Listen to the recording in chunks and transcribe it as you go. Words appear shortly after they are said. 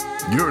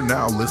You're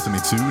now listening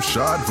to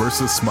Shad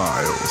vs.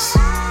 Smiles.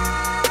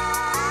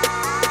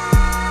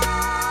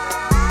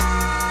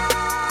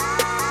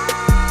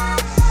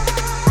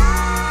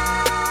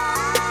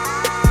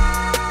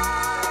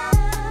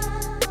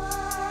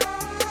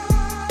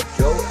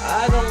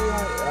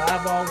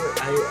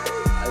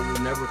 I will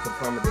never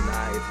confirm or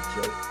deny it's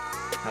a joke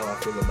how I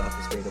feel about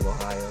the state of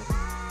Ohio.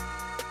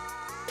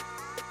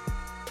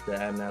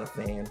 That I'm not a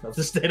fan of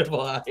the state of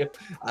Ohio.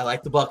 I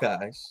like the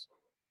Buckeyes.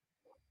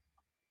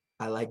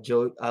 I like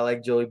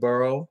Joey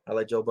Burrow. I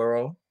like Joe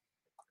Burrow.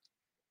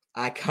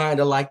 I kind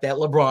of like that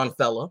LeBron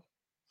fella.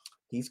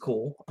 He's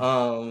cool.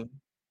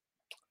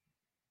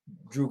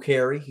 Drew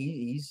Carey,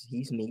 he's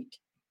neat.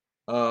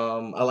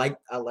 I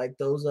like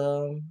those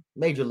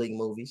Major League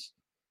movies.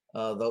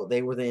 Though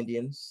they were the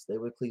Indians, they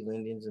were Cleveland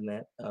Indians in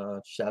that.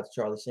 Shout out to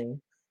Charlie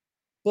Sheen.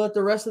 But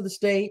the rest of the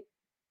state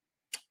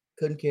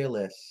couldn't care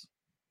less.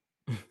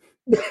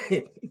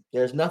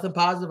 There's nothing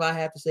positive I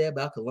have to say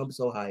about Columbus,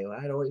 Ohio.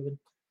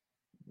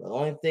 The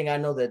only thing I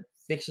know that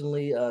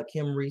fictionally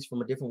Kim Reese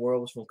from A Different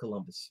World was from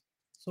Columbus.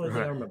 So I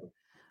remember.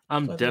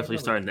 I'm definitely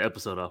starting the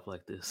episode off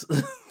like this.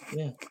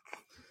 Yeah.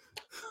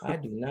 I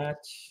do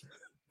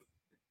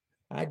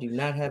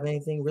not have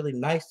anything really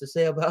nice to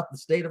say about the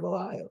state of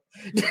Ohio.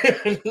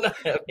 I don't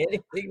have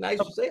anything nice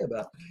to say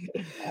about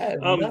it. I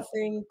have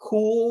nothing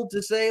cool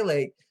to say.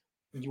 Like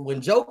when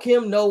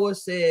Joakim Noah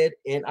said,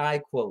 and I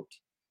quote,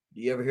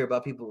 "Do you ever hear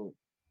about people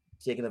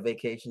taking a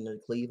vacation to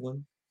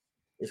Cleveland?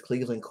 Is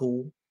Cleveland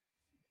cool?"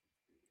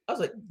 I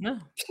was like, "No."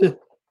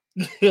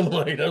 I'm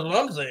like, that's what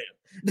I'm saying.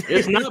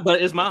 It's not,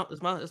 but it's my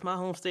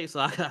home state, so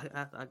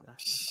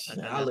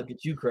I look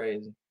at you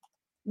crazy.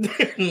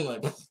 I'm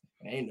like,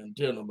 ain't nothing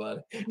to tell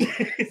nobody.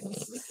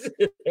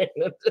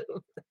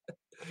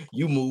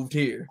 You moved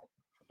here.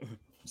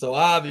 So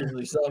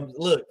obviously I'm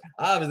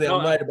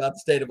right about the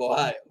state of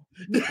Ohio.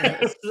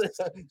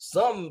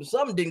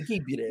 Some didn't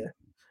keep you there.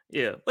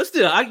 Yeah, but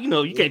still,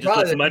 you can't just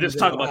let somebody just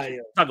talk about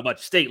your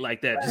state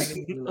like that.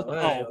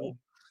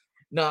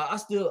 No,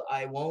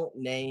 I won't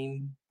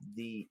name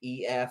the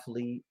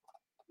E-athlete.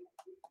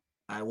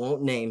 I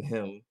won't name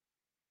him,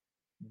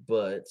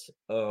 but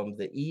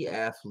the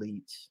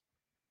E-athlete,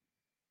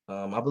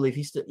 I believe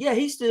he's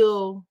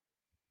still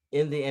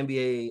in the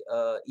NBA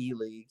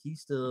E-League.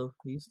 He's still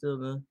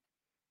the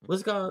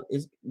what's it called?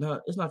 It's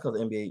not called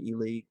the NBA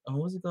E-League.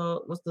 What's it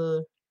called? What's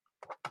the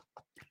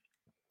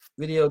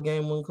video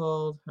game one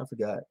called? I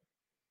forgot.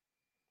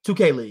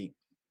 2K League.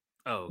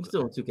 Oh, he's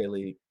still in 2K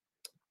League.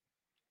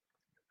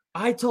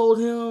 I told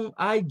him,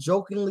 I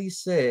jokingly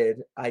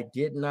said I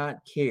did not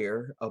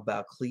care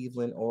about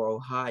Cleveland or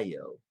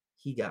Ohio.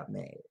 He got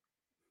mad.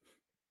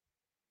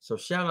 So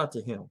shout out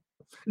to him.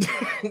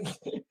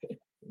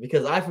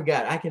 Because I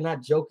forgot, I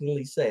cannot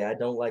jokingly say I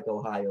don't like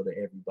Ohio to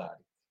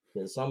everybody.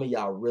 Because some of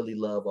y'all really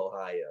love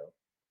Ohio.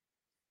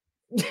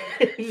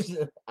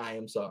 I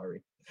am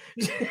sorry.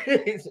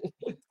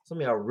 Some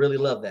of y'all really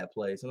love that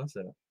place. And I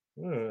said,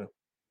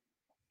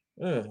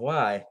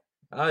 why?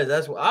 I always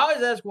ask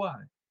why.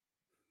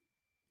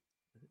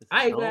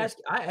 I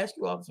ask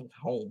you all the time.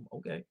 Home,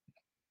 okay.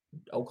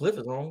 Oak Cliff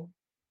is home.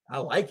 I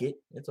like it.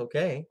 It's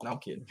okay. No, I'm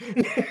kidding.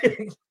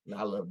 No,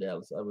 I love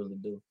Dallas. I really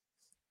do.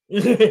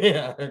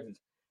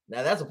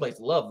 Now that's a place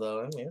to love,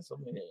 though. I mean, it's so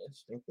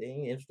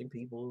many interesting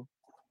people.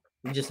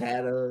 We just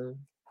had a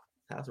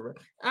house of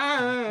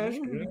I'll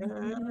talk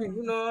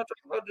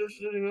about this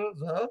city.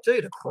 I'll tell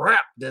you the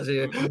crap that's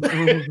here.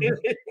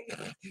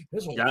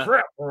 There's some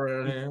crap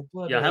around here.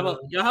 But, y'all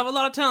have a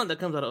lot of talent that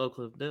comes out of Oak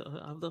Cliff.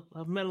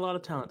 I've met a lot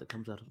of talent that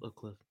comes out of Oak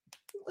Cliff.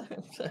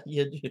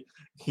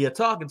 You're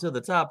talking to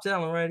the top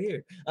talent right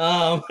here.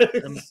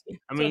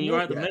 You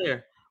are the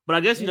mayor. But I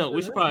guess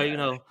we should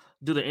probably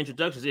do the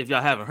introductions if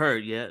y'all haven't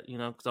heard yet.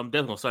 Because I'm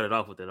definitely gonna start it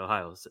off with that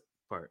Ohio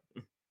part.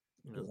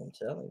 I'm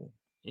telling you.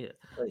 Yeah,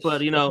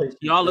 but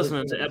y'all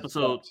listening to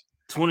episode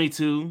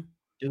 22,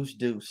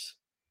 Deuce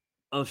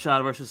of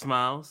Shad vs.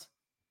 Smiles.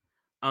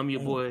 I'm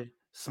your boy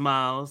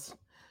Smiles.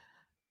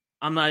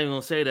 I'm not even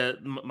gonna say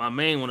that my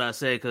main one I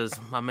say because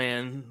my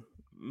man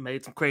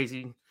made some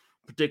crazy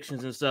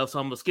predictions and stuff. So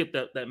I'm gonna skip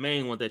that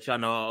main one that y'all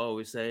know I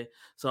always say.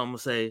 So I'm gonna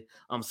say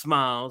I'm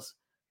Smiles,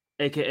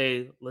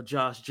 aka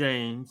LaJosh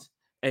James,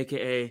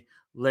 aka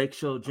Lake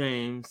Show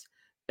James,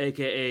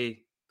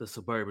 aka the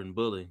Suburban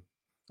Bully.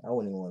 I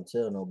wouldn't even want to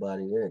tell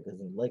nobody that because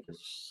the Lakers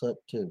suck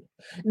too.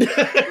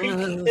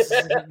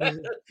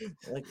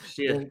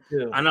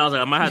 I know. I was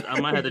like, I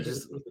might have to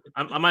just,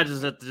 I might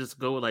just have to just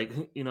go with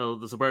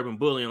the Suburban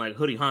Bully and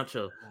hoodie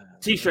honcho,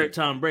 T-shirt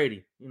Tom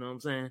Brady. You know what I'm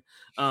saying?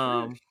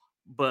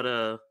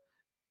 But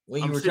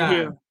when you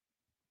retire,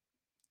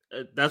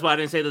 that's why I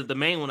didn't say the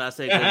main one. I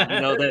say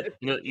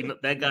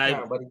that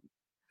guy.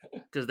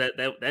 Because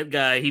that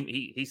guy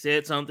he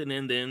said something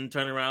and then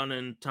turned around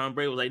and Tom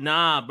Brady was like,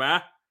 "Nah,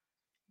 bruh.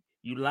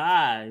 You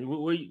lie.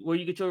 Where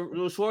you get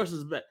your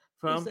sources back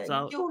from?" Said,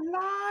 so, you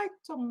lied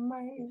to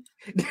me.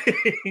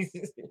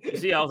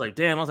 See, I was like,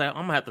 damn. I was like,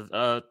 I'm gonna have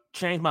to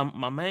change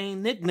my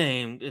main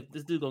nickname if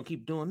this dude gonna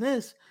keep doing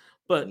this.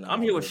 But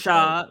I'm here with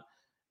Shad,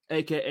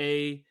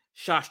 aka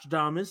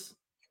Shostradamus,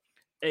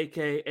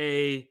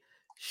 aka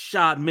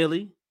Shad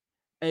Millie,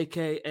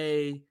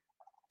 aka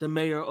the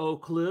Mayor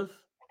Oak Cliff,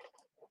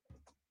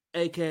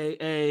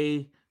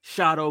 aka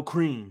Shadow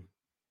Cream.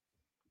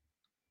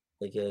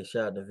 aka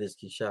Shot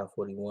Nowitzki, Shot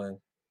 41.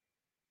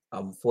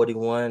 I'm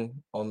 41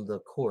 on the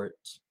court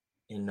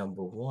and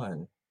number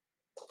 1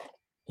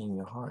 in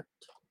your heart.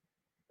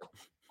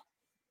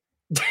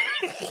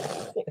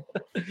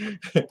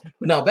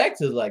 Now back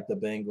to like the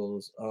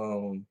Bengals.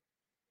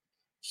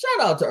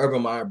 Shout out to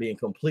Urban Meyer being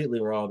completely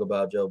wrong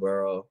about Joe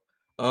Burrow,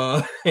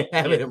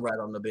 having him right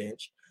on the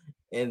bench,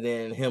 and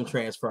then him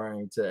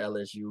transferring to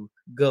LSU,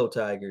 go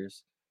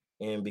Tigers,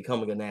 and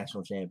becoming a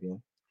national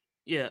champion.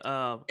 Yeah.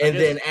 And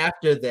then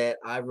after that,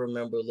 I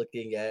remember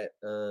looking at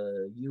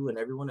you and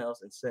everyone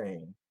else and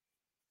saying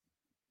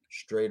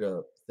straight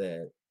up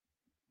that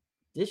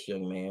this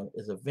young man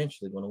is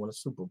eventually going to win a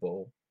Super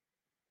Bowl.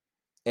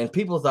 And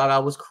people thought I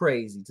was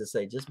crazy to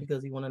say just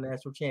because he won a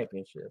national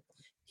championship,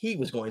 he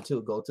was going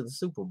to go to the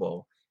Super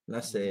Bowl. And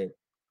I said,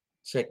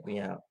 check me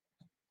out.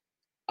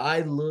 I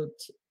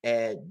looked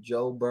at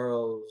Joe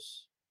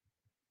Burrow's,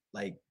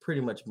 like, pretty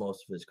much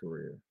most of his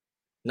career,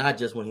 not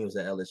just when he was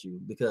at LSU,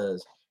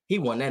 because he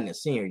won that in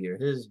his senior year.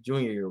 His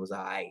junior year was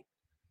all right.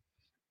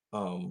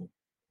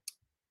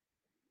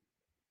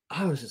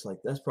 I was just like,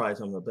 that's probably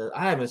some of the best.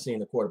 I haven't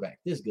seen a quarterback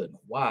this good in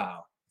a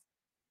while.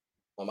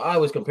 I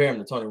always compare him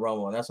to Tony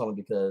Romo, and that's only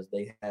because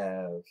they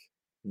have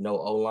no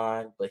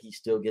O-line, but he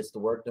still gets the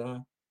work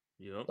done.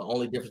 Yep. The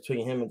only difference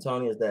between him and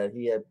Tony is that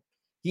he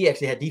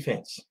actually had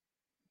defense.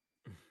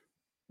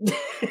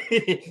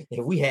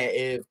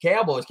 If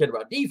Cowboys cared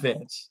about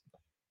defense,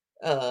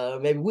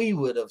 maybe we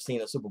would have seen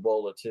a Super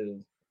Bowl or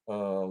two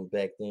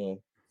back then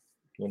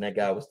when that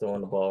guy was throwing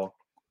the ball.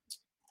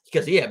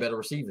 Because he had better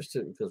receivers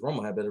too, because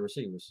Romo had better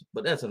receivers.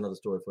 But that's another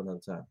story for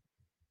another time.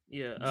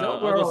 Yeah, Joe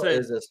Burrow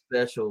is a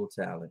special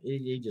talent.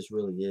 He just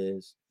really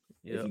is.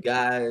 Yep. If you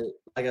guys,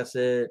 like I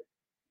said,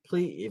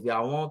 please, if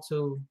y'all want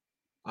to,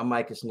 I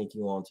might can sneak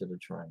you onto the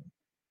train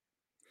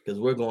because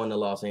we're going to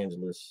Los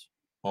Angeles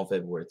on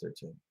February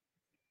 13th.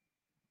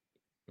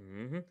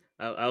 Mm-hmm.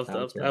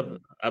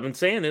 I've been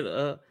saying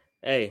it.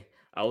 Hey,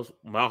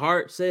 my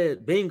heart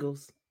said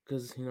Bengals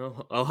because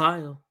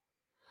Ohio,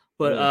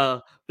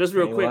 but just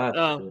real quick.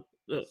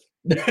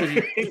 I'm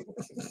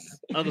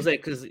gonna say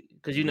because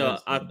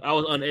I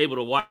was unable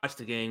to watch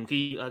the game. Can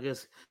you, I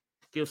guess,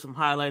 give some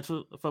highlights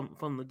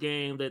from the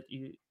game that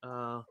you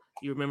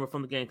remember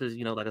from the game? Because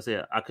like I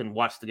said, I couldn't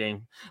watch the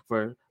game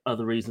for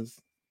other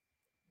reasons.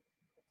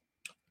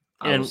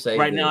 And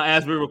right now,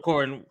 as we're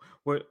recording,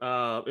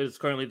 it's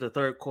currently the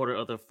third quarter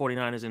of the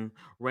 49ers and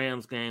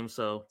Rams game.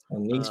 So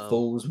and these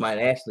fools might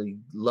actually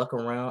luck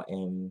around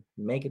and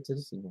make it to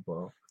the Super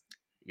Bowl.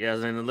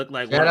 Yes, and it looked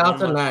like shout out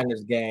to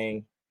Niners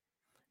gang.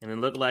 And it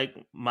looked like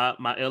my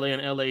LA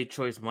and LA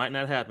choice might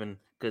not happen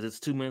because it's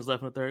 2 minutes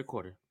left in the third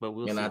quarter. But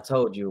we'll see. I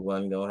told you it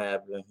wasn't gonna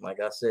happen. Like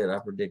I said, I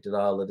predicted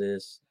all of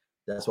this.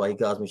 That's why he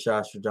calls me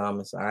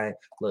Shostradamus.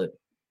 Look,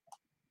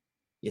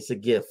 it's a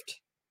gift.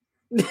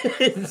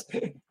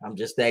 I'm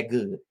just that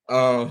good.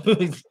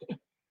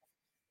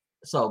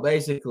 So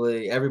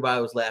basically, everybody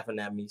was laughing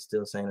at me,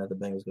 still saying that the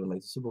Bengals gonna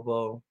make the Super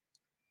Bowl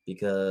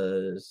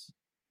because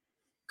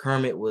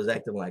Kermit was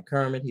acting like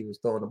Kermit. He was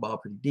throwing the ball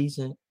pretty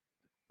decent.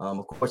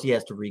 Of course, he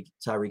has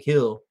Tyreek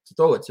Hill to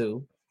throw it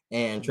to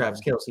and Travis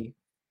Kelce.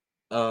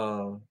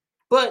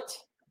 But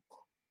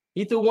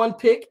he threw one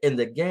pick and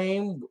the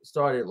game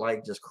started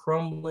like just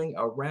crumbling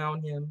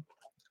around him.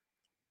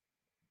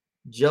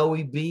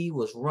 Joey B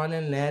was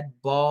running that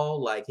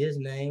ball like his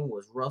name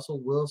was Russell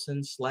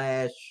Wilson /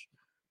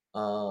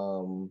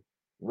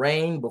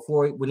 Rain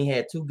when he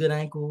had 2 good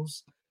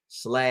ankles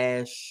 /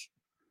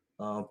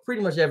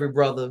 pretty much every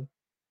brother.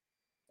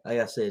 Like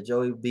I said,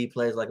 Joey B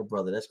plays like a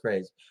brother. That's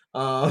crazy.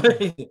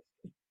 Colin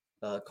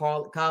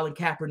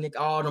Kaepernick,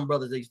 all them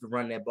brothers, they used to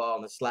run that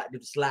ball and do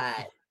the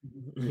slide.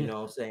 You know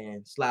what I'm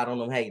saying? Slide on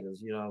them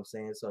haters. You know what I'm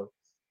saying? So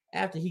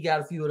after he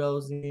got a few of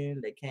those in,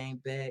 they came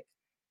back.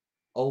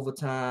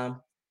 Overtime.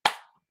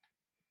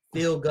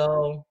 Field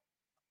goal.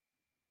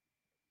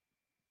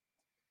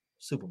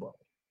 Super Bowl.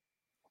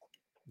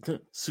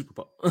 Super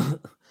Bowl.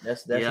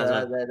 That's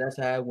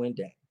how it went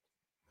down.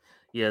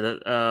 Yeah,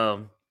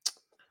 that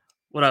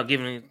without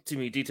giving too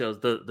many details,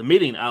 the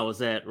meeting I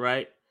was at,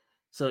 right?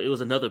 So it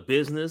was another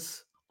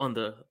business on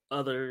the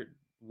other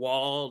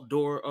wall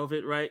door of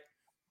it, right?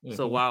 Mm-hmm.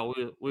 So while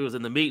we was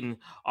in the meeting,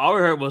 all we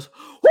heard was,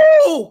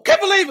 "Whoa!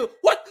 Can't believe it!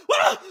 What?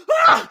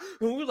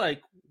 And we were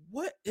like,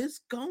 "What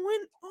is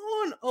going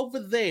on over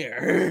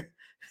there?"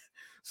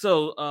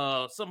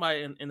 So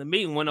somebody in the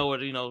meeting went over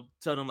to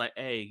tell them like,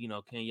 "Hey,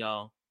 can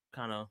y'all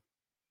kind of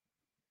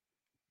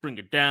bring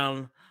it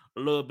down a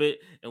little bit?"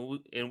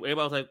 And everybody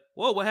was like,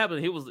 "Whoa, what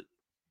happened?" He was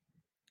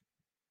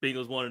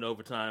Bengals won in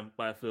overtime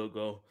by a field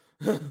goal.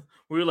 We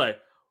were like,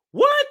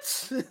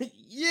 "What?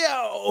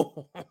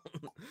 Yo!"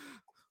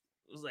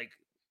 It was like,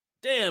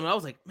 damn. I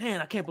was like, man,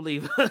 I can't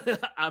believe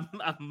I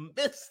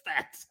missed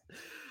that.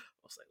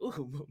 I was like,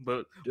 ooh,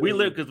 but dude. We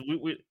lived because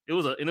it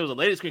was a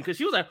lady screen because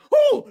she was like,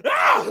 "Ooh!"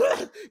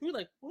 We were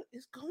like, what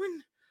is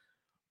going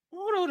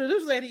on shooter.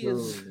 This lady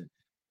is Dude,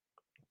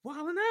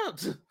 wilding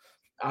out.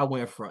 I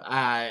went from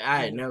I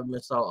had never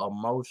been so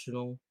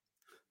emotional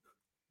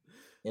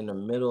in the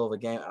middle of a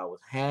game. I was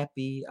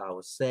happy, I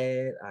was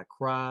sad, I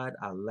cried,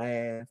 I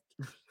laughed.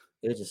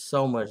 There's just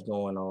so much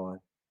going on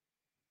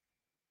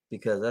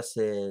because I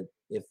said,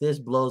 if this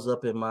blows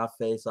up in my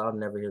face, I'll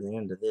never hear the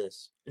end of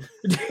this.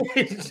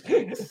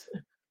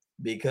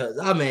 Because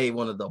I made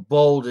one of the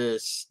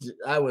boldest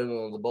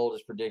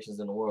predictions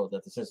in the world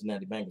that the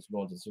Cincinnati Bengals were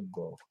going to the Super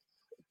Bowl.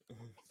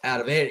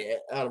 Out of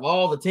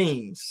all the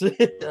teams,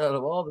 out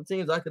of all the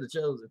teams I could have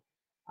chosen,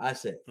 I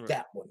said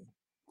that one.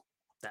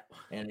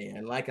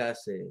 And like I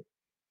said,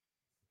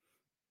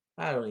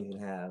 I don't even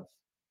have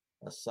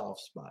a soft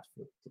spot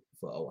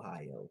for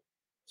Ohio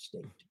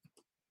State.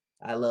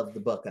 I love the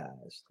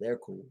Buckeyes. They're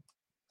cool.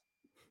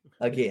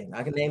 Again,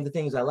 I can name the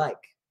things I like.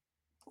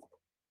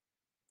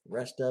 The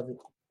rest of it,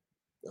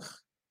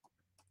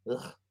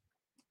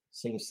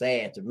 seems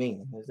sad to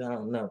me. I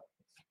don't know.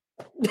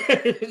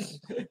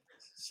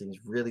 Seems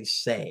really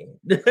sad.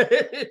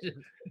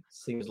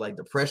 Seems like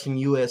Depression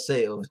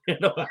USA over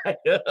in Ohio.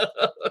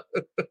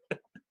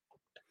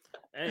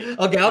 Hey,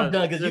 okay, I'm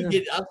done because I'm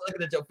looking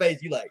at your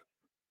face. You like,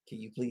 can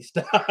you please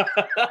stop?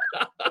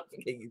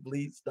 Can you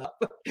please stop?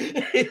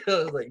 I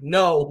was like,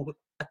 no,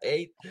 I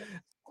hate.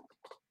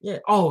 Yeah.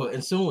 Oh,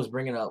 and soon was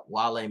bringing up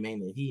Wale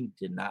Mania. He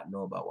did not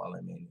know about Wale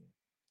Mania.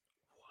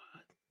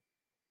 What?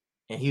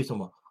 And he was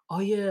talking about, oh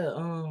yeah,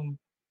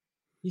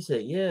 he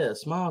said, yeah,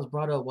 Smiles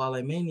brought up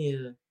Wale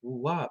Mania.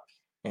 Wop.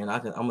 And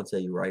I'm gonna tell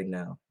you right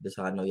now, this is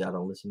how I know y'all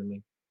don't listen to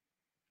me.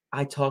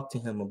 I talked to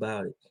him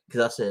about it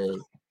because I said,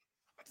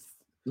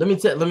 let me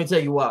tell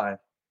you why.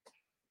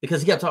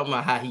 Because he kept talking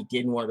about how he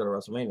didn't want to go to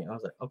WrestleMania. I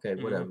was like, okay,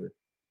 whatever.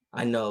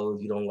 I know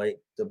you don't like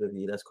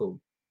WWE. That's cool.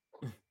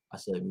 I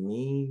said,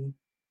 me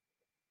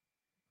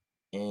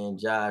and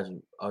Josh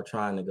are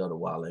trying to go to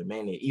Wale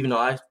Mania. Even though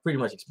I pretty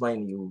much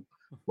explained to you,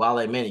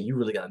 Wale Mania, you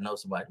really got to know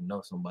somebody to know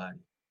somebody.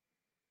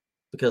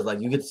 Because, like,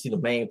 you get to see the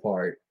main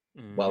part,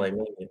 Wale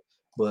Mania.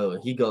 But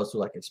he goes to,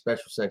 like, a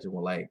special section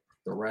where, like,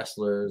 the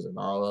wrestlers and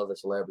all other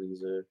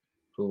celebrities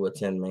who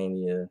attend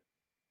Mania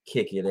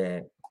kick it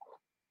at.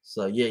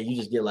 So, yeah, you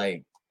just get,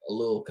 like, a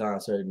little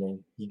concert, and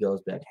then he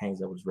goes back,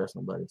 hangs out with his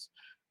wrestling buddies.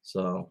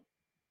 So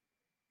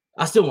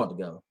I still want to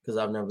go because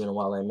I've never been to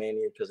Wale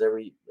Mania because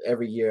every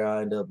year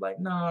I end up like,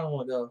 no, I don't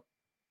want to go.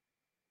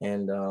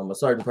 And a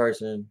certain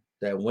person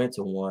that went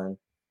to one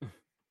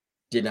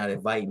did not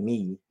invite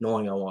me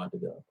knowing I wanted to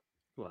go.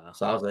 Wow.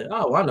 So I was like,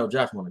 oh, well, I know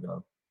Josh want to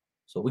go.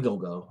 So we're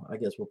going to go. I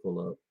guess we'll pull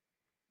up.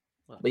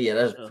 Wow. But yeah,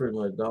 that's pretty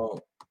much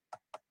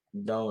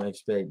don't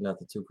expect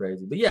nothing too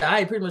crazy. But yeah,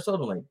 I pretty much told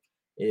him like,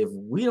 if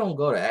we don't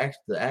go to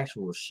the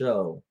actual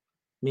show,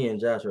 me and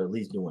Josh are at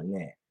least doing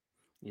that.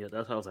 Yeah,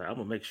 that's how I was like, I'm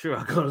gonna make sure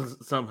I go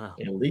somehow.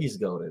 At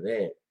least go to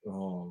that.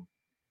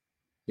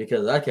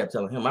 Because I kept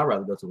telling him I'd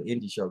rather go to an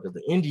indie show because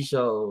the indie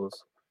shows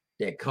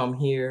that come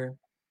here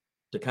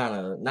to kind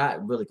of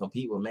not really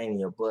compete with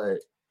Mania, but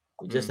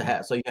just to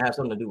have so you have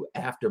something to do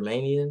after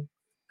Mania.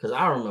 Because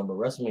I remember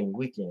WrestleMania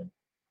weekend,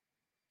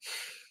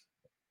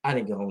 I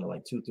didn't get home till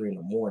like 2-3 in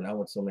the morning. I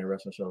went to so many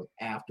wrestling shows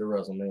after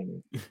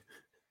WrestleMania.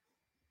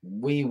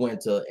 We went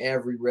to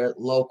every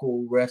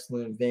local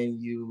wrestling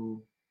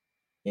venue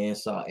and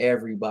saw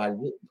everybody.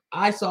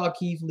 I saw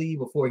Keith Lee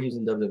before he was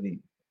in WWE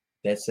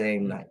that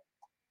same night.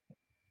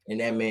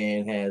 And that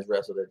man has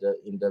wrestled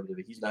in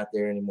WWE. He's not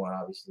there anymore,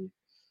 obviously.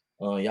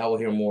 Y'all will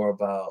hear more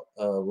about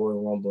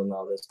Royal Rumble and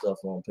all that stuff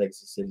on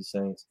Pegasus City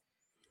Saints.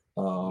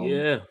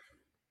 Yeah.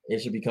 It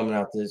should be coming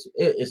out this.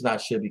 It's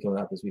not should be coming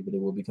out this week, but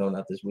it will be coming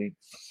out this week.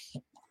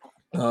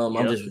 I'm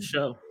just for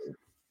sure.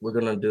 We're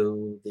gonna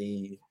do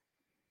the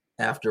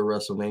after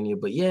WrestleMania,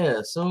 but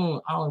yeah, soon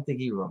I don't think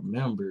he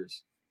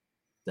remembers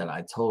that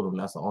I told him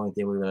that's the only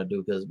thing we're gonna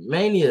do because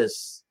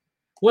Mania's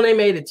when they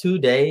made it 2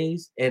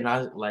 days and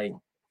I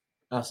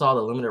saw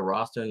the limited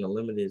roster and the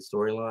limited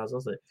storylines. I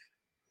was like,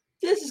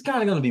 this is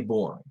kind of gonna be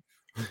boring.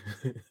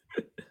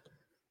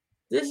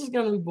 This is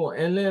gonna be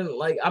boring. And then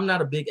like I'm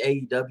not a big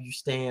AEW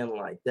stan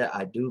like that.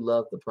 I do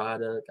love the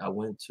product. I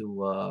went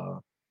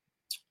to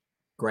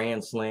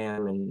Grand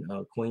Slam in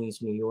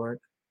Queens, New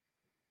York.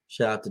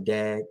 Shout out to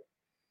Dag.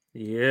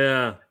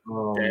 Yeah,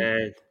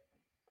 Dag.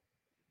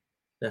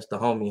 That's the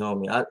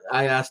homie.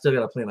 I still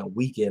gotta plan a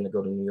weekend to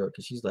go to New York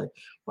because she's like,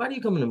 why do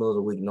you come in the middle of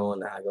the week knowing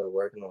that I go to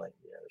work? And I'm like,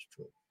 yeah, that's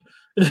true.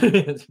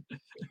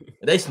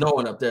 They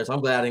snowing up there, so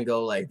I'm glad I didn't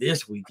go like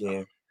this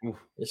weekend.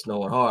 It's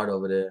snowing hard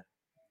over there.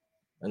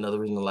 Another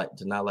reason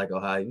to not like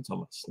Ohio. You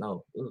talking about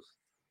snow? Ugh.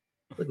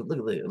 Look at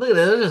that.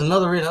 There's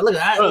another reason. Look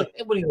at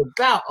it. What even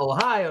about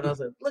Ohio? And I was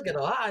like, look at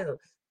Ohio.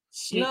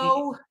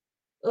 Snow.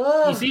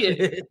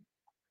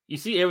 You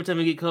see, every time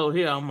we get cold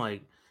here, I'm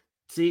like,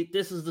 see,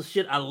 this is the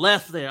shit I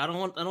left there. I don't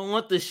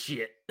want this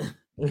shit. I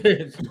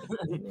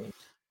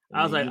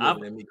was like,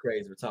 I'm me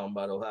crazy for talking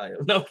about Ohio.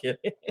 No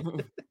kidding.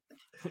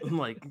 I'm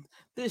like,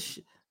 this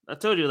shit. I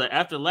told you, like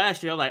after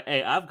last year, I'm like,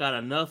 hey, I've got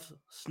enough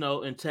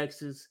snow in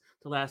Texas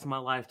to last my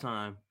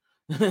lifetime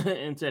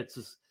in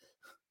Texas.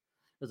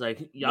 It's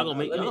like y'all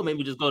gonna make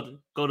me just go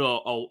to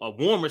a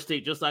warmer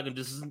state just so I can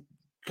just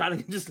kind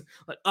of just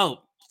like,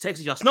 oh,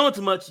 Texas, y'all snowing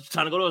too much.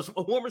 Trying to go to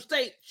a warmer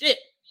state. Shit.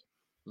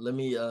 Let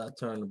me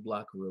turn the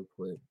block real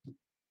quick.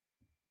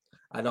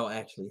 I don't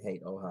actually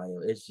hate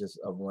Ohio. It's just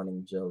a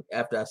running joke.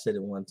 After I said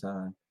it one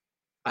time,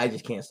 I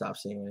just can't stop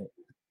saying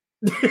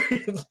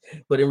it.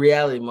 But in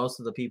reality, most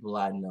of the people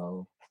I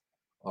know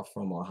are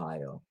from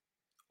Ohio.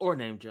 Or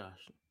named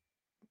Josh.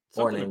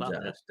 Or named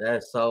Josh.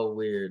 That's so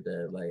weird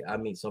that like I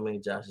meet so many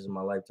Joshes in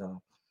my lifetime.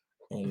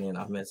 And then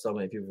I've met so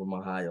many people from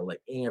Ohio,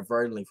 like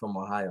inadvertently from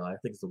Ohio. I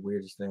think it's the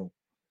weirdest thing.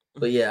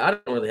 But yeah, I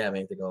don't really have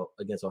anything to go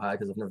against Ohio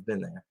because I've never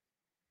been there.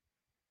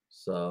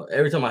 So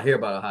every time I hear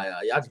about Ohio,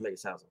 y'all just make it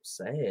sound so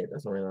sad.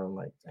 That's the reason I'm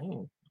like,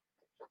 dang.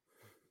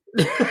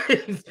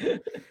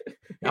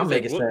 Y'all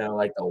make it sound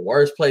like the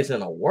worst place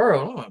in the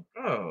world. I'm like,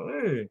 oh,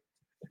 hey.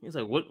 He's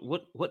like,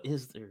 what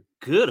is there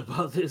good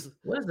about this?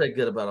 What is that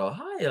good about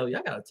Ohio?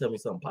 Y'all gotta tell me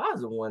something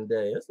positive one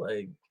day. It's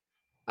like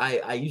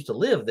I used to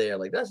live there.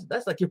 Like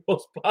that's like your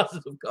most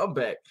positive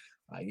comeback.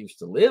 I used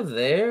to live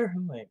there.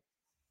 I'm like,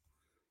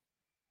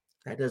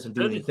 that doesn't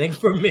do anything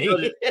for me.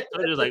 So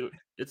like,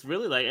 it's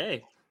really like,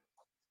 hey,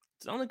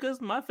 it's only because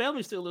my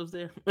family still lives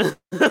there.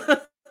 That's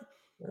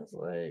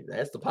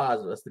the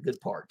positive. That's the good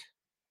part.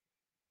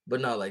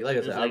 But no, like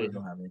I said, I really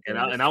don't have anything.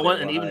 And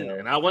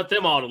I want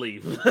them all to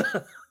leave.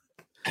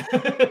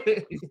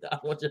 I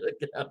want you to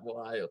get out of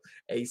Ohio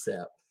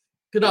ASAP.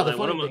 No, the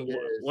funny thing is,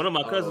 one of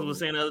my cousins was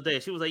saying the other day.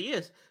 She was like,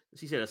 "Yes."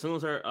 She said, as soon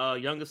as her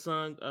youngest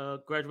son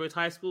graduates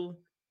high school,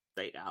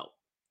 they out.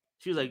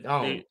 She was like,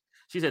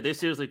 she said they're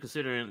seriously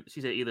considering.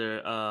 She said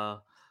either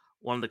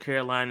one of the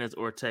Carolinas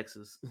or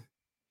Texas.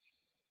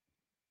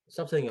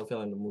 Stop saying your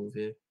family to move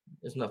here.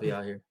 There's nothing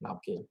out here. No, I'm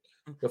kidding.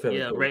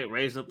 Yeah, cool.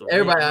 Raise up the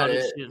everybody out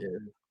there. Yeah.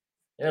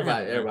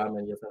 Everybody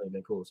in your family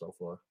been cool so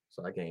far.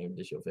 So I can't even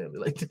dish your family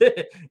like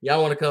that.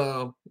 Y'all want to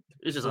come?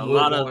 It's just a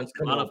lot of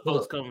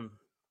folks coming.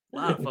 A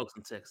lot of folks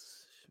in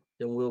Texas.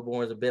 Them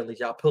Wilborns and Bentleys,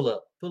 y'all pull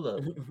up.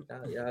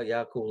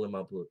 Y'all cool in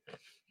my book.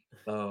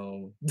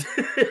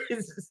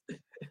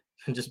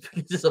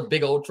 Just a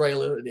big old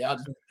trailer. And y'all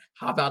just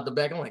hop out the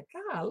back. I'm like,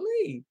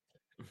 golly,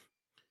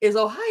 is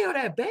Ohio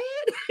that bad?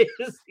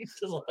 It's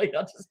just like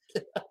y'all just.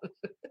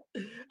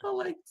 I'm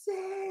like,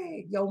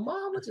 dang, yo,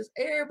 mama, just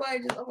everybody.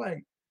 I'm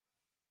like,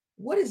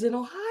 what is in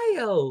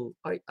Ohio?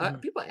 Are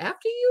people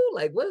after you?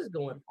 Like, what is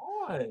going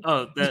on?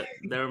 Oh, that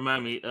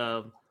remind me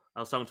of. I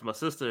was talking to my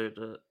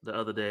sister the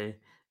other day,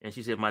 and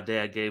she said my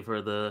dad gave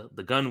her the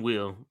gun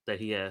wheel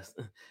that he has,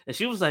 and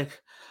she was like,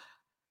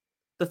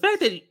 "The fact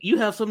that you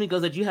have so many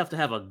guns that you have to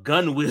have a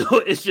gun wheel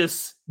is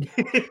just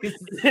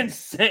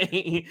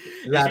insane."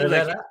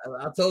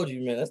 I told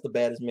you, man, that's the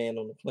baddest man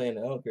on the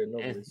planet. I don't care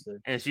nobody say.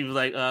 And she was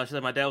like, she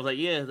said, my dad was like,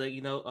 yeah, like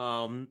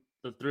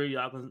the three of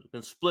y'all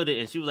can split it,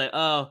 and she was like,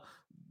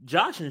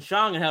 Josh and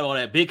Sean had all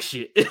that big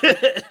shit.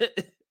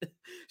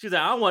 She's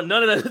like, I don't want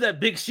none of that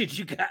big shit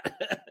you got.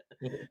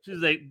 She's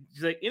like,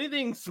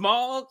 anything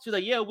small? She's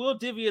like, yeah, we'll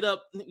divvy it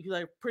up. She's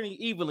like, pretty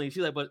evenly.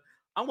 She's like, but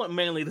I want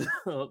mainly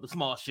the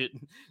small shit.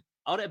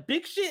 All that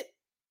big shit.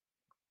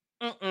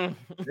 They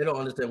don't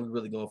understand we're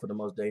really going for the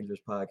most dangerous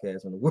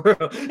podcast in the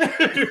world.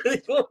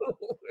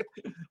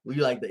 We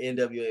like the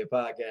NWA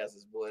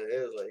podcasters, boy.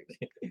 It was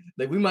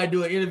like we might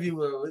do an interview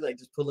where we like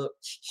just pull up,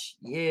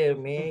 yeah,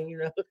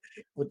 man,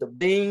 with the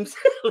beams.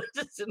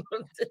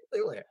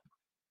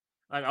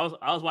 Like I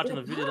was watching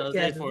a video the other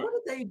day for.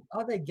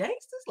 Are they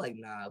gangsters? Like,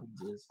 nah, we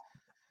just.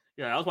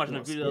 Yeah, I was watching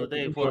a video the other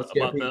day about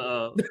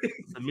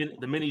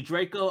the mini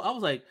Draco. I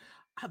was like,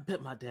 I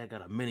bet my dad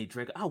got a mini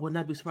Draco. I would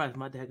not be surprised if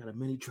my dad got a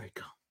mini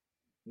Draco.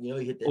 You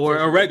hit that or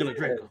a regular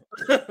Draco.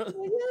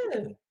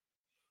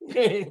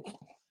 Yeah.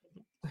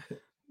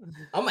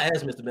 I'm gonna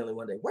ask Mr. Bentley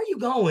one day, where you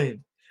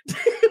going?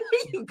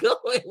 Where you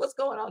going? What's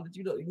going on that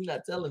you're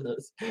not telling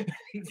us?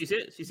 She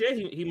said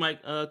he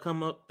might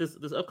come up this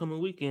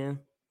upcoming weekend.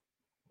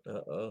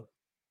 Because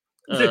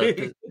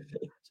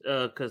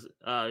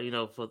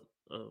for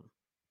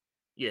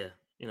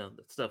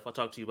the stuff I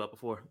talked to you about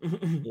before.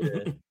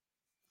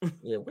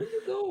 Yeah, where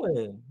you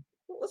going?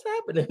 What's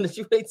happening that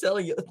you ain't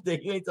telling you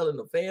ain't telling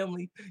the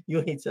family?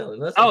 You ain't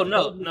telling us. Oh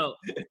no.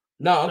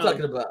 I'm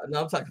talking about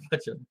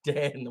your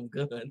dad and them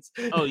guns.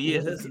 Oh yeah,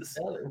 there's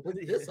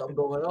something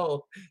going on.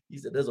 He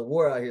said, "There's a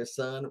war out here,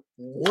 son.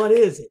 What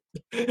is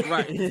it?"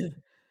 Right.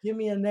 Give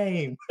me a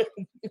name.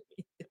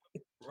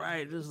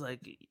 Right, just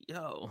like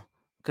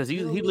because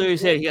he literally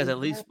said he has at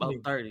least about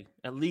 30.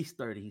 At least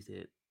 30, he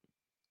said.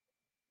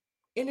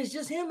 And it's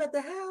just him at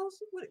the house.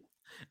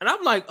 And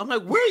I'm like,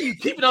 where are you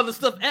keeping all this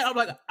stuff at? I'm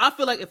like, I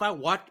feel like if I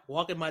walk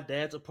in my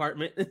dad's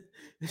apartment,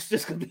 it's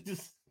just gonna be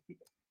just.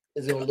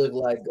 It's gonna look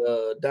like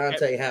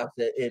Dante house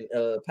in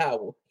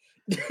Powell.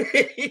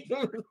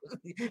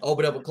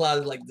 Open up a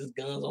closet like this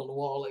guns on the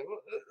wall, like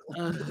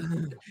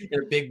and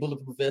a big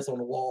bulletproof vest on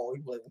the wall.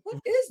 He's like,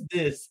 what is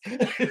this?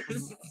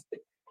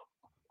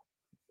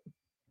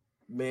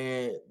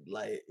 Man,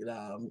 like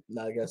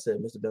I said,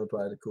 Mr. Bell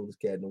probably the coolest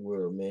cat in the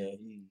world,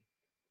 man.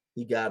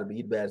 He gotta be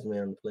the baddest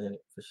man on the planet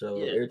for sure.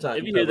 Yeah. Every time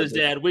If he you hear comes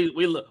this, Dad, we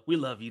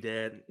love you,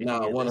 Dad. If you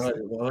nah, hear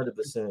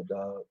this. 100%,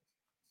 dog.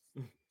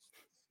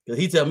 Cause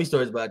he tell me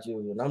stories about you,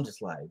 and I'm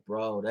just like,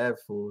 bro, that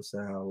fool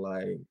sound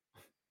like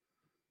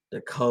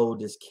the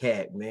coldest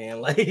cat,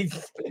 man. Like,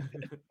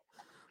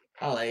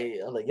 I'm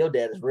like, your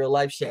dad is real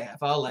life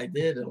Shaft. I was like,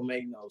 that don't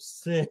make no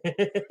sense.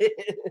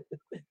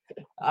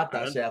 I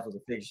thought Shaft was a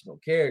fictional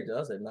character.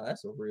 I said, no,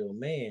 that's a real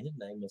man. His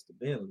name Mr.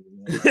 Bentley,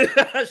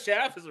 man.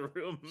 Shaft is a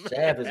real man.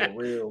 Shaft is a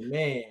real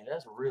man.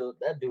 That's real.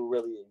 That dude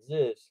really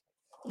exists.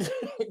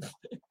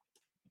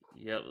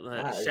 Yep.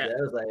 I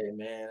was like,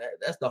 man,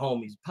 that's the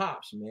homies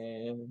pops,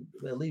 man.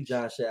 Leave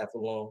John Shaft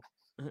alone.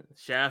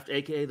 Shaft,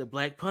 aka the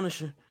Black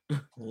Punisher.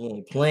 He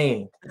ain't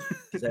playing.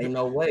 There ain't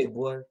no way,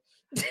 boy.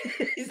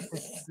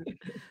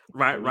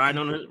 Riding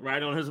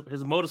on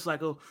his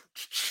motorcycle.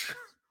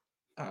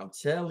 I'm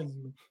telling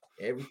you,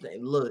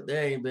 everything. Look,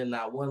 there ain't been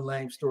not one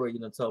lame story you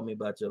done told me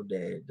about your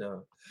dad,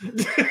 dog.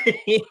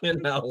 Ain't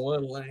been not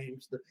one lame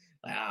story.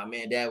 Like, ah,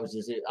 man, dad was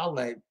just it. I was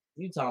like,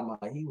 you talking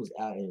about he was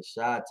out in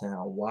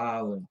Chi-Town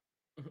wilding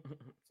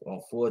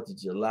on 4th of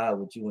July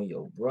with you and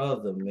your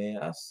brother, man.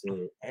 I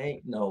said,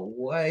 ain't no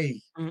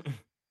way.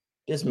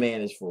 This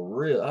man is for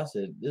real. I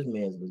said, this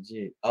man's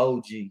legit.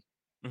 OG.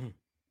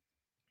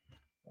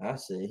 I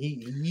said,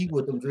 he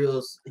with them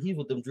drills. He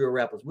with them drill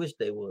rappers. Wish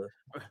they would.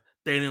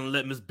 They didn't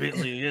let Miss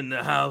Bentley in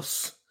the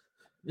house.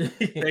 They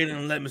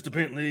didn't let Mr.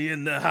 Bentley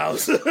in the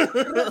house. I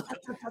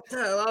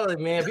was like,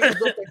 man,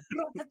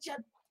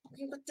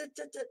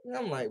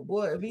 I'm like,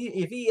 boy,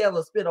 if he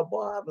ever spit a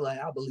bar, I'd be like,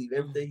 I believe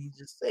everything he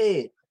just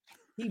said.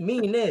 He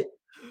mean that.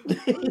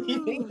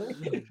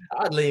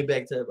 I'd lean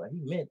back to everybody.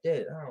 He meant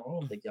that. I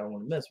don't think y'all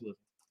want to mess with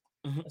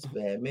him. That's a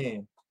bad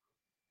man.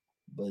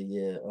 But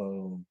yeah,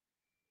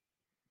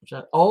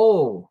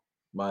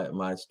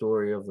 my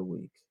story of the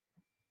week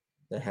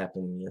that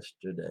happened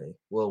yesterday.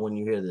 Well, when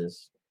you hear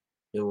this,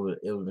 it would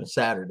have been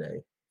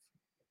Saturday.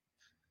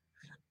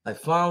 I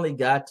finally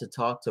got to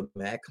talk to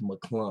Mac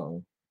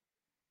McClung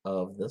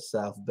of the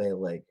South Bay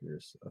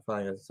Lakers. I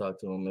finally got to talk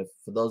to him.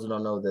 For those who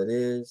don't know who that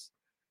is,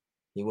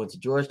 he went to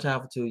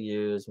Georgetown for 2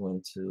 years,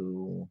 went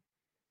to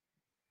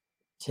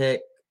Tech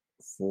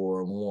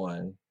for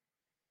 1,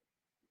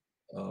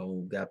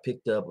 got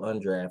picked up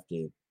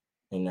undrafted,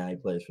 and now he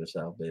plays for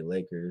South Bay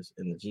Lakers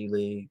in the G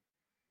League.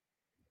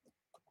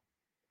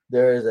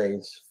 There is a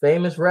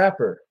famous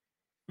rapper,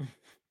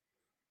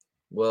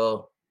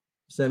 well,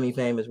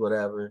 semi-famous,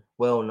 whatever,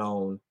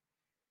 well-known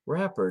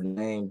rapper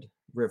named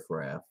Riff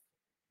Raff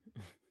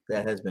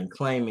that has been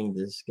claiming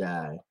this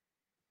guy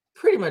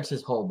pretty much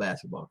his whole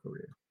basketball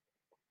career.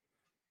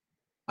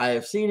 I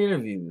have seen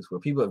interviews where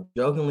people have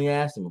jokingly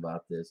asked him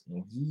about this,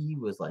 and he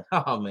was like,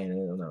 "Oh man, I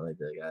don't know like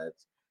that, guys.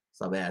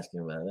 Stop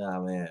asking about it.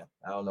 Oh man,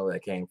 I don't know where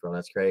that came from.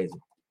 That's crazy."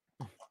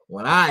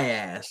 When I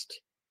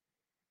asked,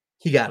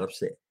 he got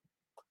upset.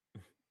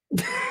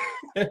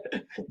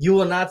 You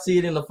will not see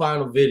it in the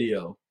final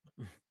video,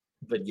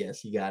 but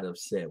yes, he got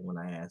upset when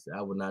I asked it.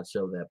 I would not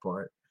show that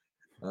part,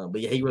 but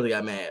yeah, he really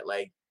got mad.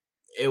 Like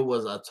it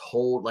was a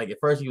total. Like at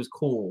first he was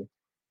cool,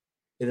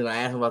 and then I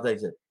asked him about that. He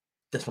said,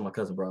 "That's for my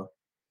cousin, bro."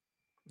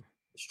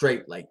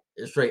 Straight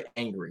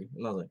angry,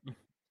 and I was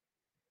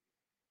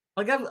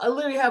like, I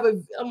literally have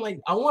I'm like,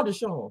 I wanted to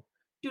show him,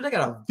 dude. I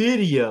got a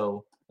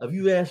video of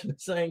you asking the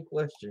same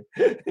question,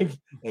 and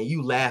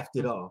you laughed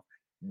it off.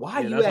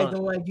 Why you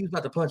acting like you was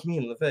about to punch me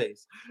in the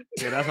face?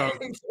 Yeah, that's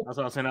what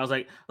I was saying. I was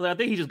like, I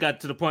think he just got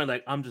to the point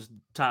like I'm just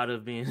tired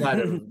of being.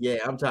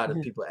 I'm tired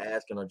of people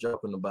asking or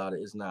joking about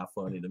it. It's not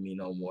funny to me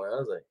no more. I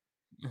was like,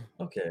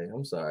 okay,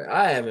 I'm sorry.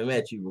 I haven't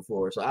met you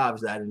before, so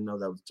obviously I didn't know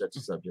that was such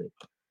a subject.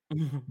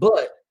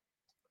 But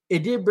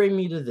it did bring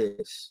me to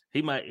this.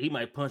 He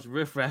might punch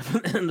Riff Raff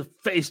in the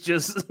face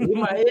just. He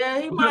might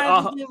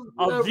off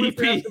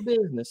GP the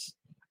business.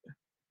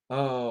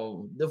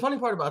 The funny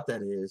part about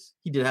that is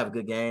he did have a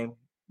good game.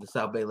 The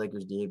South Bay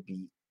Lakers did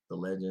beat the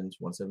Legends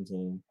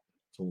 117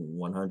 to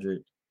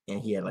 100,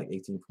 and he had like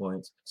 18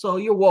 points. So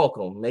you're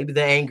welcome. Maybe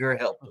the anger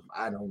helped him.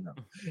 I don't know.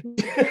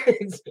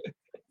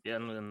 Yeah,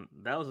 and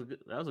that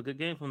was a good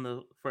game from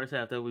the first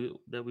half that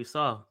we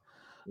saw.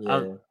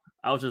 Yeah.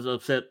 I was just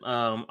upset.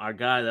 Our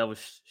guy that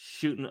was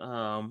shooting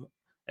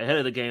ahead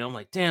of the game. I'm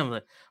like, damn,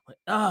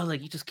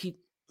 like you just keep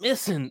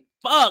missing.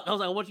 Fuck. I was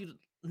like, what you?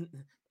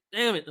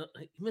 Damn it,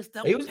 he missed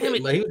that. He was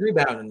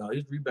rebounding though. He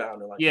was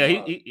rebounding. Like, yeah,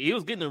 he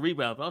was getting a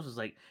rebound. But I was just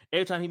like,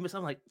 every time he missed,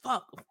 I'm like,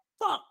 fuck.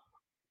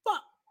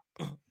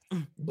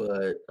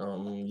 But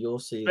you'll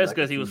see. That's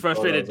because he was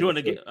frustrated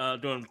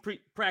during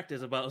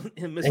practice about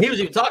him missing. And he was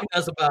even talking to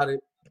us about it.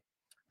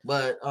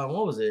 But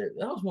what was it?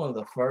 That was one of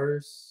the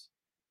first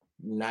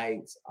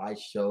nights I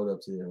showed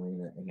up to the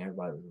arena, and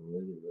everybody was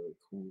really, really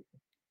cool.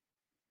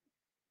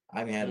 I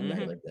haven't had a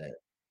night like that.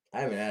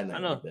 I haven't had a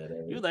night like that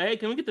ever. You was like, hey,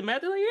 can we get the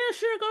mat? They're like, yeah,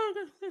 sure,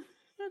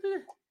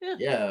 go.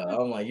 Yeah,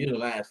 I'm like, you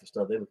don't ask for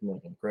stuff. They look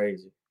like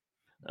crazy.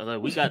 I was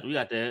like, we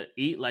got to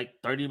eat like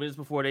 30 minutes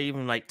before they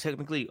even like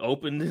technically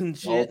opened and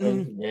shit.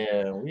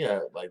 Yeah, we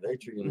had like they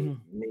treated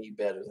me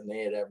better than they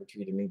had ever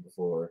treated me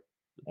before.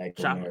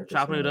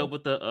 chopping it up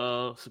with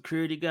the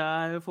security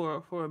guy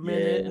for a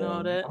minute and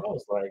all that. I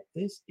was like,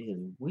 this is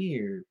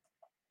weird.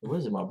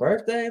 Was it my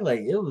birthday?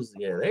 Like it was.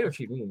 Yeah, they were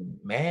treating me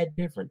mad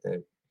different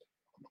that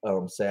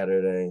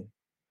Saturday.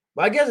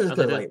 But I guess it's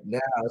because like now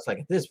it's like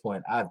at this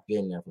point I've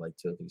been there for like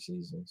 2 or 3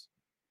 seasons,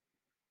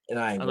 and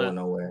I ain't going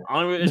nowhere. The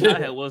only reason I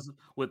had was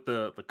with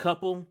the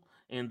couple,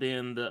 and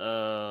then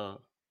the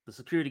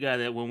security guy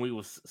that when we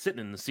was sitting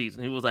in the seats,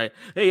 and he was like,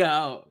 "Hey,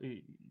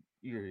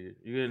 you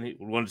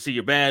wanted to see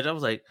your badge?" I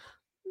was like,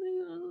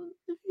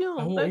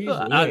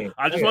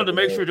 I just wanted to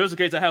make sure just in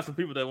case I have some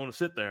people that want to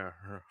sit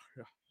there.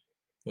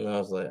 And I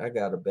was like, I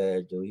got a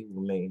badge, dude. He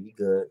with me. He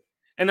good.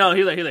 And no,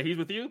 he's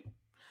with you.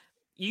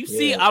 You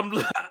see, I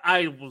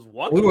was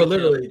walking. We were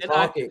literally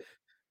talking,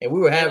 and we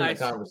were having a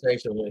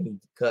conversation when he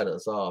cut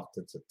us off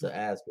to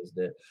ask us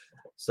that.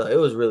 So it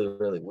was really,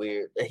 really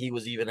weird that he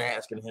was even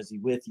asking, "Is he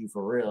with you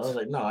for real?" I was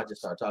like, "No, I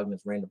just started talking to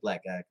this random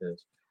black guy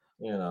because,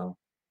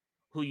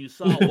 who you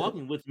saw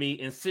walking with me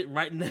and sitting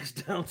right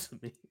next down to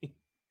me."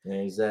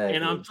 Exactly.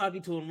 And I'm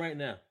talking to him right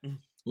now.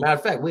 Matter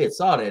of fact, we had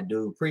saw that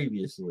dude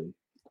previously,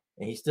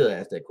 and he still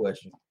asked that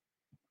question.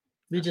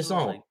 We just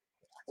saw him.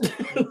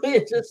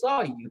 We just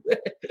saw you.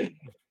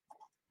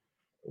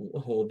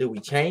 Well, did we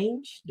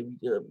change? Did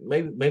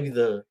we maybe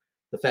the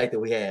fact that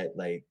we had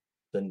like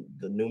the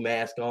new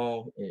mask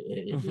on?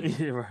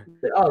 Right.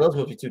 Oh, those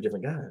must be 2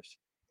 different guys.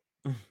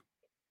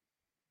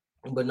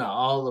 But no,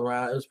 all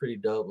around it was pretty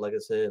dope. Like I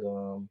said,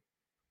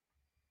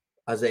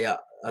 Isaiah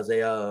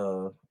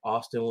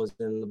Austin was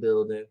in the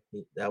building.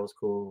 That was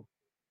cool.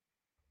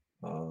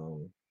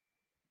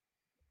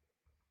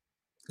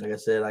 Like I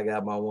said, I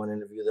got my one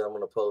interview that I'm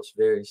gonna post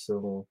very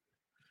soon.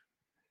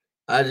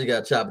 I just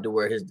got chopped to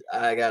where he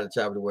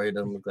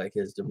doesn't look like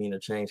his demeanor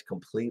changed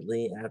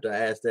completely after I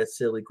asked that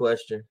silly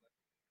question.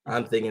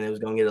 I'm thinking it was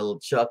gonna get a little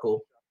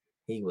chuckle.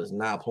 He was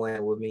not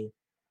playing with me.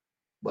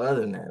 But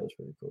other than that, it was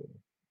pretty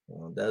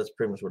cool. That's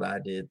pretty much what I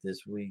did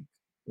this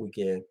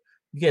weekend.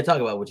 You can't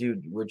talk about what you're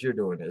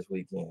doing this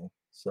weekend.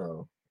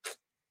 So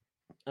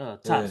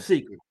top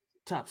secret.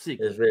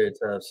 It's very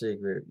top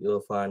secret.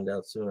 You'll find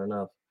out soon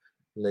enough,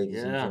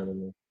 ladies and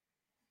gentlemen.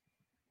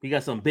 We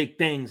got some big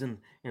things in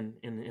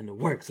the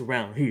works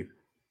around here.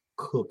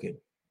 Cooking.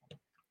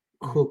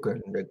 They're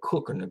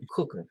cooking. They're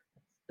cooking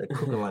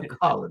like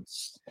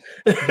collards.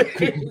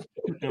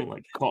 Cooking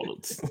like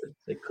collards.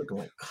 They're cooking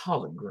like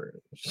collard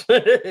greens.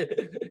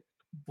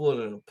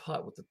 Boiling in a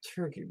pot with the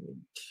turkey meat,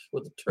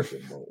 with the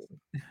turkey bowl.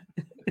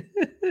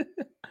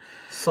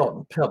 Salt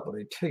and pepper,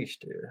 they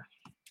taste there.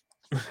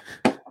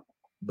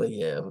 But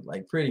yeah,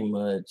 like pretty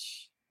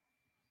much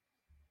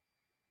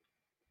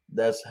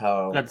that's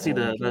how. Got to see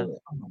the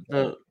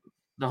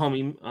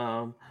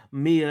homie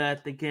Mia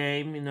at the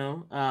game.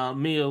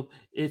 Mia,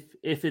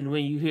 if and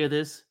when you hear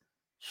this,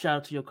 shout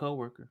out to your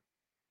coworker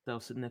that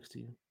was sitting next to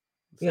you.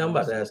 Yeah, I'm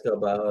about to ask her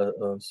about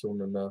her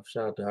soon enough.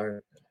 Shout out to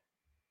her.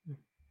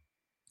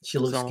 She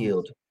looks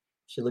skilled.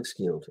 She looks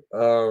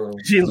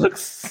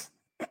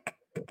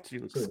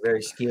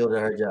very skilled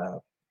at her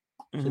job.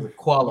 She looks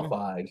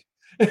qualified.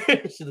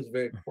 She looks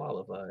very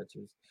qualified.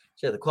 She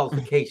had the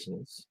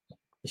qualifications.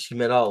 She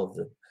met all of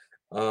them.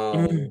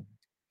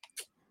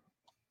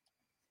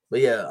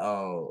 But yeah,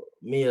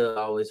 Mia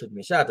always hooked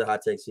me. Shout out to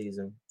Hot Take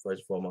Season,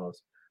 first and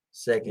foremost.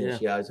 Second,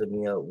 she always hooked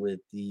me up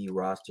with the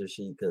roster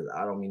sheet because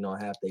I don't even know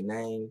half their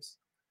names.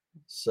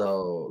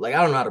 So, like,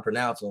 I don't know how to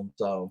pronounce them.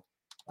 So,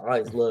 I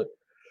always look.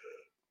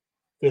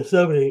 Because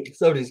some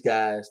of these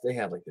guys, they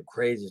have like the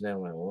craziest name.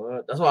 I'm like,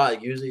 what? That's why I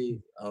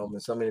usually, in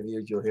some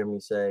interviews, you'll hear me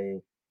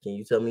say, "Can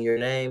you tell me your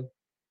name?"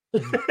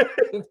 Because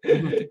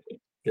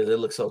it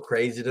looks so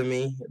crazy to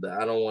me that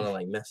I don't want to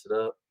like mess it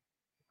up.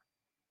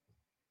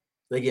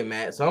 They get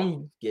mad.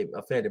 Some get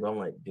offended, but I'm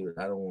like, dude,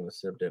 I don't want to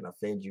sit there and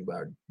offend you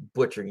by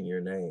butchering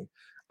your name.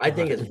 I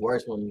think it's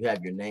worse when you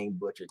have your name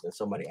butchered than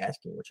somebody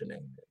asking what your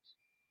name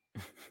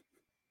is.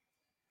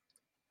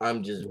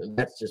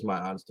 That's just my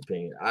honest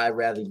opinion. I'd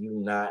rather you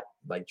not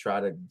like try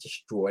to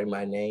destroy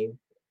my name.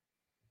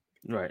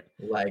 Right.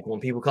 Like when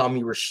people call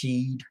me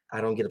Rashid,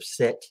 I don't get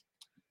upset.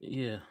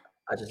 Yeah.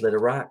 I just let it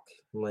rock.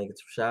 I'm like,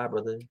 it's Rashad,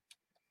 brother.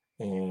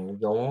 And we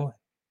go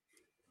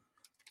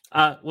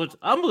on. What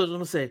I'm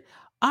gonna say,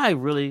 I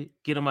really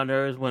get on my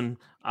nerves when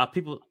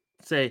people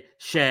say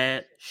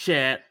Shad.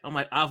 I'm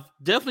like, I've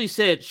definitely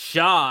said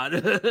Shad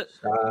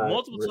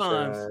multiple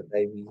times.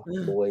 Baby,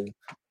 boy,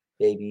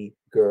 baby,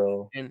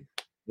 girl. And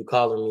you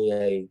calling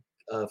me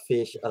a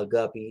fish, a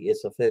guppy,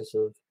 it's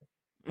offensive.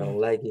 I don't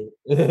like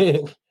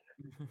it.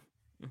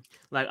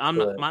 Like I'm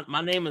not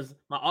my name is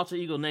my alter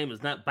ego name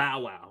is not Bow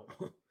Wow.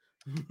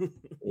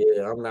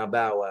 Yeah, I'm not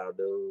Bow Wow,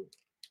 dude.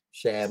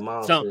 Shad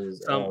Moss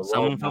is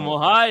someone from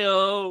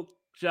Ohio.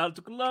 Shout out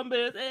to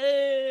Columbus.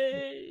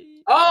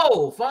 Hey.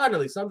 Oh,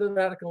 finally, something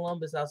out of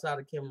Columbus outside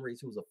of Kim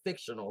Reese, who's a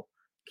fictional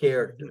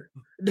character.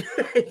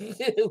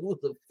 Who's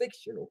a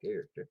fictional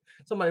character.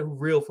 Somebody who's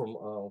real from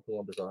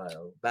Columbus,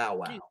 Ohio. Bow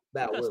Wow.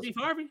 Steve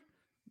Harvey.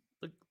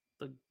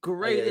 The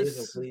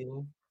greatest. Oh,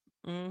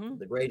 yeah,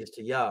 the greatest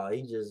to y'all.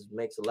 He just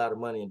makes a lot of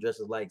money and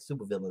dresses like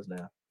supervillains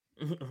now.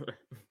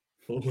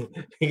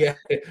 Yeah,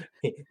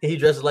 he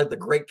dresses like the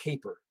Great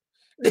Caper.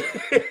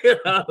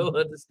 I don't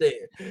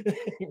understand.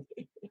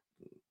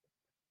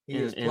 He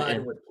is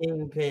plotting with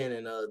Kingpin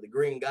and the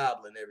Green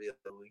Goblin every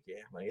other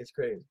weekend. Like, it's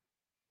crazy.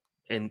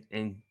 And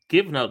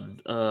giving out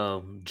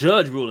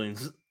judge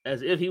rulings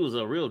as if he was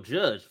a real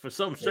judge for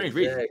some strange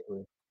reason.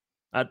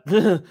 I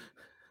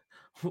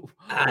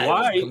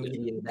Why was a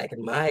comedian back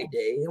in my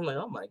day. I'm like,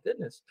 oh my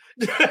goodness.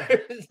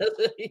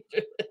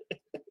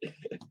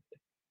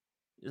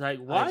 Like,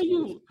 why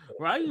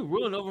are you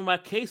ruling over my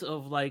case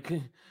of like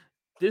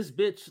this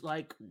bitch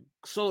like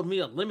sold me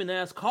a lemon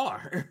ass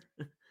car?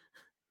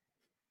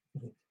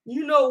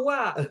 You know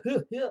why?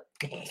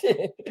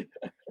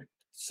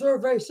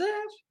 Survey says.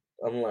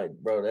 I'm like,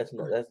 bro, that's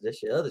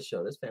your other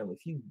show. That's Family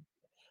Feud.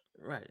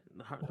 Right.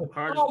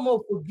 I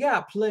almost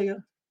forgot,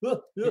 player.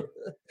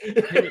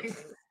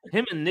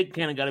 Him and Nick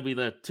Cannon got to be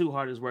the two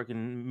hardest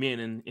working men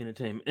in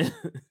entertainment.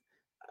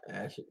 I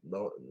actually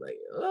don't like.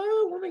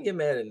 Oh, women get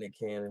mad at Nick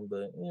Cannon,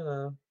 but you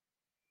know,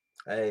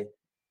 hey,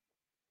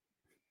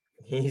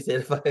 he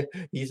said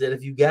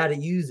if you got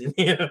it, use it.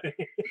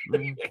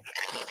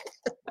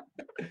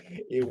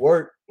 It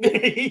worked.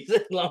 He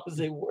said, as long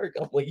as it worked,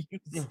 I'm gonna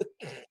use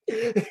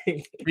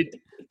it.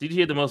 Did you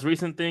hear the most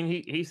recent thing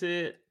he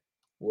said?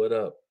 What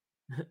up?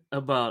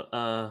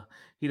 About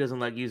he doesn't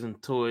like using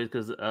toys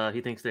because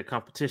he thinks they're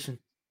competition.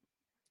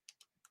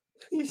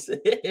 He said,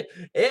 yeah,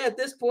 at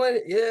this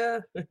point, yeah,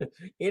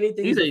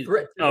 anything is a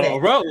threat. A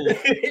rose.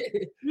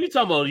 You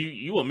talking about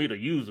you want me to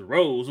use a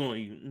rose on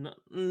you?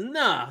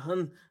 Nah.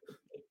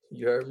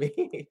 You heard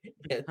me?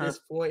 At this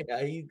point, how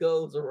he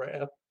goes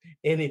around,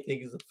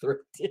 anything is a threat.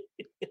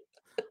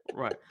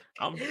 Right.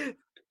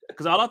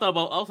 Because all I thought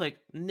about, I was like,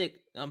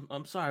 Nick,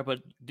 I'm sorry,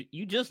 but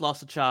you just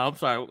lost a child. I'm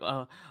sorry.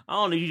 I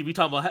don't need you to be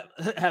talking about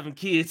having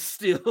kids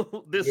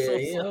still.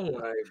 I'm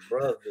like,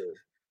 brother.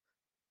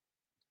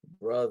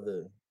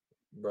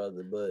 But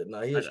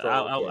no, he's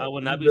strong. I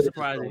would not be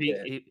surprised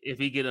if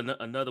he get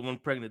another one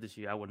pregnant this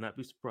year. I would not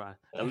be surprised.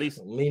 At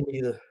least me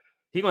neither.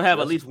 He gonna have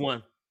at least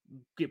one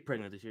get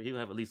pregnant this year. He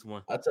gonna have at least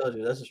one. I told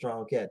you that's a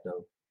strong cat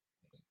though.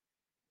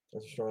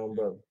 That's a strong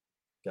brother.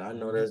 I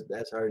know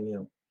that's hurting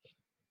him.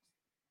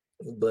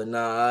 But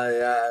no,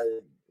 I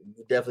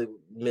definitely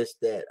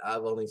missed that.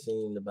 I've only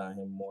seen about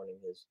him mourning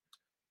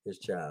his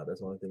child.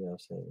 That's the only thing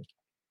I've seen.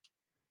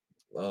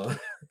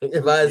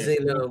 If I had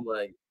seen him, I'm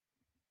like,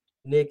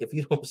 Nick, if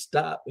you don't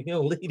stop, you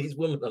don't leave these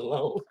women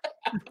alone.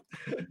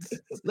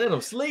 Let them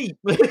sleep.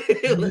 Let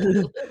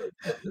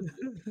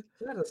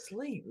them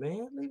sleep,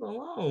 man. Leave them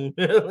alone.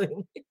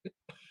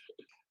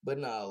 But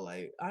no,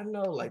 like I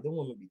know, like the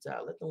woman be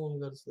tired. Let the woman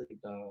go to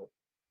sleep, dog.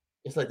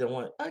 It's like they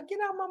want, get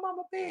out my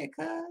mama bed,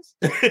 cuz.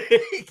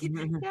 Get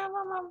out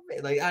my mama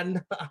bed. Like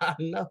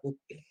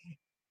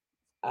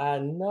I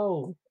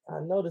know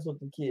this what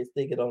the kids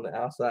thinking on the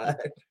outside.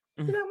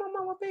 Get out my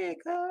mama bed,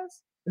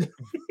 cuz.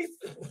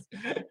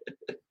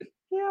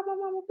 Get out my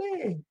mama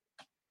bed.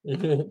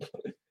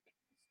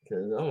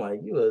 Cause I'm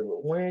like, you are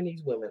wearing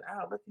these women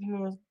out. Let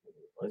them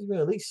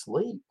at least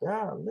sleep.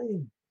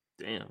 Golly.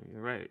 Damn,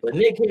 you're right. But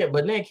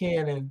Nick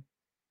Cannon,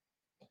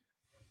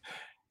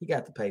 he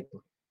got the paper.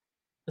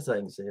 That's all I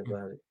can say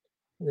about it.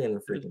 At the end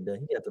of the freaking day,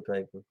 he got the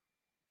paper.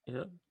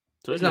 Yeah.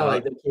 So it's not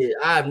like them kids.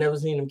 I've never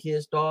seen them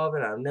kids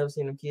starving. I've never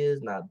seen them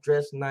kids not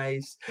dressed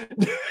nice.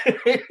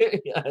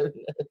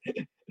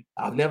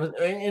 I've never.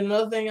 And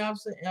another thing I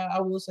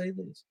will say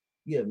this: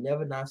 you have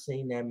never not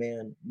seen that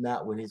man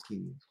not with his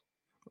kids.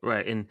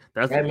 Right, and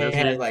that man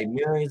has like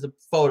millions of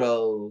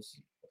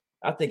photos.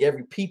 I think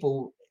every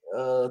People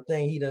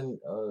thing he done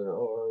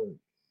or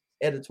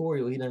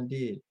editorial he done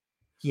did.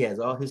 He has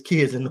all his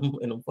kids in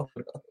them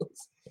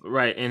photos.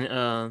 Right,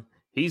 and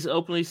he's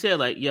openly said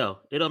like, "Yo,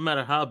 it don't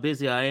matter how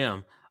busy I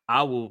am,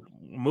 I will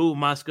move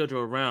my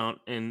schedule around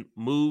and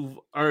move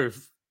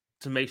Earth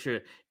to make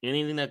sure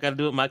anything that got to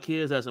do with my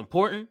kids that's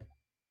important,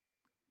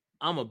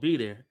 I'm gonna be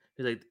there."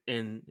 He's like,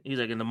 and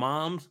the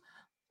moms,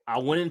 I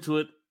went into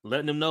it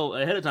letting them know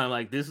ahead of time,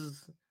 like this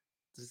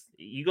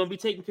you're gonna be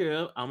taken care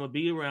of. I'm gonna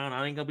be around.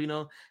 I ain't gonna be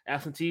no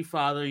absentee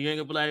father. You ain't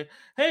gonna be like,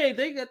 hey,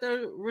 they got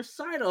their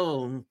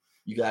recital.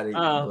 You got it.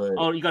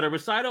 You got a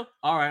recital?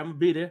 All right, I'm gonna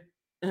be there.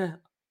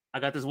 I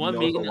got this one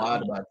meeting. So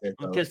wild about that,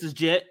 I'm gonna catch this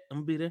jet. I'm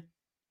gonna be there.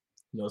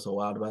 You know what's so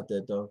wild about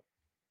that though?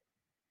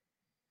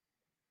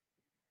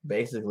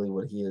 Basically,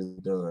 what he has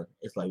done,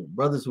 it's like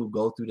brothers who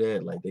go through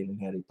that, like they didn't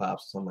have their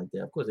pops or something like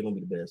that. Of course, they're gonna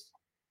be the best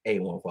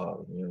A1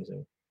 father. You know what I'm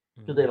saying?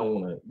 Because they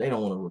don't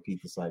want to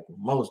repeat the cycle.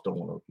 Most don't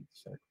want to repeat the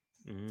cycle.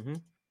 Mm-hmm.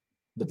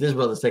 But this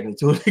brother's taking it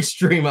to an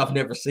extreme I've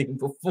never seen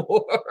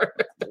before.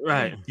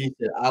 Right. He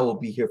said, I will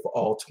be here for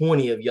all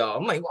 20 of y'all.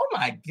 I'm like, oh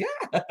my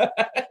God.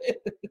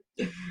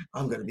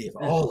 I'm going to be here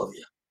for all of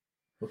you.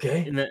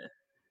 Okay?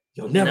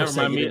 You'll never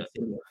say you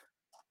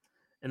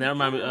And that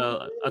reminded me,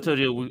 I told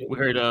you we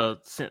heard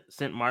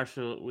Cent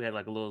Marshall. We had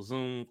like a little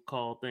Zoom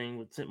call thing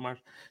with Cent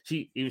Marshall.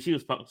 She was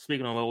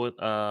speaking on with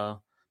the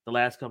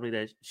last company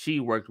that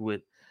she worked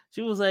with.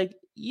 She was like,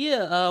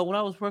 yeah, when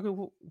I was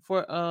working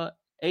for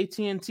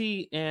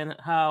AT&T and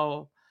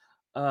how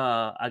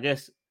I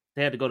guess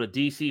they had to go to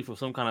DC for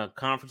some kind of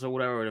conference or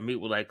whatever to meet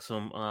with like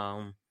some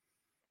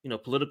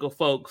political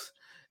folks.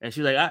 And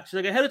she's like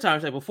ahead of time,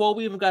 she's like, before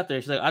we even got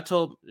there, she's like, I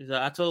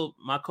told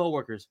my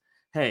coworkers,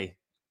 hey,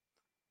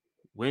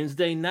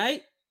 Wednesday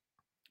night,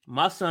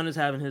 my son is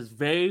having his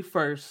very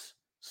first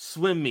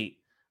swim meet.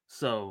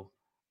 So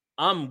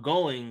I'm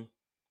going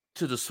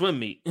to the swim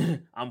meet.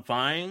 I'm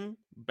flying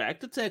back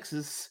to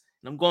Texas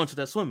and I'm going to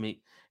that swim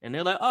meet. And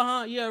they're like,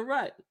 yeah,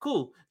 right,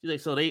 cool. She's like,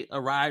 so they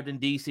arrived in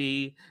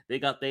DC. They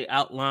got their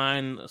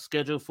outline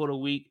schedule for the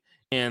week.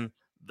 And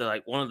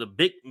one of the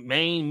big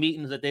main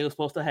meetings that they were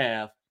supposed to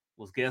have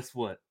was, guess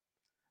what?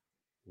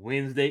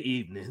 Wednesday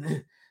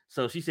evening.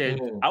 So she said,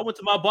 I went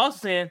to my boss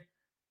saying,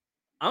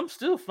 I'm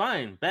still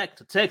flying back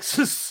to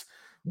Texas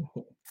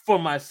for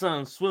my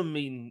son's swim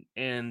meeting.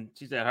 And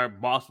she said her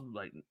boss was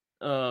like,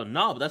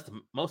 no, but that's the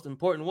most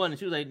important one. And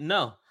she was like,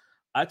 no,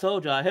 I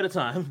told you ahead of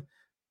time.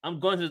 I'm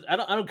going to. I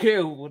don't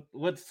care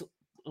what's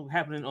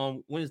happening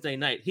on Wednesday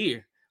night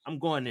here. I'm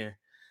going there.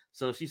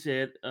 So she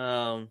said,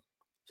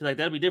 she's like,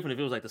 that'd be different if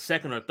it was like the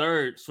second or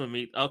third swim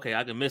meet. Okay,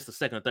 I can miss the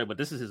second or third, but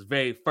this is his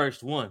very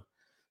first one.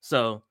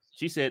 So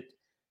she said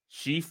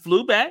she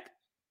flew back,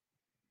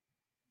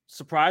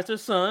 surprised her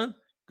son,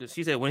 because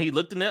she said when he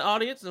looked in that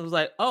audience and was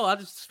like, oh, I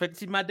just expect to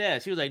see my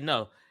dad. She was like,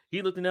 no.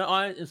 He looked in that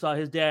audience and saw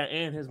his dad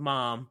and his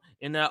mom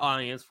in that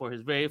audience for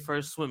his very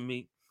first swim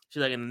meet.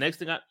 She's like, and the next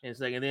thing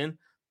and then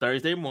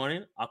Thursday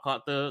morning, I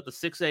caught the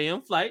 6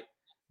 a.m. flight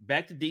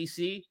back to DC.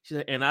 She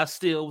said, and I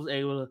still was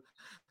able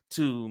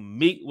to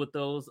meet with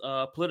those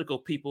political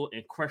people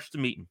and crush the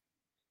meeting.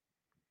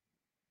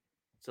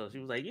 So she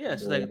was like, yeah,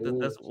 she's like,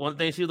 that's one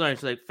thing she learned.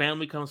 She's like,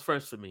 family comes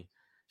first for me.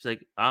 She's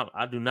like,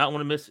 I do not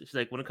want to miss it. She's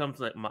like, when it comes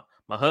to like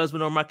my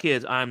husband or my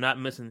kids, I'm not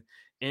missing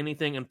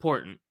anything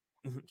important.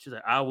 She's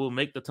like, I will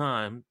make the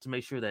time to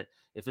make sure that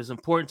if it's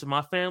important to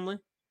my family,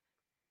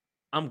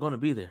 I'm going to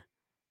be there.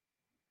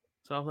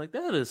 So I was like,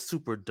 that is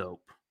super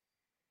dope.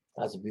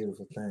 That's a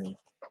beautiful thing.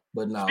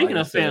 But no, speaking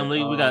of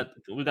family, we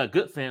got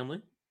good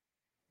family.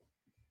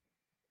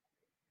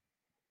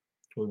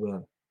 We're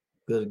going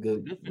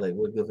good. Like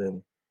what good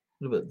family?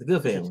 The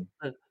good family.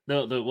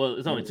 Well,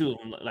 it's only two of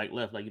them like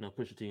left, like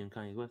Pusha T and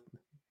Kanye West.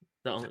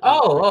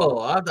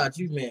 I thought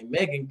you meant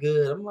Megan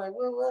Good. I'm like,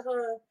 what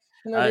her?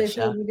 They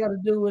said we got to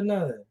do with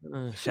nothing.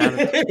 What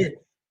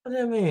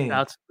that mean?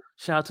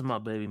 Shout out to my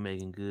baby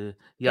Megan Good.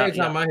 Every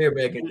time I hear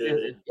Megan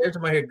Good,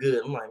 I'm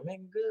like,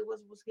 Megan Good,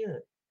 what's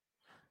good?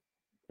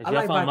 If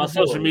y'all follow my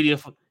social media,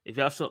 if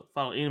y'all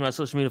follow any of my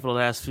social media for the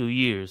last few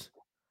years,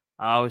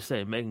 I always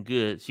say Megan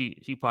Good.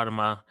 She part of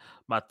my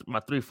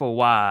 3-4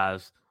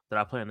 wives that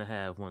I plan to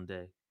have one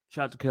day.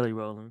 Shout out to Kelly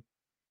Rowland,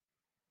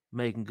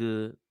 Megan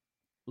Good,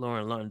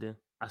 Lauren London.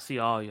 I see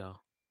all y'all.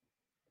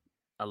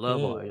 I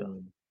love all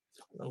y'all.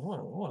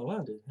 Lauren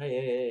London.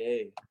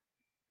 Hey.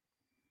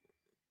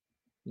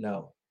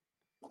 No.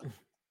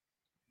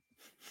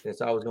 That's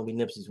always gonna be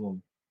Nipsey's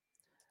woman.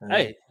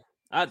 Hey,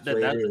 that's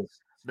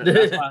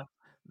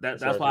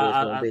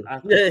why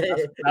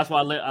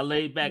I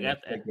laid back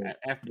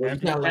after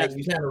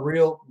you sound a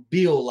real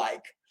Bill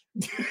like.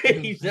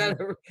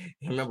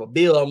 Remember,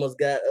 Bill almost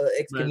got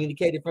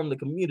excommunicated from the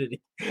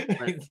community.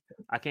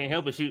 I can't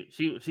help it.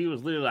 She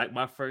was literally like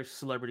my first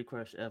celebrity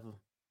crush ever.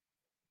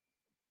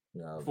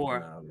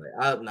 Before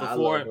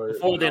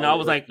then, I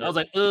was like,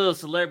 ugh,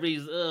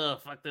 celebrities,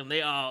 fuck them,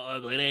 they all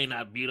ugly, they ain't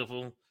not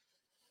beautiful.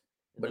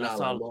 But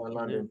now, Lauren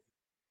London,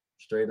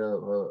 straight up,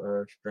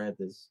 her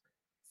strength is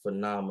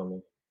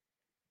phenomenal,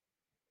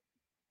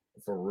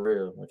 for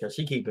real. Because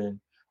she keeping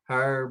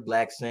her,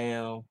 Black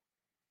Sam,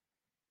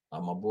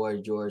 my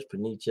boy George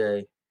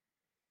Paniche,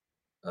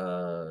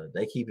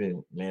 they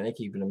keeping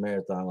the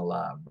marathon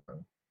alive,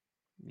 bro.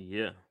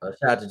 Yeah.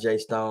 Shout out to Jay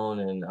Stone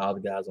and all the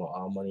guys on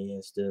All Money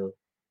In still.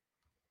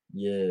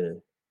 Yeah,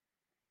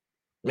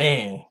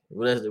 man,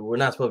 we're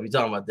not supposed to be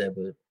talking about that,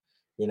 but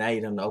I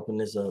need them to open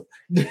this up.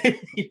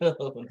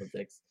 Open the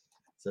text.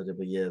 So,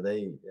 but yeah,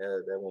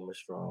 that woman's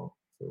strong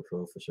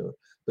for sure.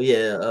 But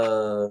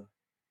yeah,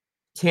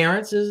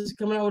 Terrence is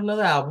coming out with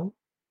another album.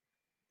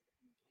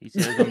 He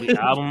said it's gonna be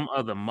the album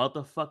of the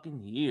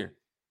motherfucking year.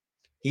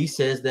 He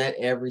says that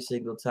every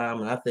single time,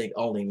 and I think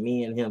only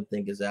me and him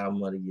think it's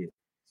album of the year.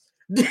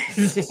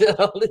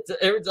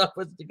 Every time I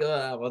put it together,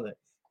 album,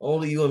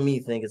 only you and me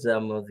think it's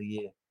album of the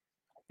year.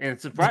 And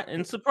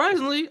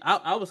surprisingly,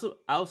 I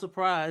was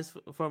surprised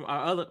from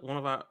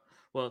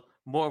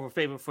more of a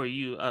favorite for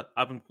you.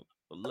 I've been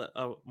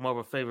more of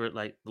a favorite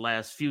like the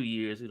last few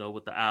years,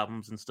 with the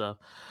albums and stuff.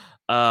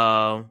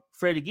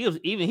 Freddie Gibbs,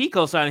 even he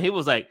co-signed. He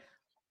was like,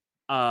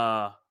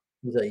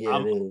 he's like, yeah,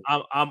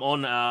 I'm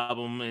on the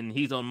album and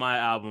he's on my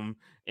album,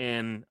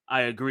 and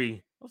I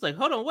agree. I was like,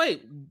 hold on,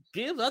 wait,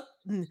 Gibbs,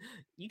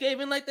 you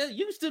gave in like that?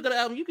 You still got an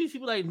album? You can be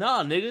like,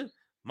 nah, nigga.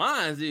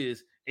 Mine's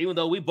is, even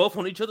though we both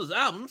on each other's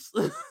albums.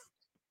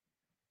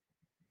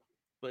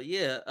 But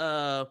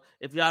yeah,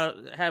 if y'all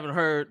haven't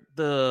heard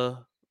the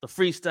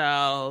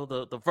freestyle,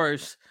 the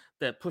verse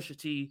that Pusha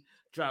T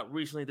dropped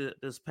recently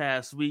this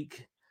past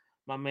week,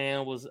 my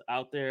man was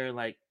out there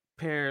like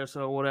Paris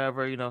or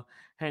whatever,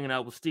 hanging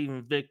out with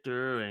Steven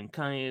Victor and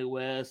Kanye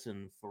West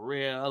and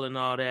Pharrell and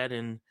all that,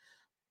 and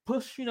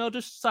Push,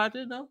 just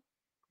decided to,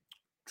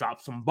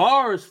 drop some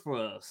bars for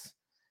us.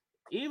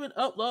 Even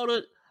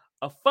uploaded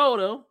a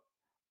photo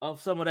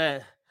of some of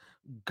that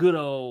good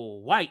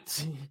old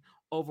white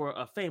over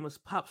a famous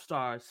pop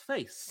star's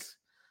face.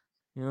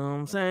 You know what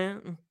I'm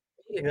saying?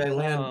 You got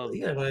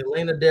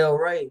Lana Del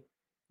Rey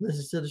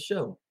listens to the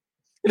show.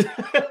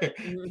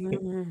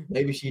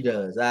 Maybe she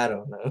does. I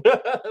don't know.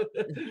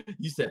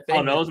 You said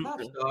famous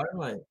pop star. I'm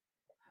like,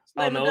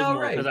 Lana Del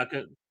Rey.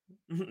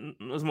 It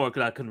was more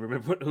because I couldn't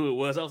remember who it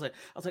was. I was like,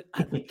 I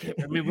can't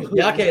remember.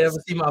 Y'all can't ever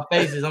see my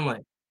faces. I'm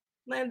like,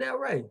 Lana Del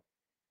Rey.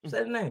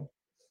 Say the name.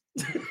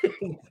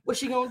 What's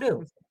she gonna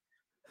do?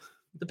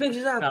 The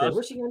picture's out there.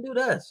 What's she gonna do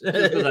to us?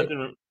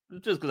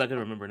 Just because I couldn't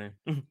remember her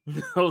name.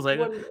 I was like,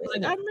 I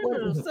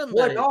remember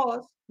somebody.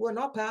 Wasn't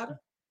our powder.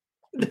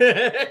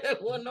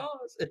 Wasn't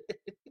ours.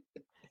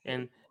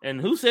 And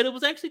who said it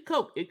was actually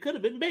Coke? It could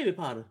have been baby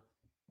powder.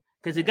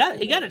 Because he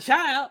got a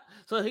child,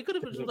 so he could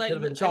have been like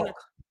chalk.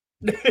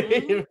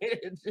 It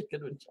could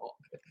have been chalk.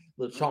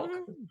 Little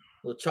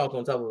chalk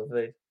on top of her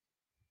face.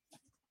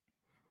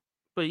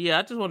 But yeah,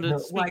 I just wanted to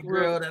speak. White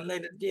girl that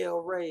Lana Del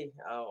Rey.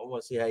 I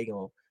want to see how you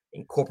gonna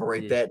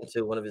incorporate that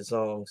into one of his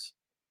songs.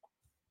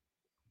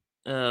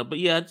 But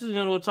yeah, I just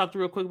want to talk to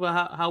real quick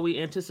about how we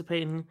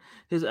anticipating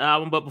his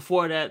album. But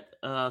before that,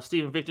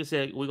 Steven Victor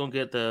said we're gonna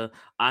get the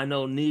I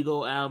Know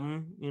Nigo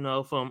album,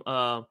 from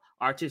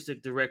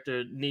artistic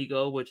director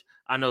Nigo, which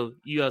I know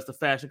you as the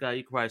fashion guy,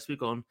 you can probably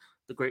speak on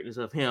the greatness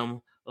of him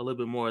a little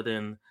bit more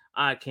than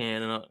I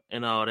can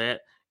and all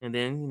that. And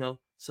then,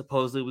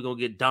 supposedly we're gonna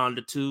get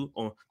Donda 2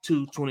 on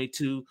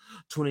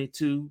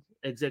 2/22/22,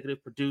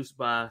 executive produced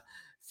by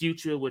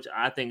Future, which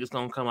I think is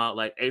gonna come out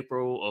like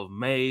April or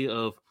May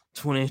of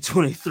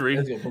 2023.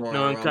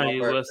 Knowing Kanye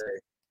West.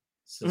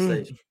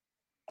 Sensation.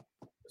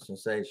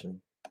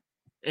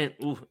 And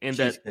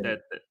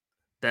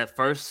that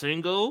first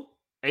single,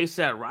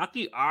 ASAP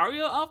Rocky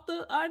Aria off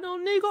the I Know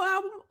Nigo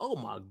album. Oh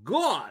my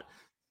God,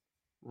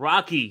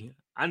 Rocky!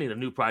 I need a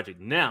new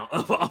project now.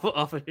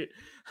 off of it.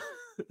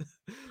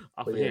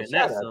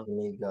 Shout out to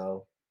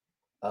Nigo.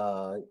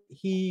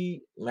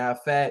 Matter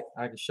of fact,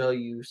 I can show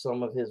you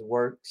some of his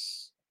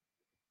works.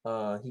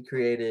 He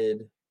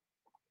created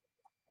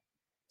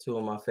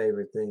one of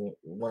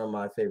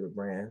my favorite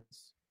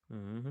brands,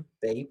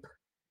 Bape.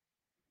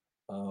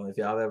 If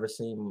y'all have ever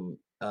seen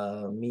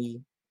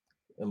me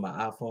in my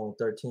iPhone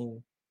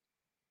 13,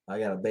 I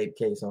got a Bape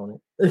case on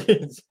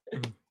it.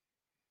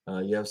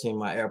 You ever seen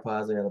my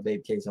AirPods? I got a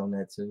Bape case on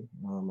that too.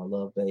 I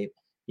love Bape.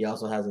 He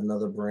also has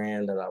another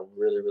brand that I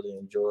really, really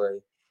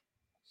enjoy,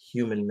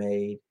 Human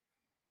Made.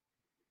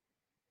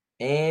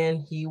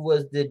 And he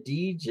was the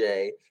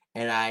DJ.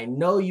 And I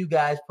know you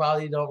guys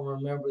probably don't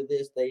remember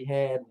this. They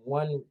had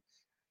one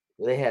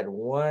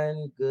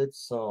good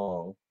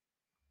song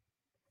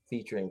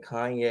featuring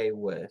Kanye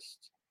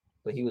West,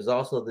 but he was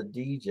also the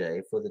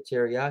DJ for the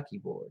Teriyaki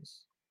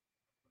Boys.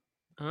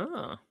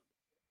 I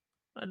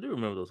do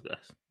remember those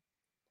guys.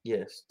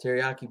 Yes,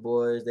 Teriyaki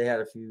Boys. They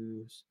had a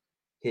few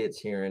hits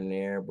here and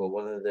there, but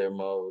one of their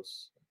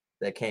most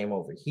that came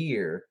over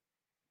here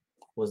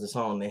was the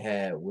song they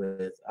had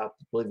with, I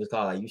believe it's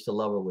called "I Used to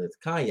Love Her" with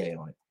Kanye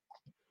on it.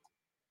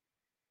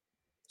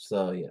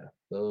 So yeah,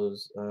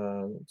 those.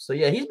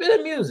 He's been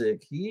in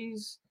music.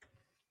 He's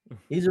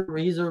a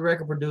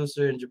record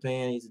producer in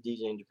Japan. He's a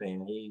DJ in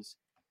Japan.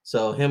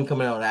 So him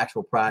coming out with an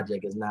actual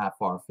project is not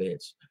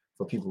far-fetched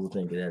for people who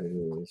think that it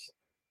is.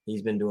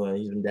 He's been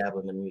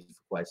dabbling in music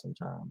for quite some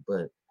time,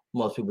 but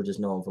most people just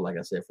know him for, like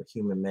I said, for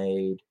Human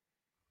Made,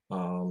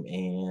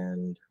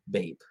 and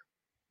Bape.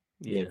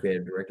 Being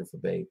creative director for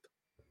Bape.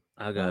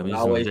 I got me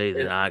some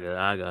bathing.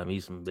 I got me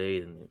some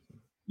bathing.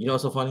 You know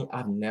what's so funny?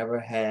 I've never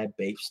had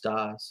Bape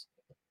stars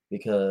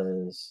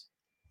because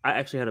I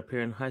actually had a pair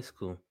in high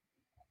school.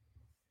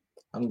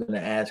 I'm gonna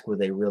ask were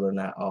they real or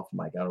not off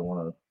mic. I don't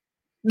want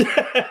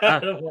to. I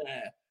don't want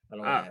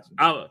to ask.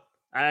 I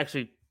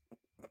actually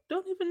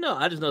don't even know.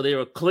 I just know they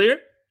were clear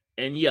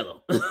and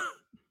yellow.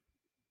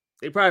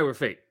 They probably were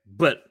fake,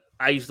 but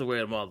I used to wear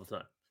them all the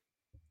time.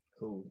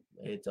 Cool.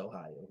 It's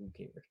Ohio. Who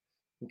cares?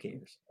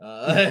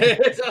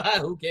 It's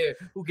Ohio. Who cares?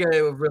 Who cares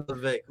if it was real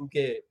or fake? Who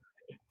cares?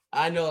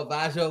 I know if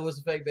I showed it was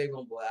a fake baby,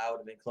 boy, I would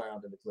have been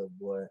clowned in the club,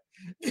 boy.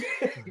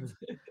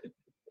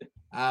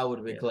 I would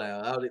have been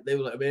clowned. They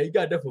were like, "Man, you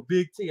got that for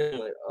Big T." I'm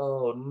like,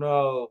 "Oh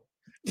no."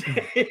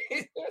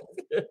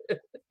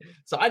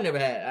 So I never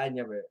had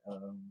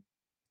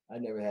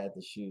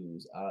the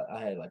shoes. I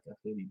had like a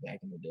hoodie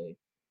back in the day.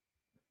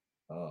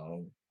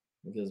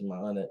 Because my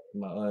aunt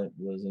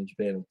was in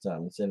Japan at the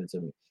time and sent it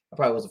to me. I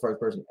probably was the first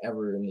person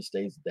ever in the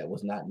States that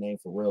was not named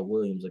Pharrell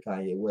Williams or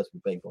Kanye West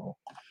with Bape on.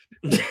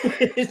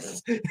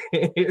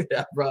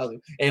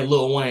 And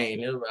Lil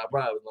Wayne. I was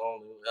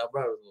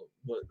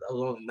the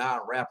only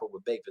non-rapper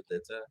with Bape at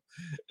that time.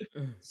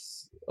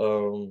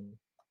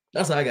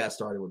 That's how I got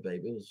started with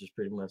Bape. It was just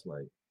pretty much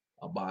like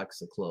a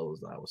box of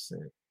clothes that I was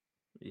sent.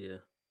 Yeah.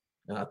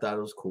 And I thought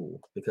it was cool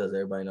because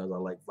everybody knows I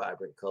like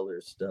vibrant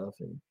colors stuff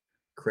and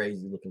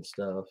crazy looking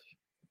stuff.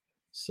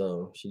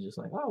 So she's just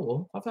like, oh,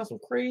 well, I've got some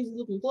crazy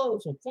looking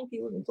clothes, some funky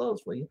looking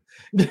clothes for you.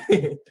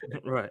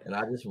 Right. And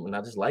I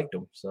just liked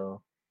them.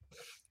 So,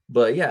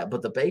 but yeah,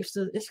 but the Bape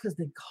stuff, it's because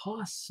they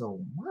cost so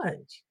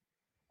much.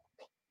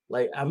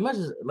 Like,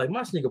 like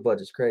my sneaker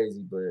budget's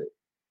crazy, but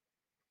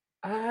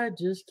I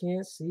just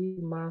can't see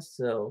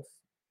myself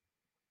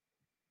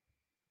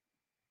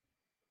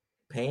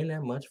paying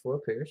that much for a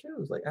pair of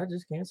shoes. Like, I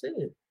just can't see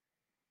it.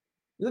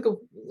 Look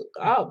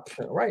up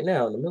right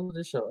now in the middle of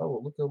the show. I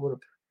will look up what a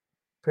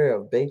pair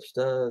of Bape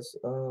Studs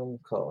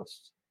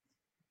cost,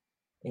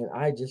 and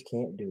I just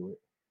can't do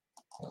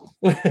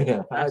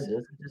it. I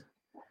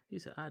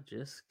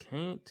just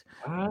can't.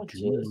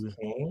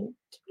 Can't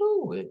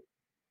do it.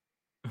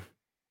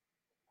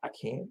 I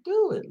can't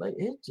do it. Like,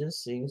 it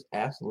just seems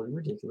absolutely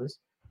ridiculous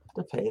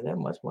to pay that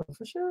much money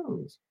for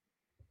shoes.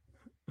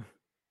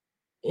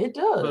 It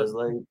does.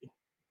 Like,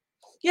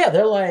 yeah,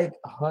 they're like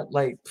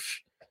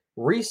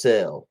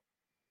resale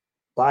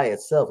by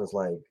itself is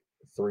like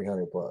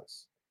 $300,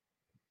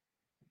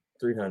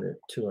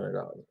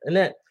 $200. And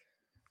that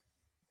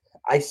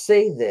I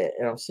say that,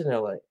 and I'm sitting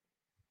there like,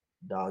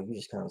 dog, you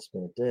just kind of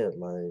spent that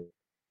like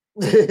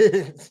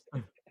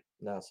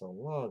not so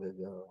long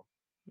ago.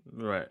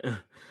 Right.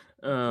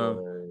 Yeah,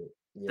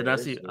 did I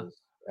see?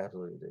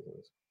 Absolutely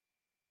ridiculous.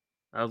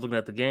 I was looking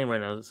at the game right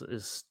now.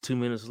 It's 2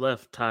 minutes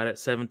left, tied at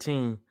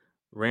 17.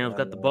 Rams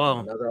got the ball.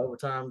 Another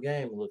overtime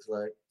game, it looks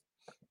like.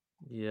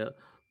 Yeah,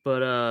 but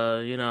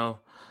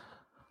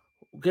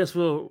guess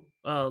we'll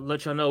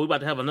let y'all know we're about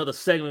to have another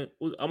segment.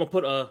 I'm gonna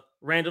put a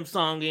random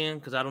song in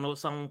because I don't know what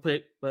song I'm gonna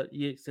pick. But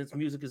yeah, since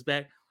music is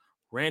back,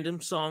 random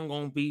song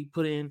gonna be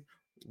put in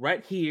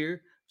right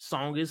here.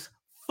 Song is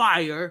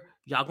fire.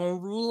 Y'all gonna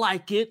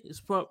like it. It's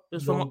from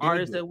an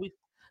artist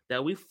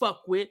that we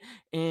fuck with,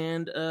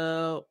 and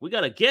we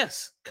got a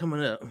guest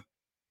coming up.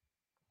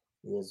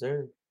 Yes,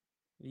 sir.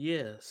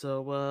 Yeah,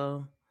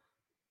 so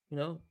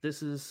this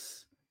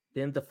has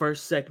been the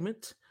first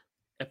segment,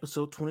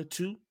 episode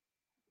 22,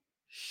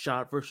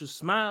 Shot versus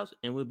Smiles,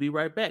 and we'll be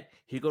right back.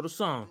 Here go the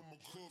song.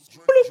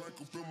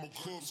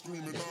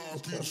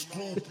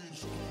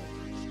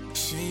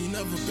 She ain't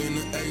never been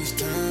to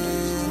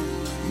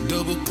H-Town.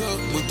 Double cup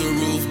with the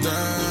roof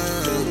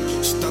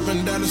down.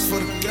 Stopping Dallas for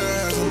the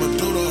gas. I'ma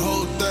do the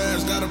whole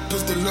dash. Got a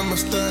pistol in my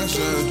stash.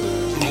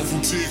 I'm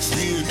from Texas,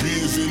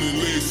 beans in the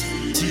list.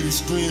 TV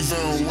screens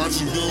on,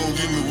 watching go in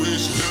the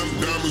wish.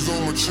 Diamonds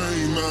on my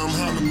chain, now I'm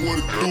hollering what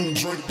it do.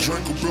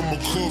 Drink up in my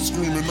cup,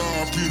 screaming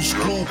RP the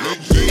school.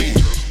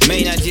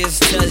 Man, I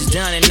just touched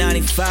down in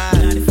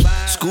 95.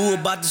 School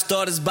about to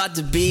start, it's about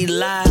to be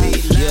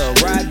live. Yeah,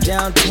 ride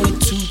down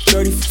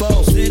 2234.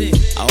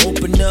 I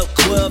open up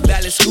 12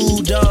 Valley school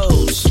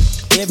doors.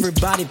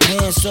 Everybody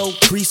paying so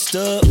creased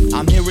up.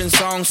 I'm hearing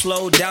songs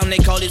slow down, they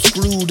call it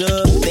screwed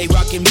up. They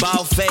rockin'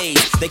 ball fade,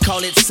 they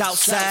call it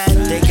Southside.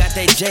 They got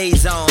their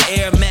J's on,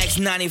 Air Max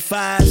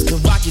 95s. The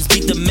Rockets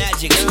beat the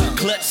Magic,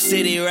 Clutch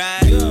City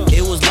ride.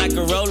 It was like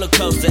a roller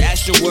coaster,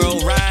 Astro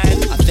World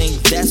ride. I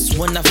think that's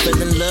when I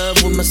fell in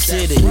love with my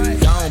city.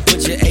 Don't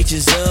put your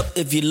H's up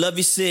if you love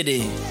your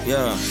city.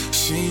 Yeah.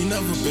 She ain't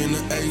never been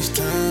to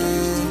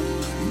H-Town.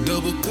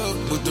 Double cup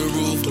with the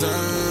roof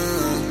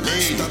down.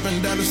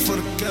 Stopping Dallas for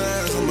the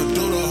gas. I'ma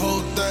do the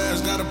whole dash.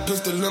 Got a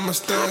pistol in my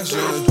stash.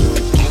 I'm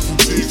from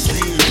Texas,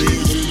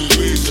 beans in the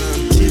wish.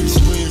 TV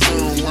screens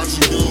on,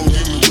 watching go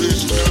in the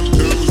wish.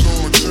 Diamonds on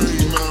my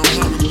chain, now I'm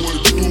hollering what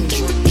it do.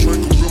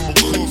 Drink up in my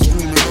cup,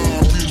 screaming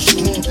RP the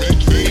school.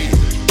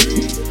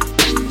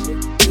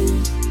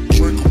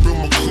 Drink up in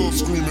my cup,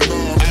 screaming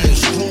RP the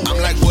school. I'm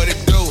like, what it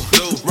do?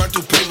 Run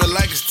through paper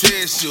like it's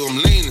tissue.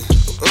 I'm leaning.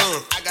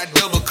 I got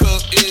double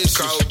cup issues.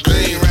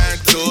 They ain't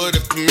riding to it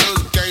if the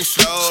music ain't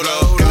slowed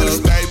up. Gotta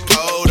stay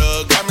pulled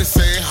up. Got me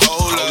saying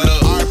hold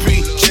up.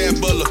 RP,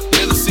 Chad Buller,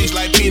 little seats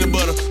like peanut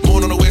butter.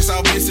 Born on the west,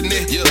 I'll missing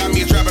it. Got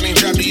me a trap, I ain't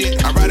trapped it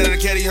yet. I ride in a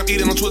caddy, I'm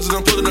eating on Twizzlers,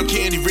 I'm pulling up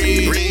candy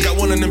red. Got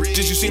one of them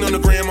just you seen on the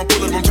gram, I'm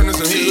pulling up, I'm turning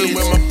some heads.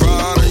 With my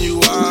brother,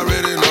 you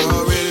already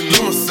know.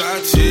 You my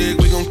side chick,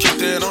 we gon' keep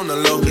that on the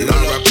low.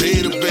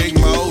 RIP the big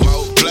mo.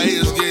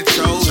 Players get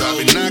chose, I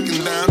be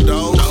knocking down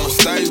doors. I'ma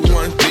stay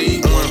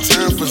 1D, one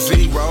time for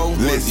zero.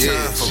 Listen,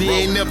 she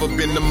ain't never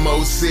been to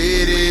Mo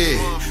City.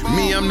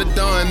 Me, I'm the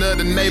dawn of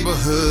the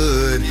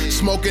neighborhood.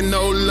 Smoking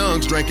no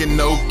lungs, drinking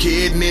no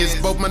kidneys.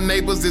 Both my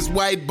neighbors is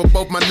white, but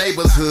both my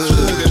neighbors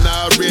hood. And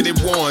I already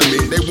warned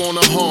me, they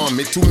wanna harm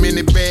me. Too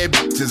many bad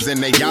bitches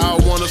and they all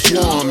wanna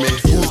swarm me.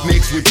 Who's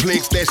next with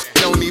clicks, that shit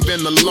don't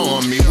even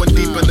alarm me. One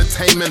deep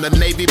entertainment, the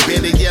Navy,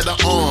 better yet the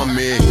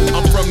Army.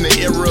 I'm from the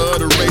era of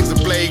the razor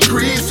blade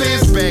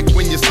creases. Back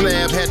when your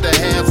slab had to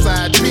have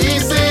side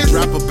pieces.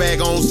 Drop a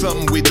bag on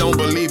something, we don't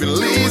believe in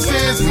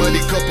leases. Muddy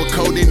cup of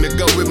codeine to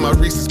go with my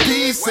Reese's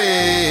Pieces.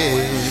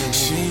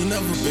 She ain't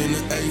never been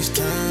to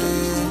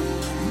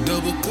H-Town.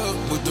 Double cup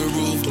with the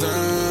roof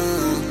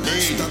down.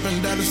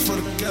 Stopping Dallas for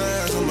the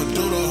gas. I'ma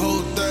do the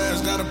whole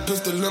dash. Got a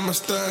pistol in my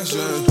stash.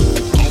 I'm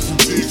from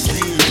Texas,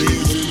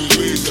 beans in the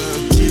wish.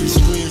 TV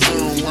screens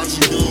on,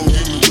 watching go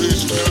in the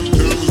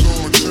wish.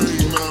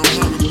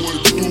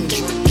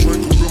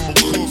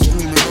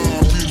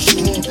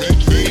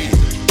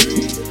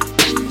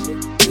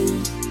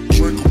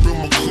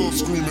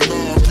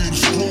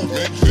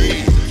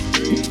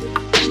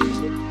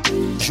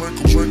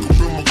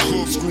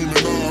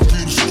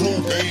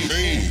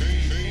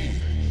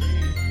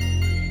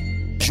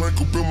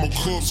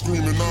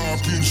 I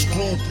be the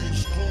screw.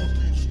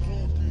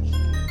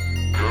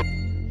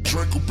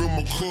 Drink up in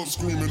my cup,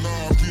 screaming,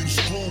 I be the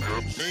screw.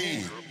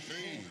 Hey.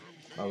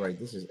 All right,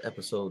 this is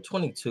episode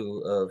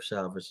 22 of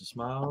Shot vs.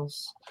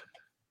 Smiles.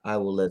 I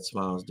will let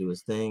Smiles do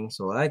his thing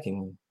so I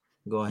can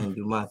go ahead and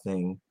do my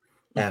thing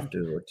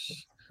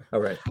afterwards.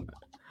 All right.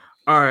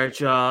 All right,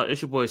 y'all.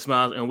 It's your boy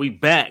Smiles, and we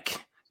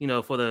back,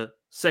 for the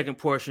second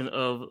portion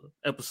of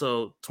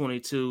episode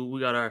 22. We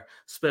got our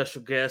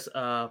special guest,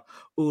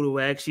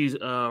 Uduak. She's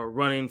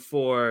running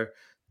for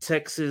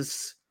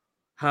Texas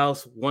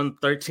House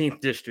 113th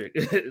District,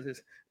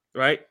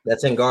 right?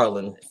 That's in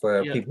Garland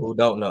for people who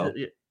don't know.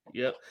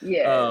 Yep.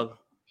 Yeah.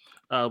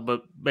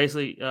 But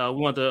basically, we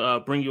want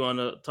to bring you on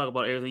to talk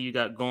about everything you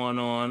got going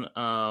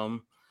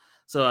on.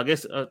 So I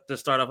guess to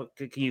start off,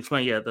 can you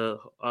explain,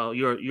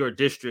 your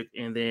district,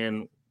 and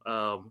then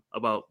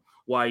about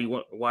why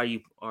you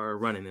are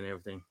running and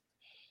everything?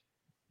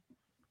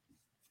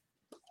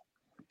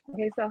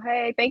 Okay, so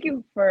hey, thank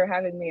you for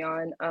having me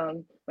on.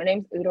 My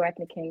name's Uduak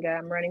Nkenga.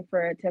 I'm running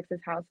for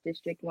Texas House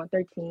District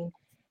 113,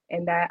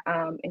 and that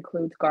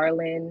includes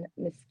Garland,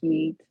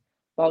 Mesquite,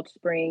 Balch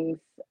Springs,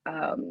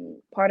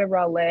 part of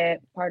Rowlett,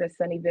 part of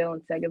Sunnyvale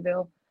and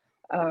Segerville.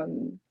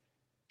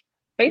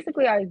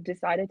 Basically, I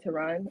decided to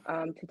run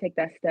to take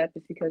that step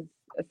is because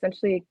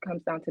essentially it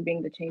comes down to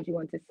being the change you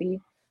want to see.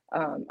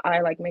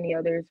 I, like many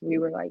others, we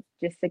were like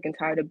just sick and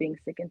tired of being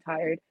sick and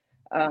tired.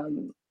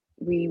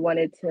 We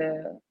wanted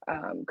to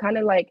kind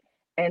of like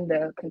end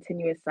the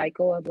continuous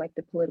cycle of like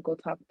the political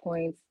talk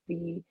points,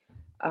 the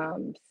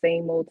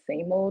same old.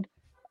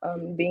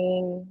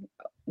 Being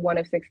one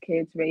of 6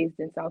 kids raised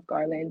in South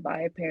Garland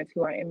by parents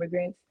who are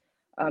immigrants,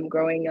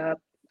 growing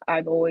up,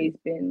 I've always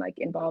been like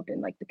involved in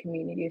like the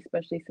community,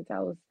 especially since I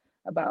was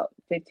about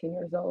 15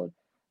 years old.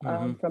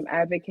 From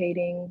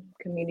advocating,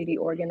 community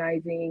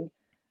organizing.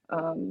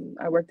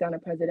 I worked on a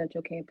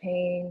presidential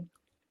campaign,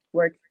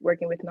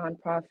 working with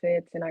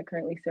nonprofits, and I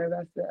currently serve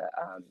as the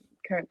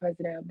current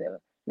president of the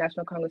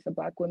National Congress of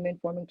Black Women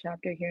forming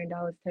chapter here in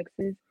Dallas,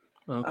 Texas.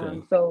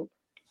 Okay.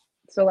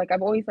 So like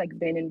I've always like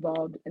been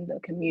involved in the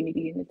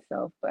community in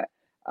itself, but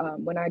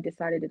when I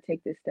decided to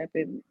take this step,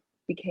 it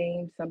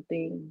became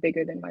something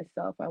bigger than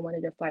myself. I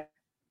wanted to fight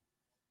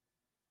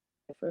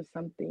for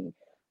something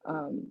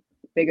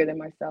bigger than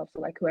myself.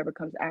 So like whoever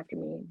comes after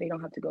me, they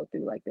don't have to go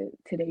through like the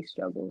today's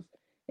struggles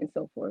and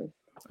so forth.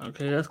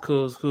 Okay, that's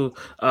cool. It's cool.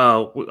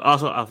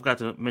 Also, I forgot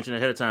to mention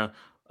ahead of time.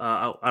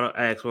 I don't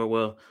ask her.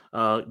 Well,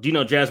 do you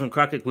know Jasmine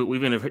Crockett?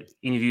 We've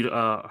interviewed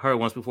her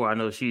once before. I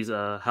know she's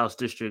House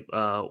District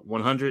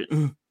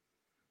 100.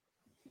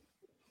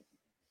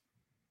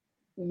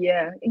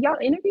 Yeah, y'all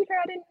interviewed her.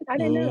 I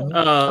didn't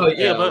know.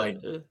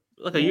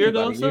 Like a year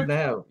ago, about a year and a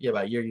half. Yeah,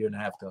 about a year and a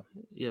half ago.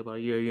 Yeah, about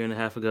a year and a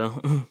half ago.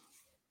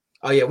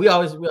 Oh yeah, we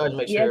always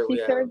make sure.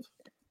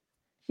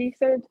 She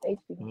served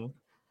HD.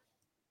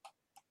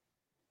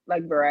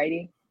 Like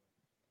variety.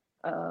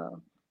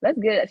 That's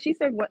good. She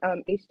served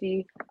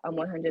HD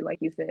 100, like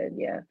you said.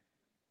 Yeah,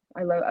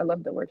 I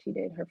love the work she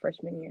did her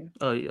freshman year.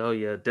 Oh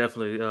yeah,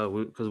 definitely.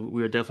 Because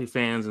we are definitely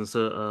fans and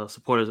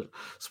supporters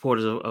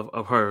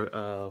of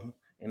her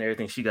and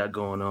everything she got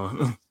going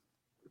on.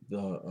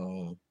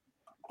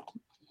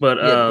 But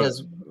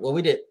because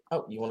we did.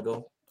 Oh, you want to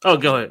go? Oh,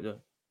 go ahead.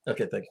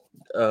 Okay, thank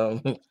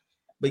you.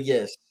 But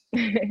yes.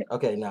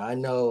 Okay, now I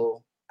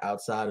know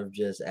outside of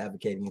just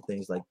advocating and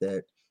things like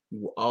that,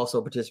 you also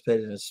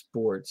participated in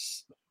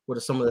sports. What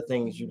are some of the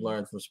things you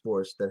learned from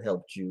sports that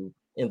helped you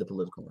in the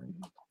political ring?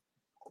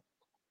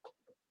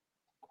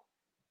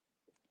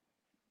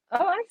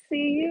 Oh, I see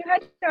you.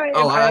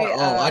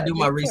 I do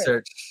my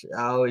research.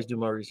 I always do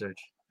my research.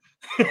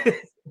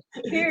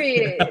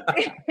 Period.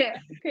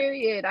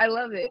 Period. I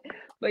love it.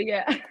 But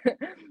yeah,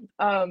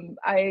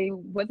 I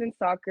was in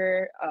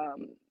soccer,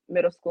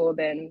 middle school.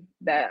 Then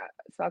that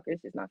soccer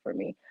is just not for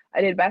me.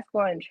 I did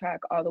basketball and track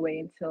all the way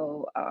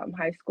until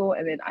high school,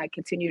 and then I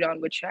continued on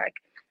with track.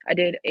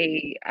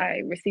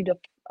 I received a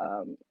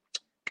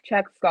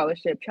track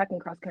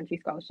and cross country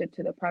scholarship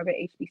to the private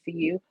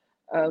HBCU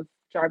of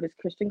Jarvis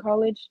Christian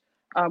College,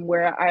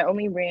 where I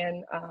only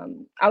ran,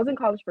 I was in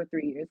college for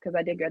 3 years because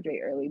I did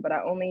graduate early, but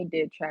I only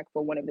did track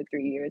for one of the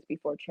 3 years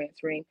before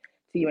transferring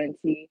to UNT.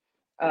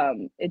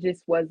 It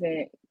just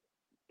wasn't,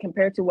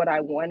 compared to what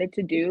I wanted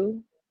to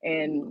do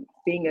and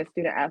being a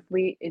student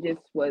athlete, it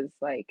just was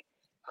like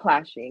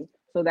clashing.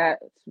 So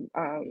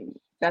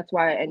that's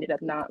why I ended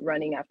up not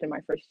running after my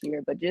first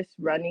year, but just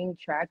running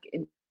track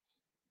in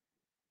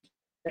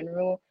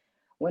general.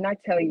 When I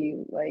tell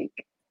you, like,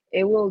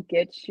 it will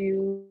get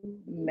you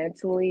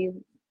mentally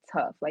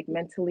tough, like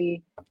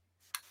mentally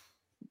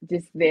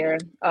just there.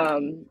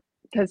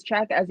 Because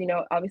track, as you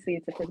know, obviously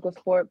it's a physical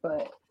sport,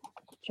 but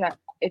track,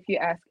 if you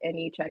ask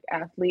any track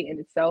athlete in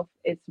itself,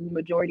 it's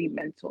majority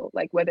mental.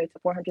 Like whether it's a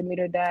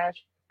 400-meter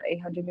dash,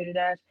 800-meter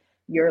dash,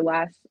 your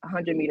last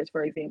 100 meters,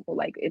 for example,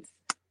 like it's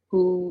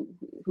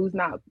who's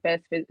not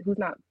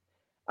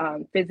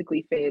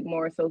physically fit,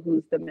 more so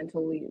who's the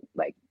mentally,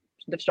 like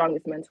the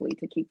strongest mentally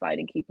to keep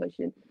fighting, keep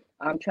pushing.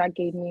 Track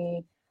gave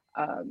me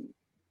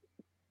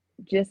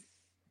just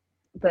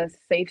the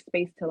safe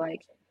space to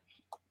like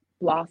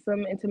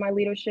blossom into my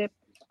leadership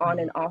on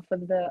and off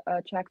of the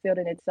track field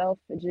in itself.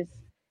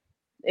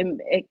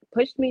 It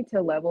pushed me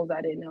to levels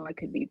I didn't know I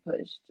could be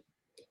pushed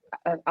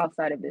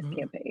outside of this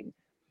campaign.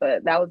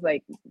 But that was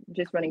like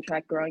just running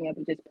track growing up.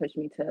 It just pushed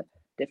me to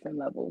different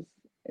levels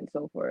and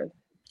so forth.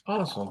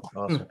 Awesome.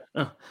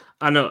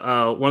 I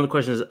know one of the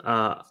questions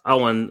I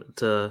wanted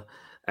to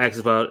ask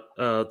about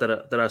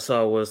that I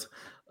saw was,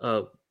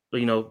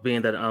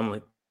 being that I'm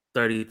like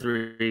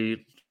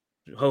 33,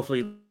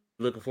 hopefully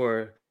looking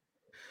for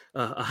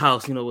a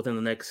house, within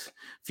the next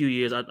few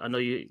years. I know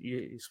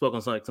you spoke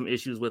on some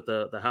issues with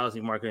the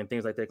housing market and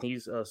things like that. Can you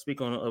speak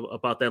on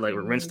about that, like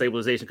rent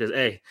stabilization? Because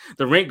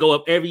the rent go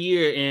up every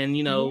year, and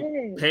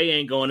pay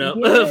ain't going up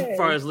as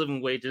far as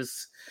living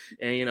wages.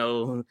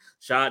 And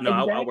Shad,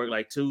 I work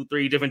like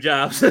 2-3 different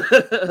jobs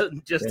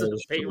just to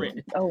pay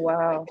rent. Oh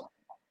wow.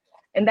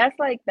 And that's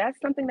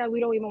something that we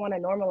don't even want to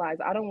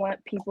normalize. I don't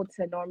want people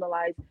to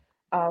normalize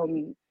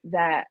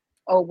that.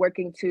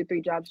 Working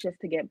 2-3 jobs just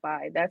to get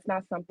by. That's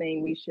not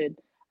something we should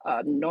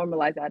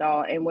normalize at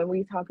all. And when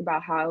we talk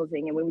about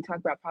housing and when we talk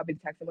about property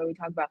tax and when we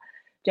talk about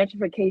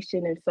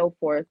gentrification and so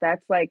forth,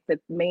 that's like the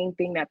main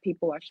thing that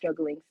people are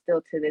struggling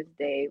still to this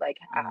day. Like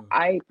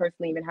I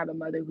personally even have a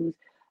mother who's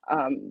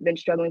been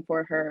struggling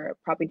for her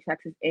property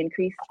taxes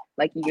increase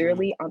like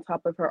yearly on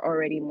top of her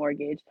already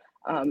mortgage.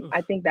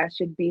 I think that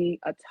should be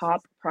a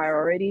top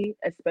priority,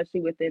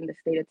 especially within the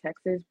state of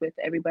Texas, with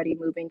everybody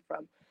moving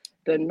from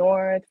the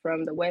north,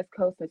 from the west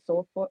coast, and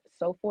so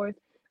forth.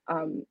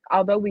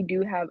 Although we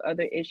do have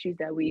other issues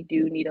that we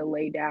do need to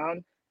lay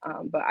down,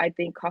 but I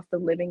think cost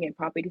of living and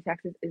property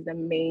taxes is the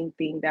main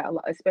thing that,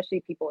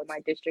 especially people in my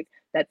district,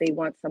 that they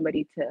want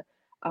somebody to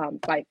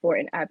fight for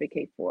and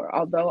advocate for.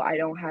 Although I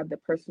don't have the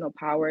personal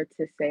power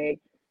to say,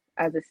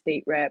 as a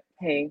state rep,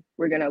 hey,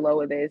 we're gonna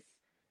lower this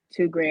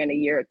 $2,000 a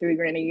year,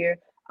 $3,000 a year.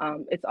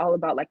 It's all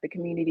about like the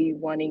community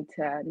wanting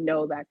to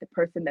know that the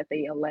person that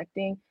they elect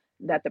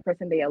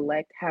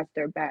has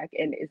their back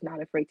and is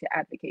not afraid to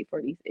advocate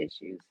for these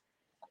issues.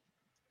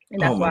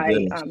 And that's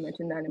why I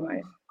mentioned that in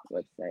my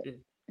website.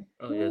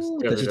 Oh yes,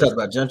 because you talk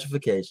about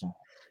gentrification.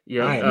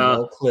 Yeah, I am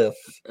Oak Cliff.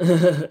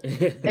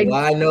 Well,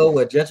 I know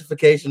what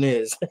gentrification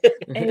is.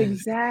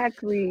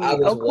 Exactly. I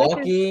was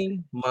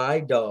walking my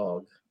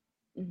dog,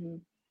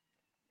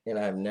 and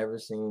I've never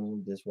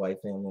seen this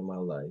white family in my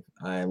life.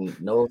 I'm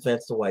no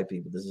offense to white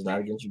people. This is not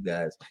against you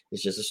guys.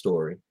 It's just a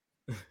story.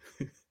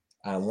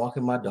 I'm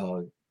walking my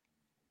dog.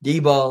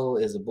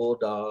 Debo is a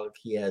bulldog.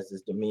 He has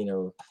this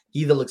demeanor. He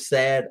either looks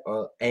sad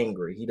or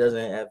angry. He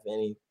doesn't have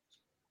any.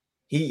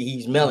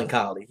 He's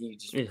melancholy. He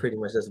just pretty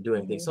much doesn't do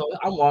anything. So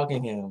I'm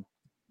walking him,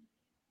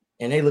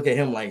 and they look at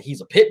him like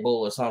he's a pit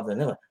bull or something.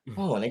 They're like,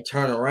 oh, and they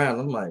turn around.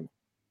 I'm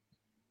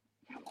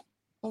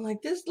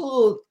like, this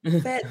little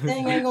fat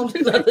thing ain't gonna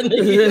do nothing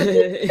to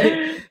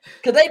you.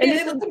 Because they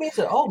did look at me and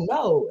said, oh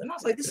no. And I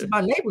was like, this is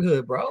my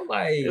neighborhood, bro.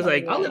 Like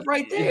I live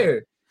right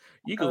there.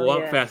 You can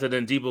walk faster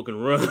than Debo can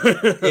run.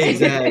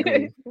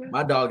 Exactly.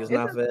 My dog is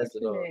not fast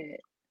at all.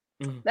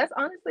 That's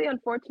honestly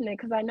unfortunate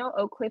because I know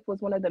Oak Cliff was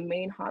one of the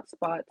main hot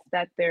spots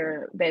that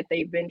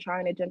they've been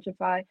trying to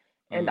gentrify.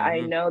 And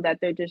I know that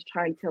they're just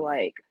trying to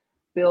like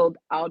build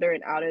outer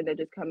and outer. They're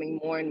just coming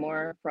more and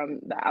more from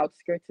the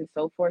outskirts and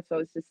so forth. So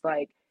it's just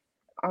like,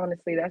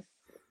 honestly,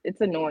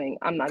 it's annoying.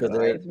 I'm not gonna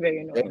lie, it's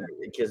very annoying.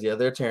 Because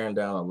they're tearing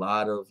down a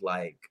lot of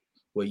like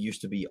what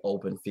used to be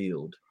open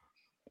field.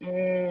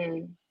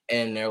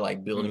 And they're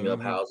like building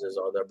up houses,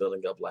 or they're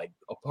building up like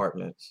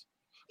apartments.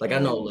 Like I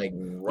know, like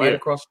right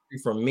across the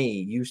street from me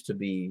used to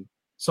be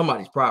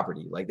somebody's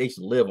property. Like they used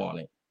to live on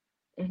it,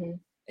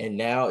 and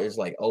now it's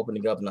like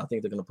opening up. And I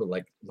think they're gonna put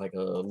like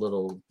a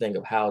little thing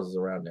of houses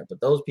around there.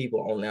 But those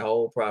people own that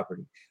whole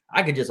property.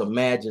 I could just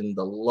imagine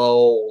the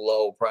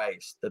low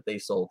price that they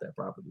sold that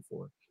property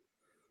for.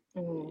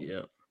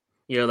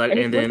 Yeah, like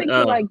and then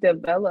to like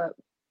develop.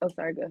 Oh,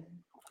 sorry, go ahead.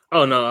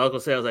 Oh no, I was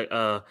gonna say, I was like,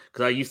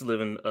 because I used to live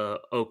in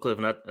Oak Cliff,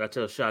 and I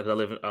tell Shad, because I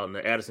live out in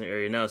the Addison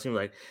area now. It seems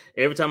like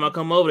every time I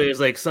come over there,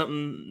 it's like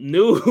something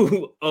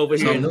new over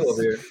here.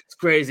 It's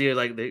crazy.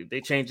 Like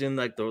they changing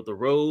like the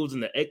roads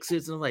and the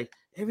exits, and I'm like,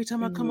 every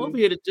time I come over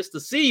here just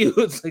to see you,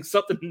 it's like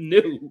something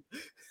new.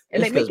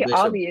 And they make it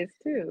obvious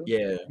too.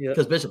 Yeah,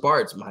 because Bishop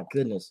Arts, my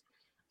goodness.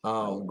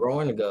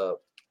 Growing up,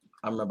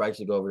 I remember I used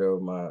to go over there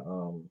with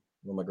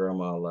my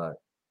grandma a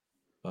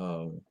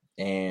lot.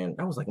 And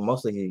I was like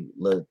mostly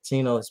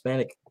Latino,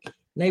 Hispanic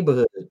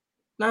neighborhood.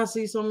 Now I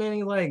see so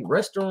many like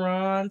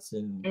restaurants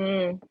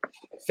and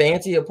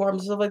fancy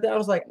apartments and stuff like that. I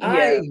was like,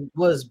 I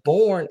was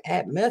born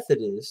at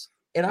Methodist,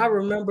 and I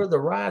remember the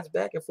rides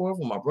back and forth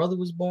when my brother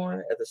was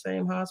born at the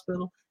same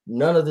hospital.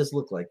 None of this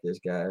looked like this,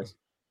 guys.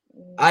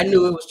 I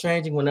knew it was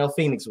changing when El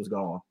Phoenix was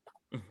gone.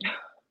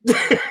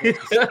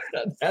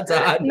 That's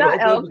how I knew.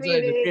 Not El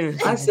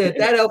Phoenix. I said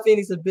that El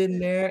Phoenix had been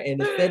there and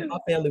it fed my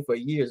family for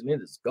years, and it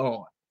is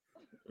gone.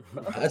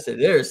 I said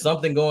there is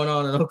something going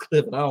on in Oak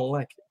Cliff, and I don't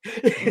like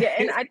it. Yeah,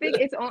 and I think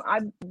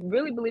I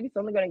really believe it's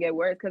only going to get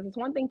worse, because it's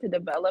one thing to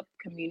develop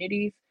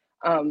communities,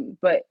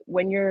 but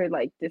when you're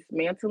like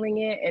dismantling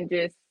it and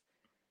just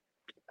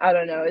I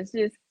don't know. It's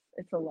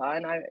a lot,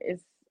 and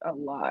it's a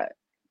lot.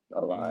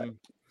 Mhm.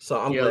 So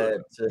I'm Yeah.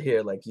 glad to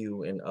hear like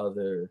you and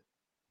other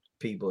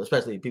people,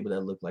 especially people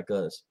that look like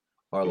us,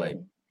 are like,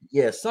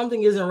 yeah,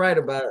 something isn't right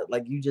about it.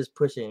 Like you just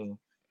pushing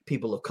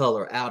people of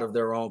color out of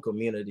their own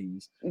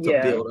communities to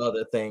Yeah. build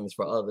other things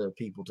for other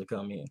people to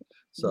come in.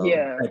 So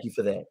Yeah. thank you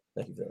for that.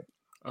 Thank you for that.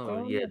 Oh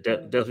Oh, yeah, no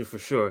problem. definitely for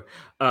sure.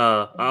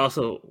 I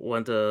also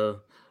want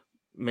to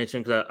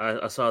mention because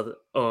I saw that.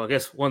 Oh, I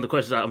guess one of the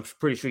questions I'm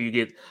pretty sure you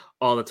get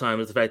all the time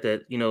is the fact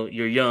that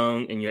you're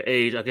young and your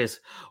age. I guess.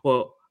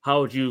 Well,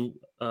 how would you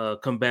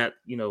combat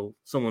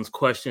someone's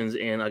questions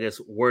and I guess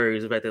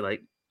worries? The fact that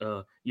like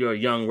you're a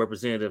young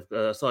representative.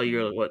 I saw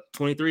you're what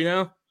 23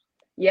 now.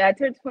 Yeah, I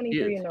turned Yeah,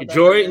 23 in November.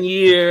 Jordan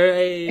year,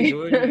 hey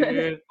Jordan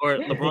year, or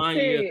LeBron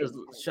year, because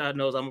Shad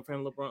knows I'm a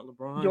fan of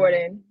LeBron.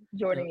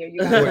 Jordan year. You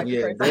got the first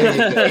There you one.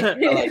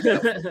 go. I like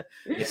that.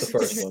 Get the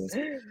first one.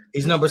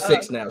 He's number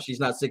 6 now. She's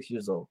not 6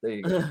 years old. There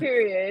you go.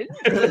 Period.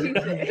 What he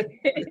said.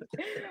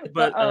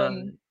 But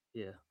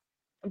yeah.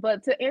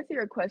 But to answer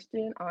your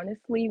question,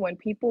 honestly, when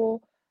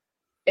people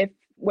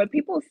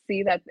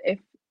see that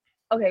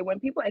when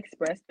people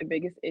express the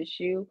biggest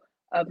issue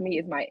of me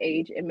is my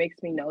age, it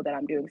makes me know that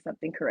I'm doing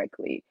something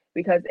correctly.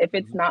 Because if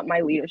it's not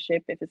my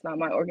leadership, if it's not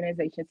my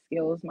organization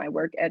skills, my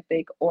work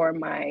ethic, or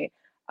my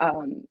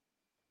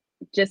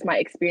just my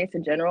experience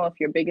in general, if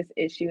your biggest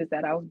issue is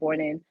that I was born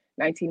in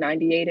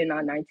 1998 and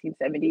not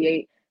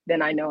 1978,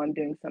 then I know I'm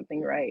doing something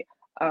right.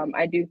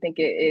 I do think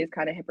it is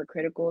kind of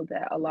hypocritical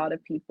that a lot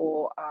of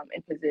people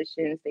in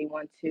positions, they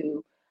want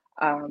to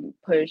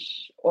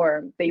push,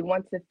 or they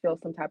want to feel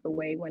some type of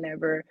way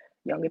whenever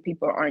younger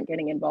people aren't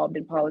getting involved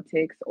in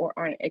politics or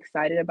aren't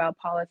excited about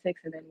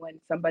politics. And then when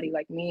somebody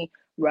like me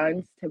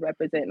runs to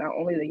represent not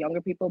only the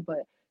younger people,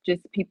 but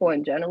just people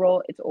in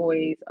general, it's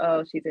always,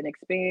 oh, she's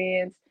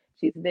inexperienced,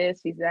 she's this,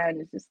 she's that.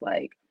 And it's just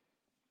like,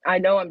 I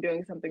know I'm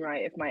doing something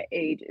right if my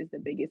age is the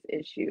biggest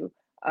issue.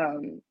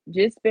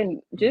 Just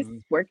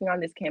working on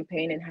this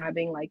campaign and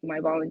having like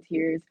my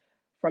volunteers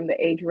from the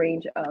age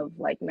range of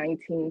like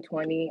 19,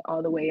 20,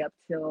 all the way up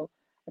till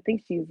I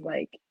think she's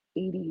like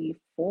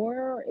 84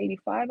 or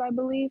 85, I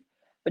believe.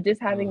 But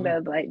just having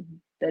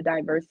the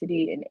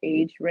diversity in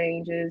age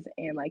ranges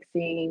and like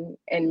seeing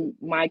and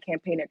my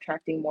campaign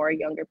attracting more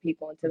younger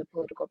people into the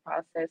political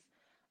process.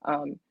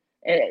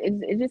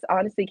 It just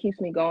honestly keeps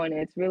me going.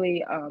 And it's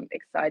really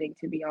exciting,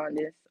 to be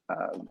honest.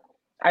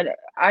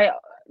 I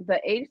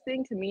the age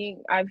thing, to me,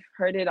 I've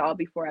heard it all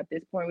before. At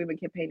this point, we've been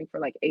campaigning for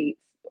like 8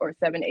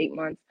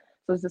 months.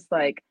 So it's just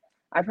like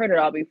I've heard it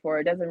all before.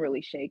 It doesn't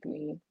really shake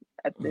me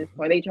at this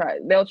point.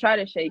 They'll try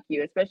to shake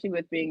you, especially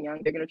with being young.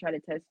 It's gonna try to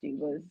test you,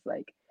 but it's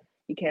like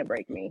you can't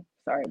break me.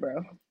 Sorry,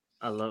 bro.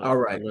 I love it. All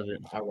right. I love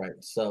it. All right.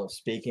 So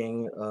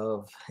speaking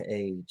of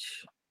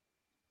age,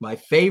 my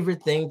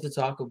favorite thing to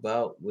talk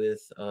about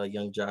with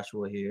young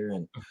Joshua here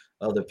and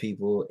other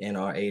people in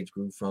our age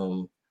group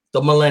from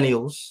the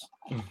millennials.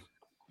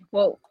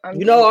 Well, I'm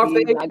our Gen Z,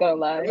 favorite. not gonna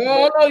lie.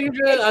 No, you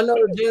did. I know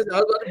the Gen Z. I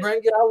was about to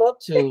bring y'all up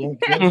too.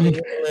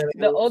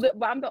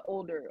 I'm the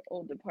older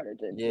part of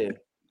Gen Z. Yeah.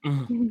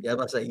 Yeah, I was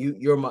about to say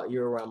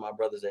you're around my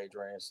brother's age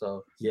range.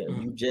 So yeah,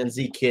 you Gen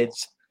Z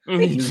kids,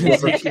 you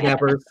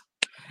snappers.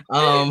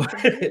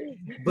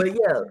 But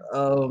yeah,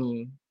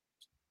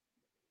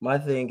 my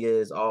thing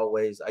is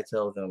always I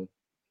tell them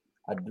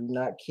I do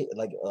not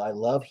like I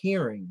love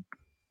hearing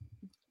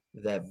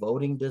that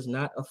voting does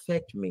not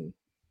affect me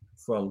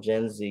from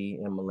Gen Z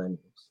and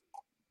millennials,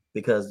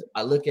 because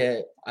I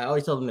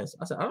always tell them this.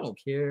 I said I don't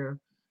care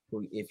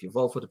if you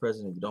vote for the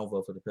president, if you don't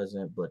vote for the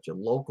president, but your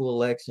local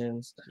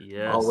elections,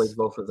 always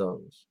vote for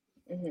those,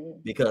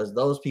 because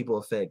those people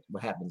affect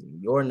what happens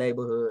in your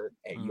neighborhood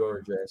at your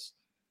address.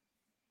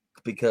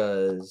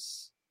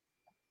 Because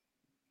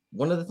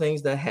one of the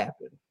things that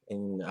happened,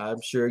 and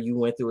I'm sure you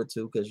went through it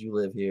too because you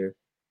live here,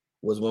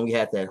 was when we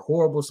had that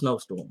horrible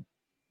snowstorm.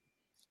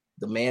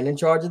 The man in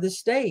charge of the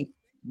state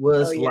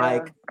was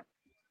like,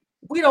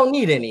 we don't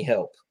need any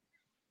help.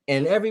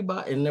 And there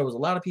was a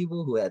lot of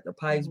people who had their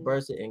pipes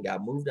bursted and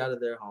got moved out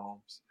of their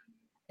homes.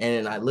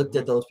 And I looked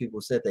at those people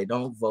who said they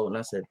don't vote, and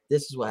I said,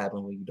 this is what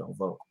happens when you don't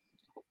vote.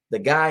 The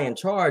guy in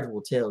charge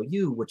will tell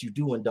you what you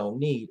do and don't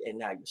need, and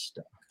now you're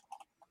stuck.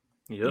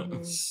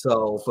 Yep.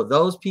 So for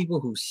those people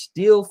who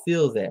still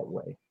feel that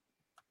way,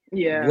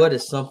 what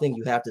is something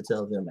you have to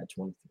tell them at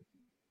 23?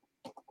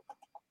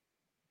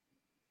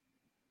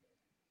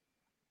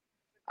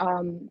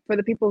 For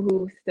the people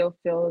who still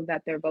feel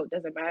that their vote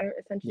doesn't matter,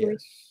 essentially.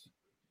 Yes.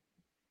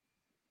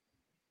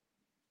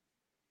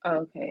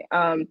 Okay.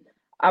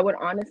 I would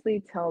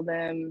honestly tell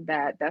them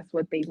that that's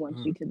what they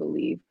want you to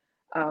believe.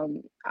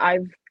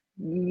 I've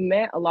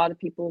met a lot of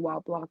people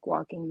while block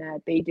walking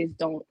that they just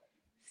don't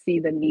see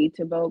the need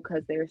to vote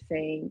because they're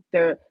saying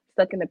they're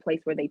stuck in the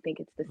place where they think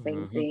it's the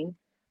same thing.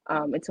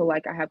 Until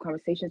like I have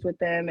conversations with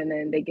them and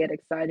then they get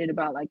excited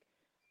about like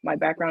my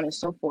background and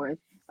so forth.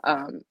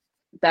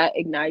 That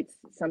ignites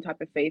some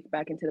type of faith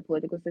back into the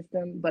political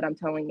system. But I'm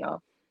telling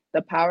y'all,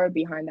 the power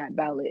behind that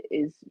ballot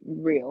is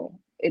real.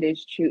 it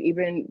is true.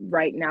 Even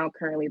right now,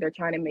 currently, they're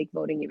trying to make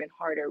voting even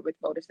harder with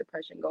voter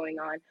suppression going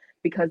on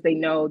because they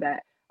know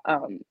that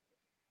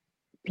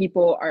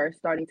people are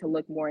starting to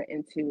look more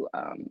into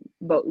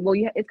vote. Well,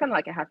 yeah, it's kind of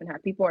like a half and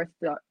half. People are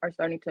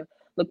starting to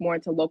look more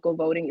into local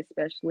voting,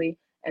 especially,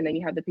 and then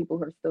you have the people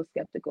who are still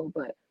skeptical.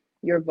 But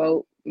your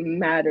vote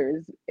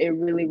matters. It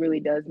really, really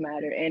does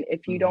matter. And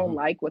if you don't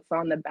like what's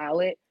on the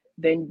ballot,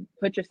 then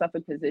put yourself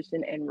in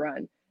position and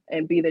run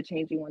and be the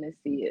change you want to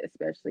see,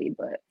 especially.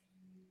 But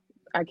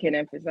I can't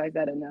emphasize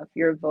that enough.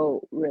 Your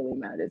vote really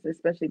matters,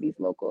 especially these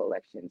local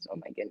elections. Oh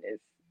my goodness,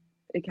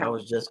 it I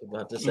was counts. just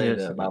about to say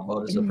that about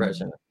voter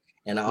suppression.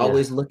 And I Yeah.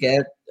 always look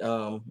at,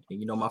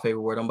 my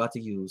favorite word I'm about to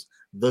use,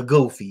 the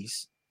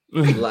goofies.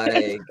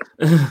 Like,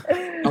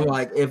 I'm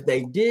like,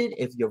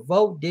 if your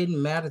vote didn't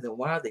matter, then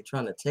why are they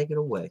trying to take it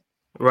away?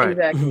 Right.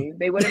 Exactly.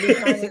 They wouldn't be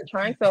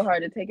trying so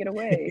hard to take it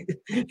away.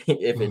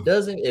 if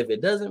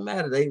it doesn't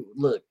matter, they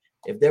look.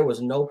 If there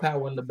was no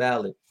power in the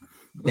ballot,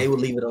 they would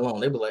leave it alone.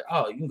 They'd be like,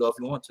 "Oh, you can go if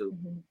you want to."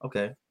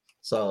 Okay.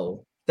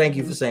 So thank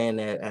you for saying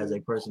that as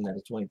a person that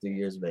is 23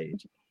 years of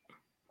age.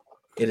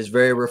 It is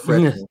very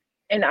refreshing.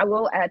 And I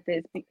will add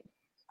this.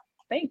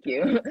 Thank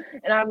you.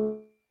 And I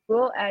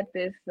will add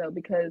this though,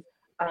 because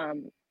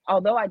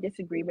although I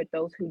disagree with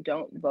those who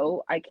don't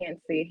vote, I can't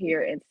sit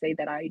here and say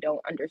that I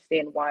don't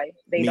understand why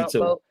they Me don't too.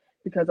 vote,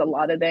 because a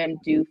lot of them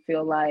do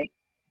feel like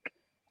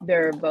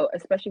their vote,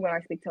 especially when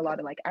I speak to a lot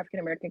of like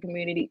African American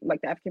community,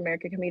 like the African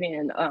American community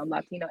and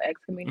Latino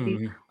X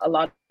community, a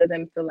lot of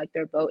them feel like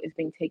their vote is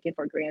being taken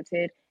for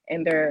granted,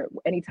 and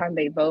anytime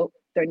they vote,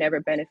 they're never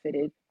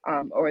benefited,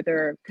 or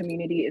their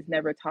community is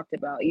never talked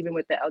about. Even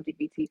with the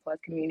LGBT plus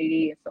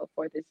community and so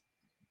forth, it's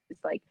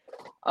like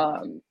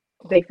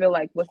they feel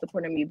like, what's the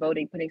point of me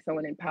voting, putting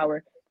someone in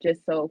power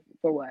just so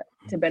for what?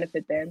 To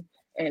benefit them.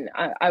 And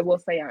I will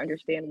say I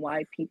understand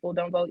why people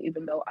don't vote,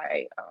 even though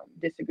I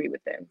disagree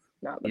with them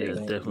not voting.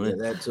 Yeah, definitely.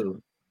 Yeah, that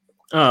too.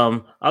 I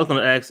was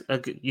going to ask.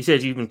 You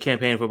said you've been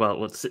campaigning for about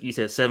what you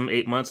said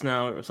 7-8 months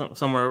now, or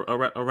somewhere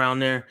around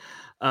there.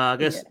 I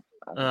guess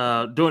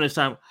during this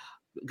time,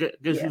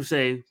 you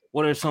say,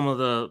 what are some of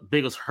the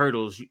biggest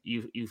hurdles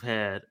you've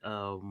had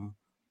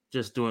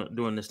just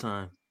during this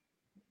time?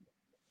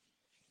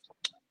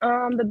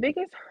 The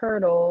biggest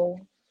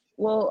hurdle,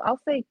 well, I'll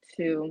say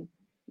two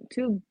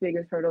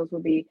biggest hurdles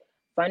would be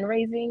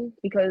fundraising,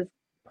 because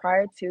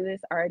prior to this,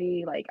 I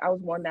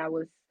was one that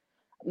was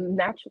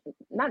not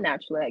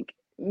naturally, like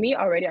me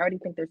already, I already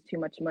think there's too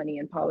much money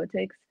in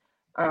politics.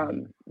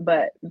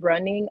 But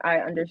running, I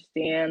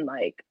understand,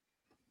 like,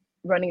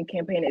 running a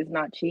campaign is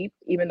not cheap,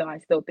 even though I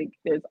still think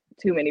there's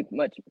too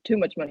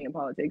much money in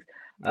politics.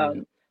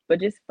 But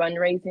just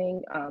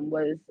fundraising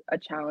was a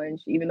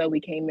challenge. Even though we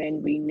came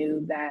in, we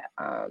knew that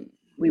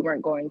we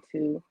weren't going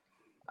to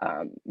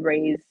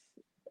raise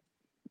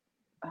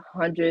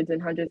hundreds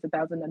and hundreds of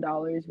thousands of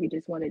dollars. We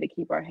just wanted to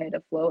keep our head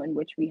afloat, in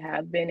which we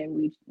have been,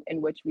 and in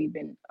which we've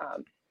been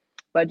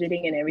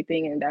budgeting and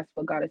everything, and that's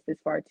what got us this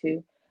far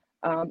too.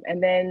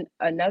 And then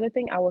another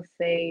thing I will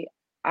say,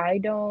 a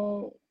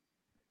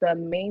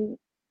main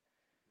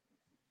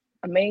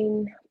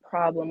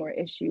problem or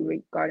issue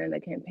regarding the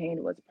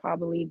campaign was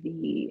probably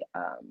the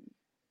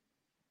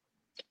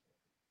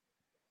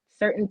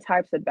certain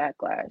types of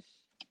backlash.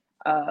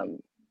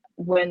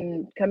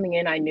 When coming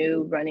in, I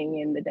knew running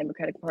in the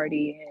Democratic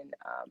Party and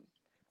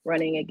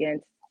running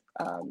against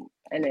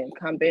an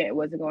incumbent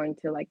wasn't going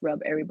to like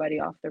rub everybody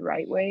off the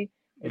right way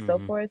and so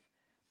forth.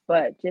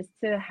 But just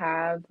to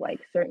have like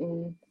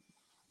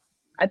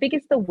I think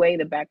it's the way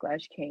the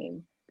backlash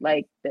came,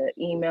 like the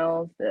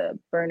emails, the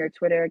burner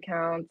Twitter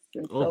accounts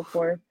and so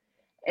forth.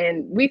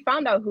 And we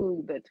found out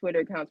who the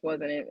Twitter accounts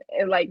was, and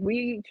like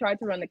we tried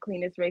to run the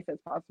cleanest race as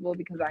possible,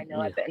 because I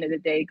know at the end of the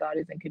day, God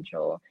is in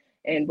control,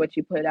 and what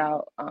you put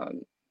out,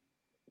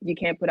 you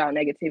can't put out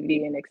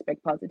negativity and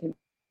expect positivity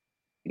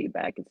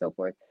back and so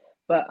forth.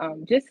 But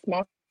just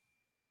small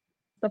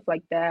stuff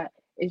like that,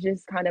 it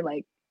just kind of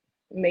like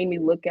made me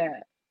look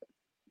at,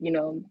 I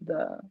don't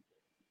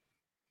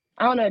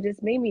know, it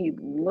just made me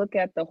look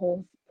at the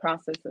whole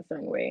process a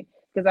certain way.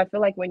 Because I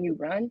feel like when you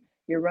run,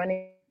 you're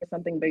running for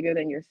something bigger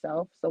than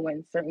yourself. So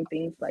when certain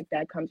things like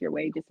that comes your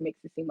way, it just makes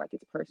it seem like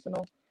it's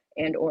personal,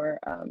 and or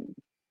I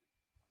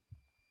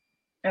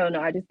don't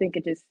know. I just think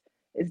it just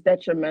is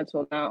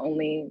detrimental, not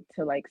only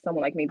to like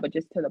someone like me, but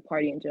just to the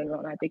party in general.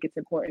 And I think it's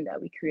important that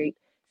we create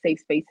safe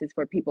spaces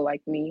for people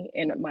like me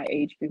and my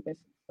age group and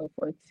so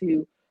forth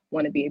to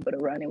want to be able to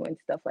run. And when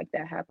stuff like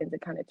that happens,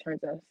 it kind of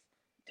turns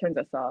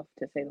us off,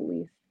 to say the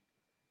least.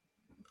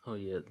 Oh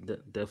yeah,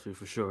 definitely,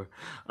 for sure.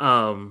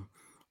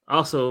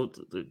 Also,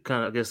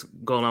 kind of, I guess,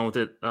 going on with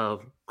it,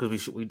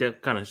 because we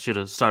kind of should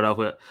have started off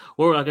with,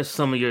 what were, I guess,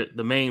 some of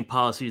the main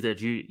policies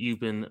that you've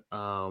been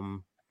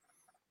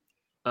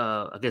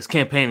I guess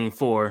campaigning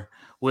for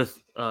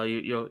with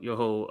your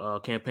whole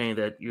campaign,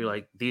 that you're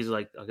like, these are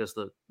like, I guess,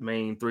 the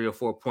main 3 or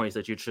 4 points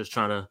that you're just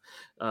trying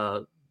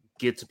to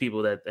get to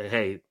people that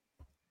hey,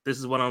 this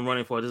is what I'm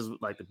running for. This is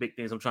like the big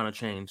things I'm trying to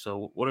change.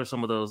 So what are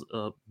some of those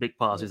big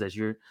policies that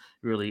you're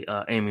really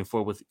aiming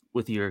for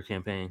with your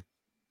campaign?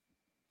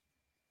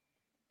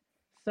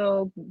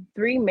 So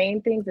 3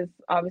 main things is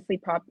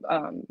obviously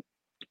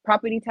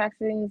property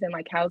taxes and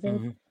like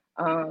housing,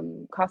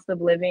 cost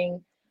of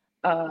living,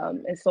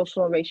 and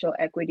social and racial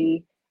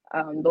equity.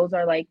 Those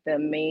are like the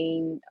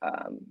main,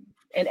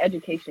 and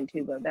education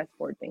too, but that's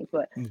 4 things.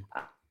 But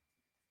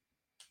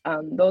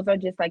those are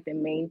just like the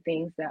main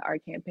things that our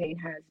campaign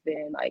has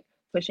been like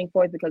pushing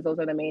forth, because those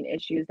are the main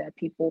issues that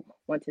people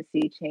want to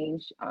see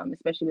change,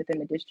 especially within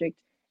the district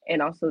and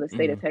also the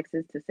state of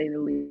Texas, to say the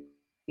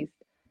least.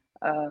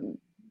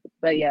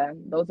 But yeah,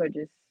 those are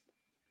just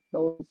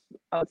those.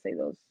 I would say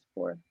those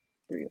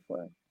 3 or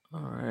 4.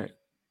 All right,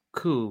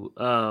 cool.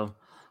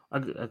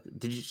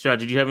 Did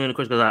you have any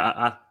questions?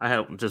 Because I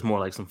have just more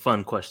like some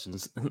fun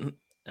questions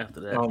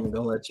after that. I'm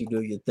gonna let you do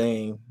your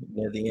thing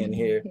near the end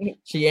here.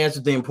 She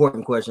answered the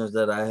important questions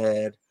that I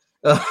had.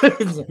 Like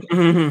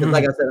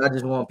I said, I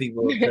just want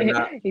people to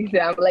not. He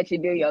said, "I'm gonna let you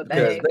do your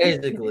thing."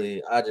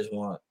 Basically, I just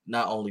want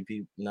not only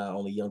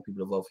young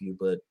people to vote for you,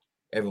 but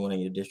everyone in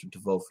your district to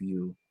vote for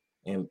you.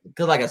 And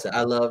because, like I said,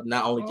 I love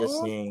not only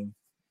just seeing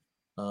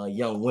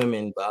young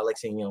women, but I like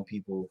seeing young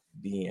people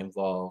be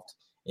involved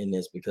in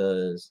this,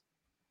 because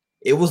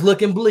it was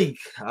looking bleak.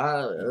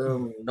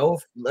 I'm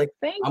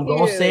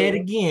gonna say it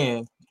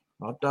again.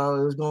 I thought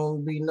it was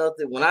gonna be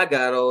nothing. When I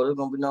got old, it was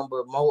gonna be nothing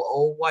but more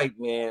old white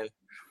men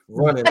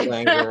running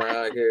things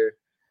around here.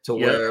 To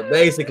where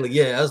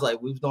basically, I was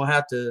like, we was gonna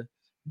have to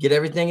get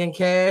everything in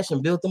cash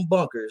and build them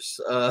bunkers.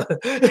 And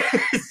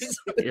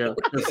get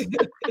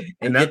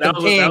them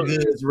canned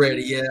goods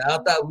ready. Yeah, I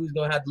thought we was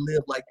gonna have to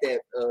live like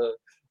that.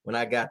 When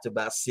I got to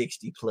about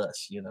 60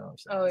 plus, So.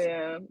 Oh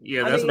yeah.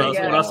 Yeah, that's when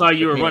I saw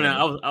you were running.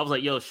 I was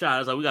like, yo, Shot. I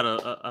was like, we got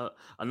a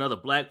another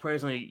black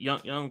person, a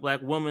young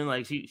black woman.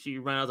 Like she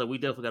ran. I was like, we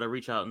definitely got to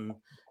reach out and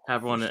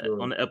have her on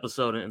the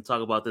episode and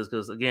talk about this,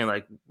 because again,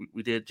 like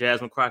we did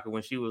Jasmine Crocker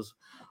when she was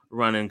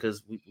running,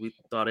 because we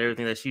thought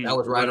everything that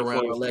was right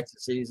around election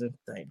season.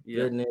 Thank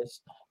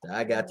goodness that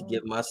I got to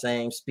give my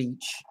same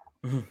speech.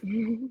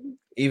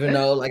 Even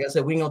though, like I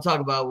said, we ain't gonna talk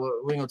about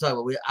what we're gonna talk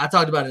about. I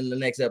talked about it in the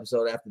next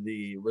episode after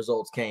the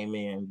results came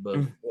in, but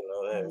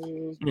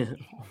and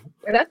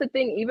that's the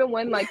thing. Even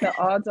when like the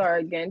odds are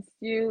against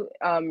you,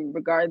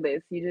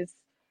 regardless, you just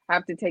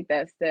have to take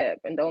that step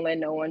and don't let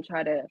no one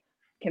try to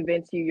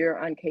convince you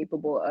you're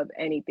incapable of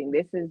anything.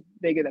 This is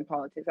bigger than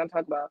politics. I'm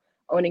talking about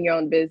owning your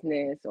own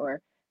business or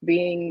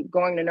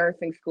going to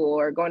nursing school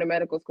or going to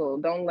medical school.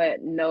 Don't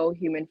let no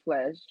human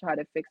flesh try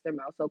to fix their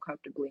mouth so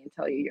comfortably and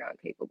tell you you're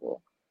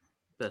incapable.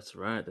 That's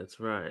right.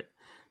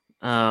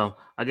 I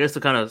guess to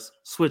kind of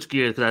switch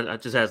gears, because I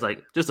just has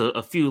like just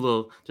a few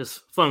little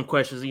just fun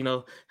questions,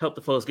 help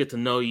the folks get to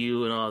know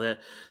you and all that.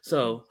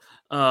 So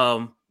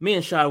me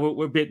and Shai,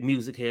 we're big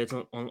music heads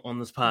on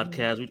this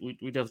podcast. We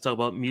definitely talk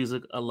about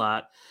music a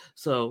lot.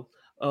 So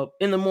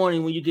in the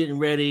morning when you're getting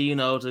ready,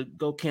 to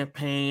go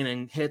campaign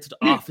and head to the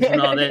office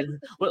and all that,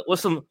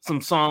 what's some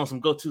songs, some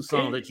go-to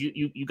songs that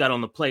you got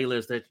on the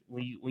playlist that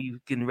when you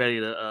getting ready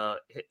to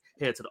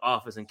head to the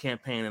office and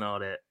campaign and all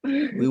that?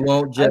 We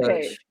won't judge.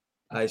 Okay.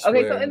 I swear.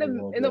 Okay, so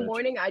in the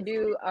morning I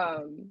do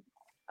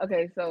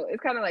okay, so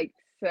it's kind of like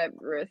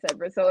separate.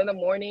 So in the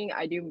morning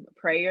I do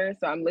prayer,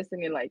 so I'm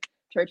listening to like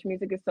church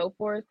music and so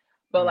forth.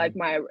 But like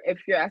if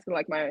you're asking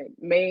like my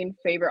main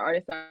favorite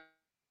artist I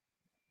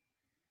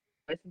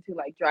listen to,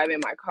 like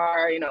driving my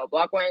car,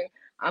 Blockwing,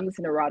 I'm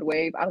listening to Rod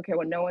Wave. I don't care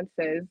what no one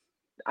says.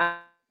 I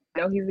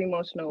know he's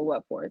emotional.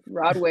 What for?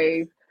 Rod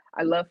Wave.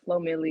 I love Flo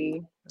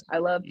Milli. I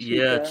love Chica.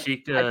 Yeah,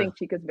 Chica. I think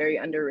Chica's very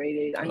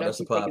underrated. I know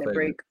she's taking a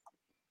break.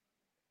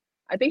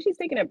 I think she's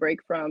taking a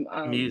break from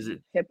music,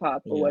 hip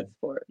hop, or what's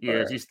for.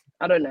 Yeah,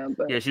 I don't know,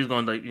 but she's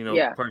going like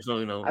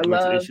personal, I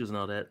love issues and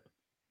all that.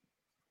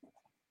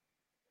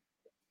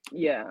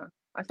 Yeah,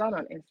 I saw it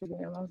on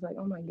Instagram. I was like,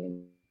 oh my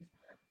goodness.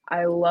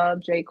 I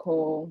love J.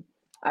 Cole.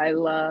 I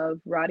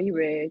love Roddy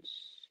Ricch.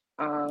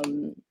 I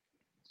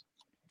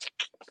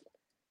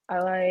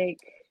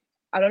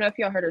don't know if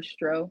y'all heard of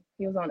Stro.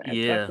 He was on X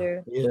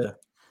Factor. Yeah.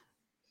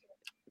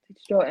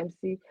 Stro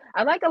MC.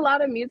 I like a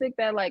lot of music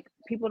that like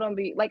people don't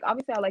be like.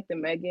 Obviously, I like the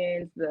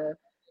Megans, the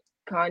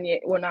Kanye.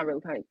 Well, not really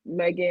Kanye.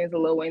 Megans, the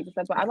Lil Waynes and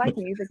stuff. But I like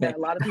music that a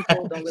lot of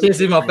people don't really.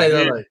 See my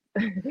face. Like,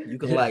 you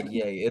can like,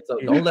 it's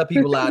okay. Don't let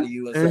people lie to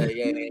you and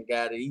say, ain't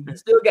got it. You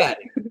still got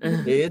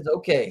it. It's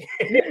okay.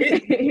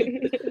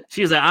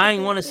 She's like, I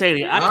ain't want to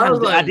say that.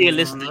 I did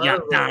listen to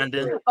Young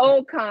Donda.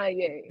 Oh,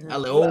 Kanye. I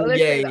like,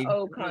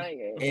 oh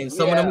Kanye. And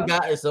some of them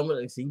got some of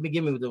them. See, you been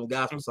giving me with them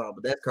gospel songs,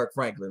 but that's Kirk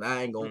Franklin.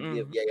 I ain't gonna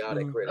give all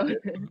that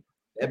credit.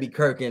 That'd be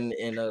Kirk and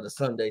the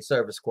Sunday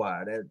Service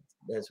Choir.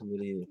 That's who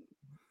it is.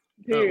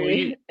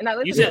 Period. And I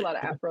listen to a lot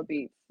of Afro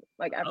beats,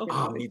 like African.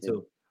 Oh, me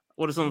too.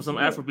 What are some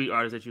Afrobeat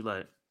artists that you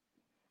like?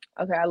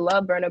 Okay, I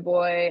love Burna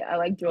Boy. I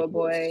like Joe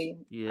Boy.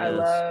 Yes. I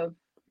love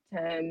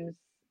Thames.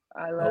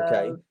 I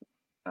love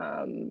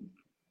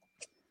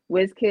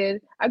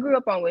Wizkid. I grew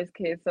up on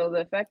Wizkid, so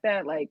the fact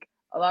that like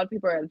a lot of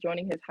people are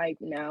joining his hype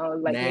now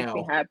makes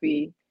me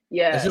happy.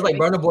 Yeah, it's just like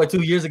Burna Boy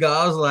 2 years ago.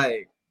 I was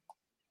like,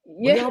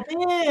 where y'all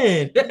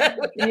been?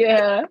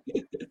 Yeah,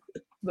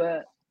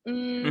 but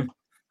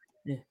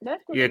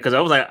That's Yeah, because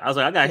I was like,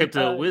 I got hip to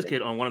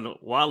Wizkid on one of the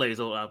Wale's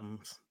old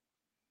albums.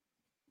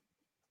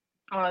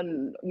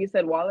 On you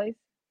said Wallace?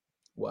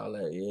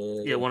 Wale,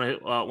 yeah. Yeah, one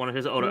of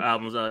his older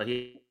albums.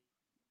 He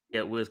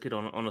had Wizkid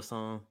on a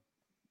song.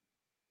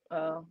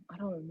 Oh, I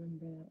don't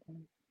remember that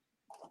one.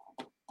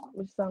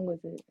 Which song was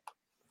it?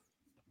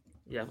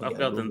 Yeah, I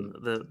forgot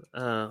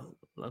the.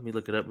 Let me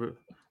look it up.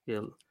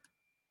 Yeah,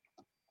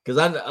 because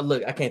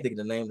I can't think of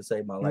the name to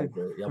save my life,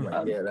 but I'm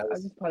like, yeah, that I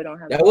was just probably don't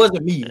have that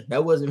wasn't me.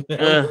 That wasn't me.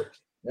 That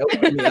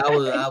wasn't me.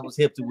 I was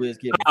hip to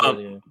Wizkid before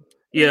then.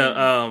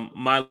 Yeah,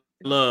 My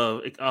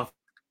Love off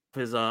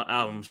his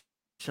album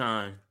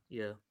Shine.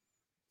 Yeah,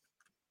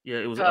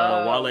 it was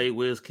Wale,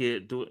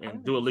 Wizkid,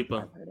 and Dua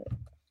Lipa.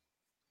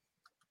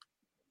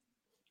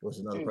 What's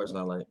another person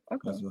I like?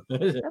 Okay, that's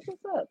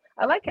what's up.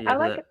 I like it. Yeah, I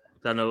like it.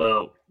 I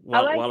know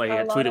Wale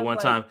had tweeted one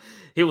time.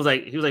 He was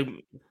like.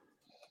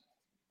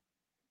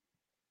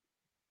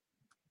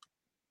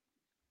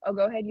 Oh,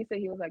 go ahead. You said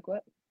he was like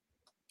what?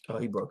 Oh,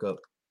 he broke up.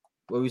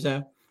 What were you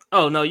saying?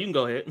 Oh no, you can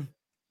go ahead.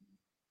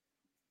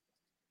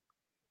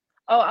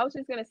 Oh, I was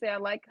just gonna say I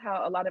like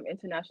how a lot of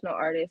international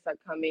artists are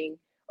coming,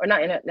 or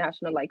not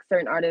international, like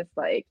certain artists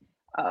like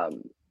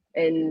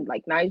in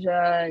like Niger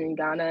and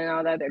Ghana and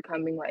all that, they're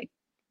coming like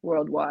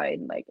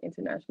worldwide, like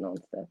international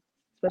and stuff,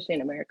 especially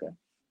in America.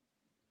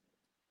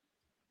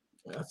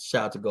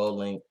 Shout out to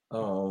GoldLink.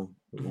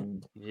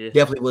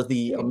 Definitely was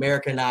the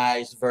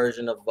Americanized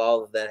version of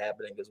all of that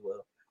happening as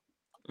well.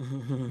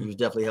 He was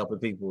definitely helping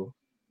people.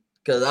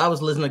 Because I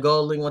was listening to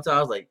GoldLink one time,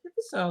 I was like,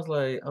 this sounds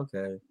like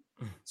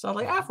sounds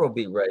like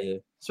Afrobeat right here.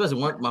 Especially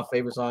one of my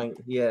favorite songs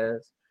he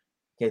has.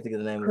 Can't think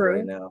of the name of it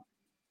right now.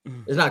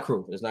 It's not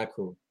Crew.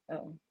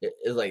 Oh.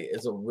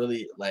 It's a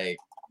really like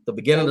the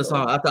beginning of the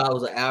song. I thought it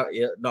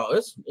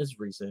was it's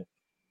recent.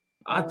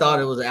 I thought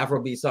it was an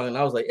Afrobeat song, and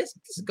I was like, it's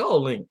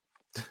GoldLink.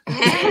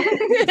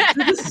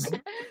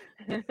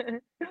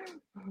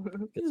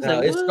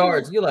 It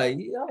starts. You're like,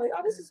 oh,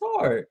 this is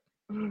hard.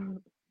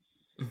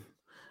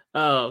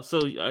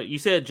 So you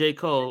said J.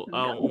 Cole.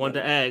 Wanted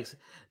to ask,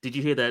 did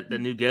you hear that the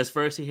new guest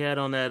verse he had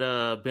on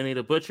that Benny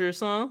the Butcher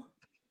song?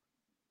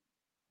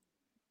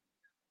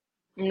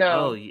 No.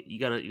 Oh, you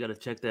gotta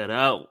check that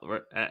out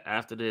right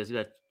after this. You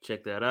gotta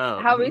check that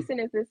out. How recent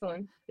is this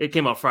one? It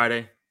came out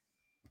Friday.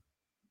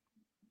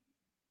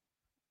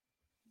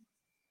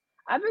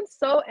 I've been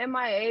so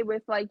MIA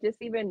with like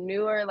just even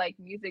newer like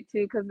music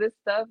too, because this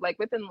stuff like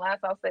within the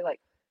last I'll say like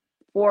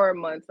 4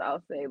 months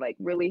like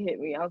really hit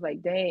me. I was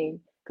like, dang,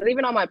 because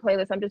even on my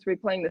playlist I'm just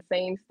replaying the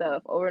same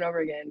stuff over and over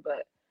again.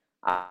 But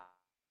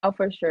I'll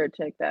for sure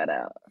check that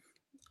out.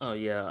 Oh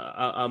yeah,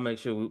 I'll make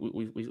sure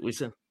we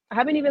send. I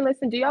haven't even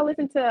listened. Do y'all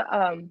listen to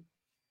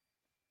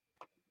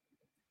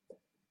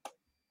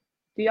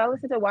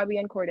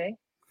YBN Cordae?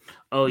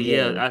 Oh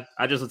yeah,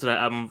 I just listened to that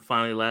album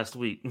finally last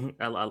week.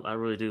 I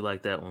really do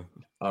like that one.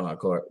 Oh no,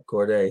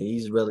 Cordae,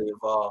 he's really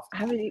involved. I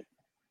haven't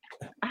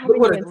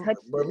even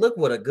touched. But look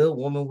what a good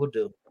woman will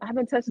do. I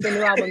haven't touched the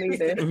new album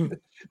either.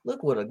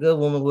 Look what a good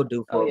woman will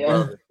do for a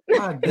brother.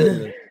 My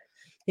goodness,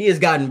 he has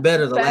gotten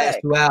better the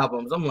last 2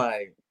 albums. I'm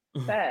like,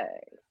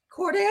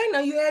 Cordae, I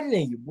know you had it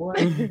in you, boy.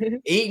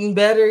 Eating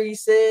better, he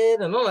said,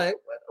 and I'm like,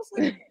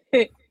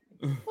 what?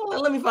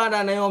 Let me find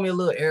out Naomi a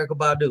little Erykah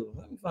Badu.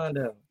 Let me find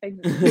out.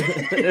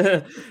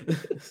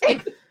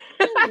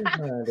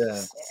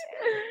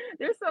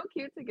 They're so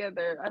cute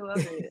together. I love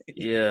it.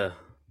 Yeah.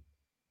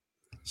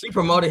 She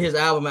promoted his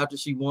album after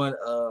she won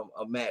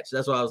a match.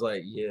 That's why I was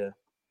like, yeah,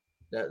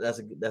 that's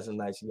a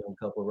nice young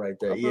couple right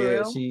there.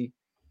 Real? She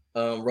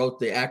wrote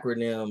the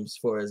acronyms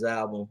for his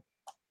album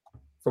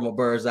from a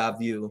bird's eye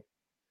view.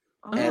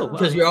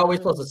 Because you're always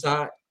supposed to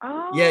sign.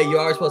 Oh. Yeah, you're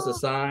always supposed to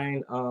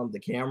sign the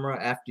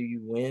camera after you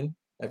win,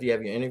 after you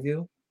have your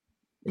interview.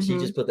 And she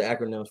just put the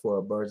acronyms for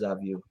a bird's eye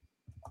view.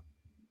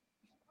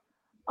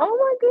 Oh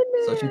my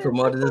goodness. So she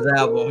promoted his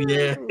album.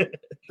 Yeah.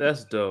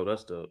 That's dope.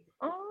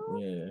 Oh.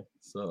 Yeah.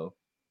 So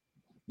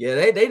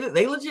yeah,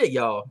 they legit,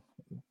 y'all.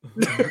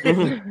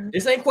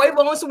 This ain't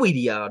Quavo and Sweetie,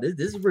 y'all. This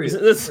is real.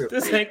 This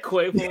ain't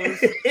Quavo.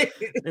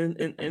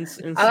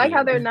 and I like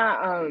how they're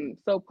not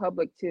so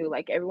public too.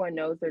 Like everyone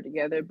knows they're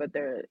together, but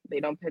they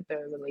don't put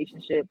their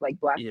relationship like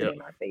blasted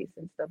in our face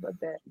and stuff like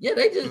that. Yeah,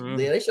 they just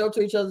they show up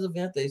to each other's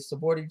event, they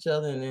support each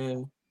other, and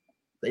then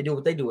they do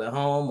what they do at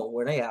home or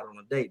when they out on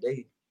a date.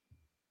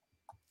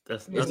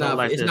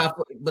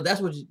 But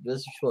that's what you're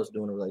supposed to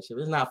do in a relationship.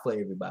 It's not for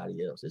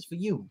everybody else. It's for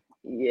you.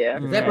 Yeah.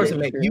 If that person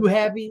makes you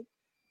happy,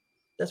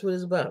 that's what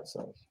it's about.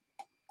 So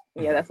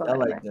yeah, that's what I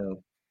like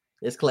them.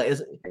 It's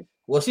class.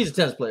 Well, she's a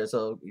tennis player,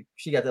 so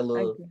she got that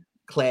little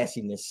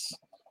classiness.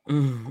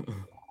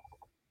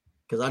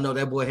 Because I know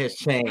that boy has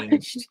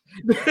changed.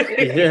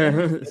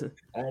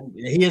 And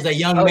he is a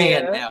young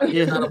man now.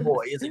 He's not a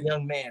boy. He's a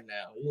young man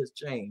now. He has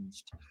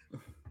changed,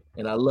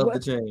 and I love the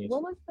change.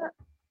 What was that?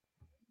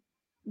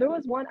 There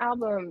was one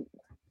album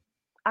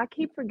I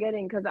keep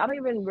forgetting because I don't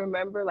even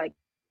remember like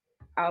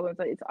albums.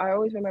 I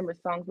always remember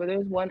songs, but there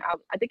was one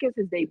album. I think it was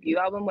his debut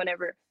album.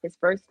 Whenever his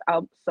first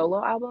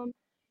solo album.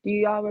 Do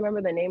y'all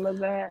remember the name of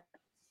that?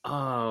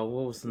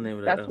 What was the name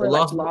of that? That's where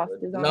Lost like Boy.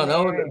 Lost is on No,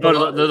 there.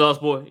 The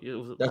Lost Boy. It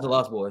was, That's the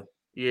Lost Boy.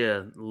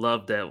 yeah,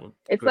 love that one.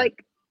 It's Great.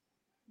 like,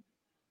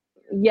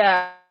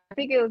 yeah, I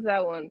think it was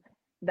that one.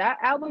 That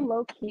album,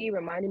 low key,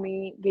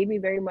 gave me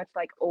very much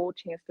like old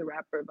Chance the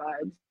Rapper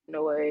vibes in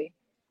a way.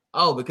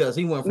 Oh, because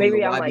he went from Maybe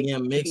the I'm like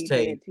YBM deep in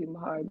mixtape it too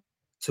hard.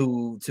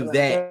 to Like,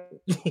 that.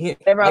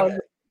 whenever I was,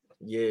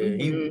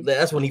 Yeah,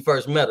 that's when he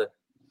first met her.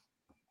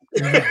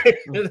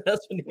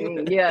 That's when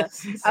he, yeah.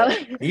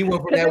 he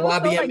went from 'Cause that it was so,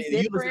 YBM. like, You listen to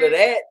different.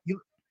 that,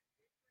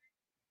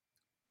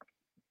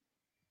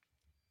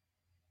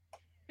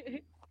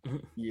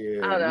 yeah.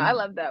 I don't know. I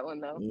love that one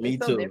though. Me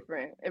It's so too.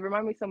 different. It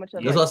reminds me so much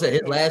of That's like, what I said.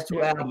 His the last two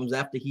Chance albums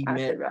after he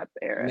acid met rap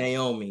era.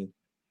 Naomi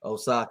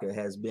Osaka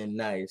has been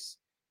nice.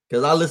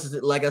 Because I listened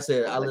to, like I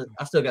said,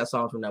 I still got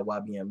songs from that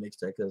YBM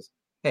mixtape. Because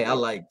hey, I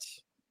liked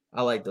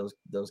those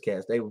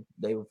cats. They were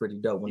pretty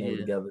dope when they were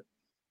together.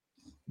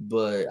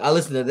 But I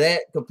listened to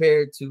that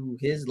compared to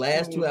his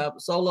last two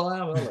solo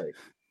albums. I'm like,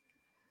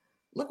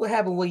 look what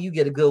happened when you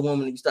get a good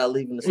woman and you start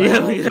leaving the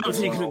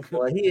same.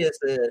 Boy, he has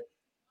said,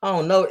 I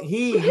don't know.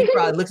 He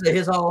probably looks at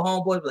his whole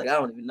homeboys like, I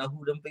don't even know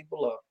who them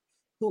people are.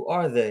 Who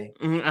are they?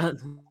 Baby,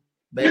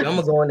 I'm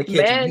gonna go in the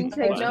kitchen. Man, You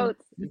take thirsty?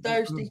 notes. You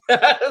thirsty?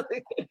 I'm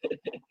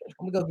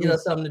gonna go get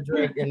us something to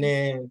drink and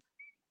then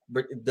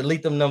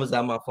delete them numbers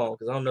out of my phone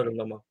because I don't know them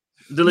no more.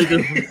 Delete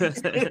them.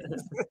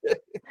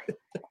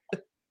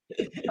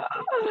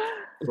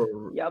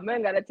 Y'all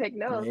men gotta take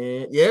notes.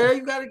 Man, yeah,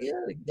 you gotta get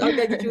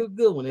you a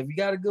good one. If you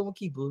got a good one,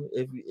 keep her.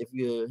 If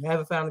you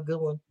haven't found a good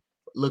one,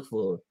 look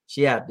for her.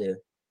 She out there,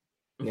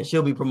 and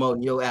she'll be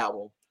promoting your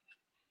album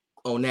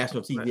on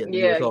national TV.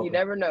 Yeah, you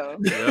never know.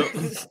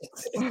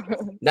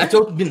 Not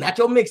your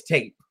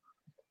mixtape.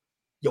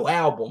 Your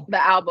album.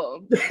 The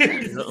album. Your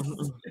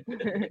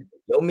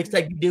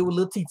mixtape you did with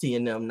Lil TT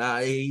and them. Nah,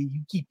 hey, you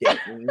keep that.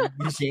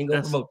 She ain't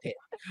gonna promote that.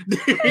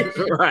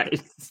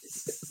 Right.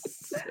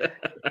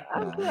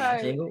 I'm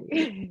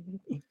sorry.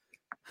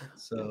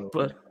 So,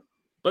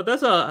 but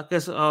that's I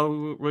guess we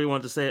really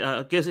wanted to say.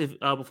 I guess if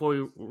before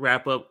we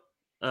wrap up,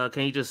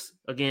 can you just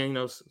again,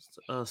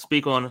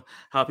 speak on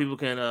how people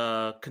can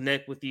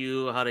connect with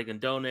you, how they can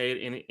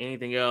donate,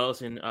 anything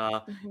else, and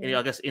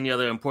any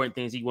other important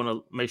things you want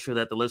to make sure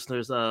that the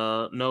listeners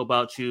know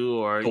about you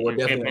or your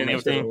campaign and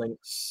everything.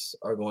 Links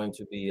are going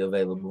to be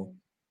available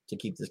to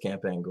keep this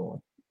campaign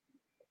going.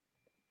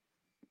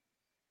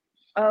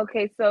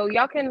 Okay, so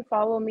y'all can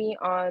follow me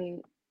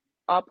on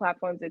all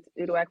platforms. It's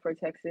Uduak for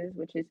Texas,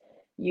 which is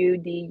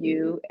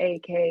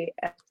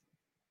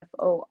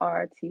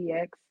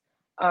UDUAKFORTX.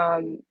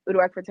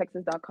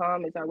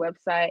 UduakforTexas.com is our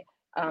website.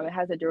 It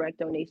has a direct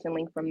donation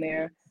link from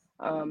there.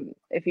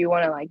 If you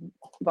want to like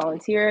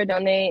volunteer,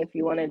 donate, if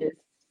you want to just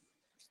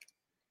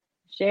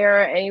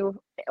share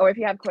or if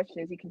you have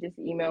questions, you can just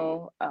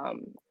email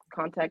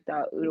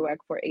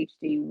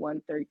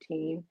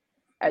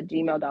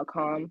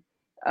contact.uduakforhd113@gmail.com.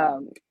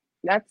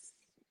 That's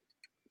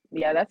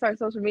our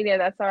social media.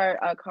 That's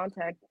our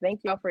contact.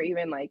 Thank y'all for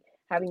even like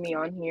having me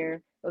on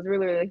here. It was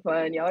really, really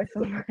fun. Y'all are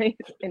so nice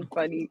and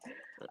funny.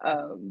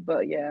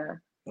 But yeah.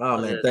 Oh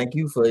man, thank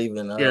you for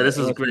even this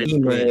is great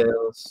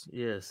emails.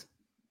 Yes,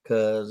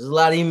 because a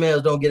lot of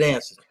emails don't get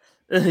answered.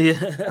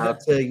 Yeah, I'll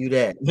tell you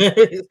that.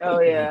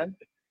 Oh yeah,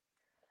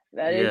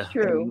 that is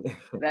true.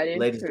 That is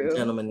ladies true. and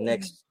gentlemen,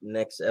 next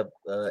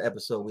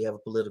episode we have a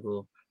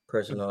political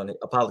person on it,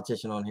 a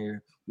politician on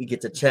here. We get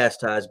to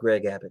chastise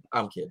Greg Abbott.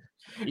 I'm kidding.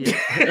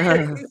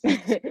 Yeah.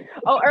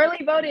 Oh, early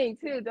voting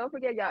too. Don't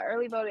forget y'all,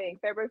 early voting,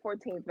 February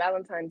 14th,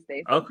 Valentine's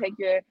Day. So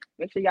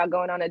make sure y'all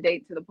going on a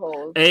date to the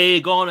polls. Hey,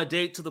 go on a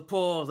date to the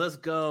polls. Let's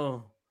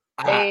go.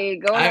 Hey,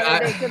 go on a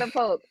date to the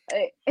polls.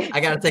 Hey. I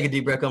gotta take a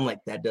deep breath. I'm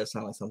like, that does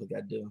sound like something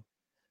I do.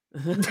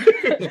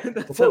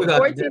 Before we go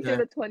 14th to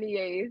the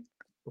 28th.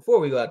 Before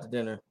we go out to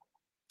dinner,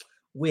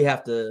 we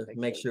have to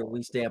make sure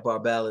we stamp our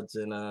ballots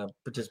and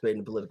participate in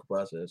the political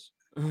process.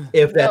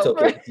 If that's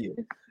okay with you.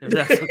 If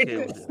that's okay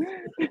with you.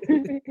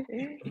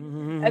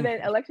 And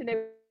then election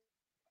day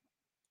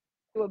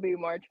will be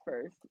March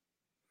 1st.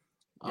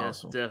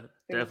 Yes, awesome.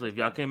 Definitely. If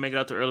y'all can't make it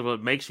out to early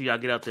vote, make sure y'all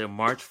get out there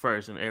March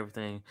 1st and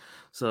everything.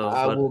 So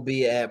I will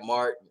be at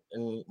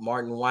Martin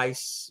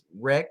Weiss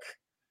Rec.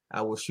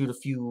 I will shoot a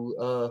few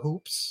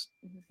hoops,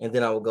 and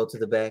then I will go to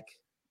the back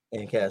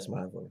and cast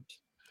my vote.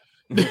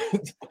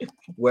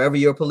 Wherever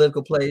your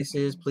political place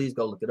is, please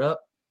go look it up.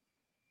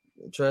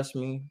 Trust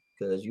me,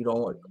 because you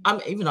don't want.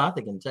 Even though I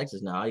think in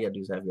Texas now, all you gotta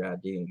do is have your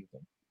ID and you can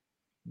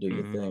do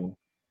your thing.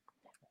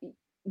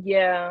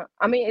 Yeah,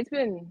 I mean it's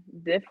been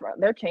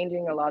different. They're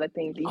changing a lot of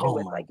things, even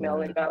with like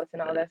mail-in ballots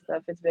and all that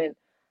stuff. It's been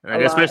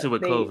especially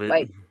with COVID.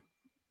 Like,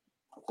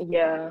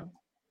 yeah,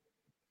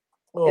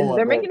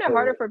 they're making it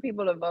harder for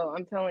people to vote.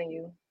 I'm telling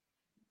you,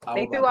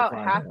 they threw out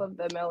half of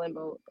the mail-in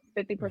vote,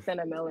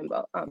 50% of mail-in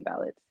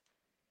ballots.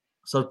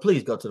 So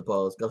please go to the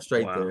polls. Go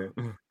straight there.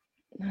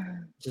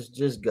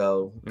 Just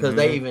go, because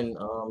they even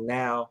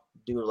now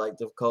due to like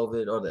the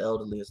COVID or the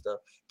elderly and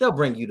stuff, they'll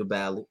bring you the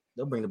ballot.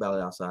 They'll bring the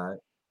ballot outside.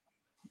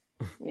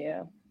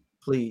 Yeah.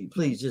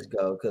 please just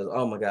go, because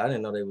oh my God, I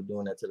didn't know they were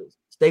doing that to the.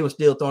 They were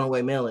still throwing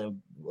away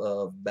mail-in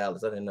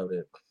ballots. I didn't know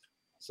that.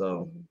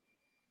 So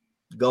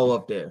go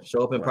up there,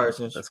 show up in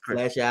person,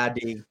 flash your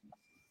ID,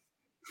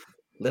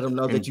 let them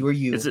know that you were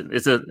you. It's a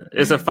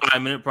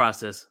 5-minute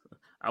process.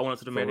 I went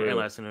to the Major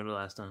Airline Center the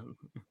last time.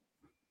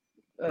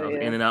 I was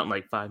in and out in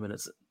like 5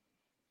 minutes.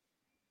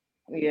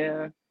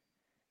 Yeah.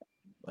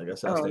 Like I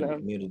said, I stay in the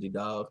community,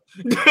 dog.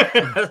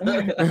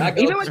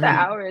 Even with the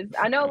hours,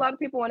 I know a lot of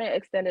people want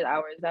extended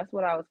hours. That's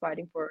what I was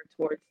fighting for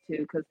towards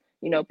too, because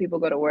people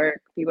go to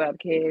work, people have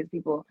kids,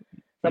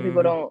 some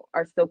people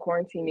are still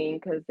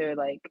quarantining because they're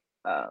like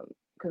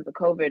because of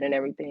COVID and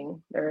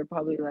everything. They're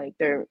probably like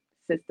their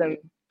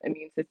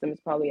immune system is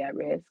probably at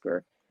risk,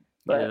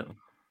 but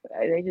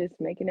they just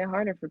making it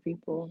harder for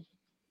people.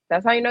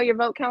 That's how you know your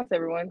vote counts,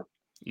 everyone.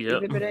 Yeah,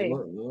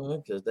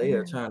 because they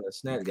are trying to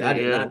snatch it. I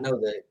did not know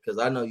that, because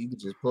I know you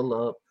could just pull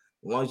up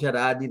as long as you had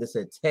an ID that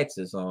said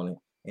Texas on it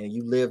and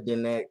you lived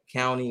in that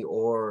county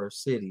or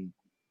city,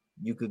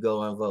 you could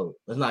go and vote.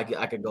 It's not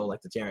I could go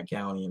like to Tarrant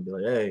County and be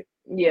like, hey,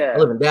 I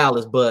live in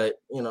Dallas, but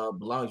as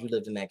long as you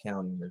lived in that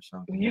county or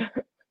something. Yeah.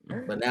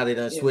 But now they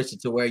done switched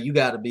it to where you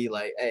got to be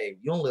like, hey,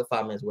 you don't live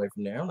 5 minutes away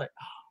from there. I'm like,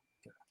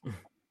 oh,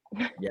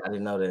 God. Yeah, I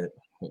didn't know that.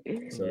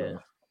 So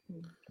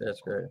that's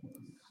great.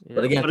 Yeah.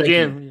 But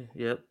again,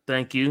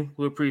 thank you.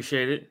 We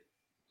appreciate it.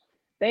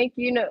 Thank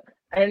you.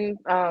 And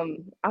I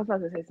was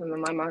about to say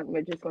something. My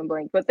mind just went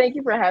blank. But thank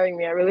you for having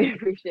me. I really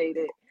appreciate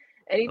it.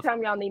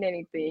 Anytime y'all need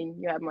anything,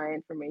 you have my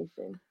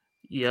information.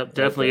 Yep,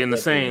 definitely. And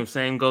the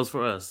same goes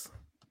for us.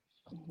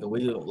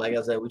 We, like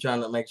I said, we're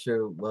trying to make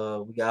sure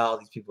we got all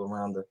these people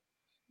around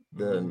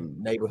the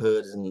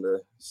neighborhoods and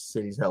the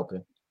cities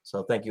helping.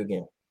 So thank you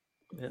again.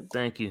 Yeah,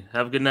 thank you.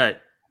 Have a good night.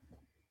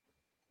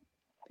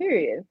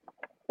 Period.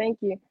 Thank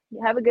you.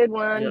 Have a good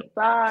one. Yep.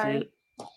 Bye.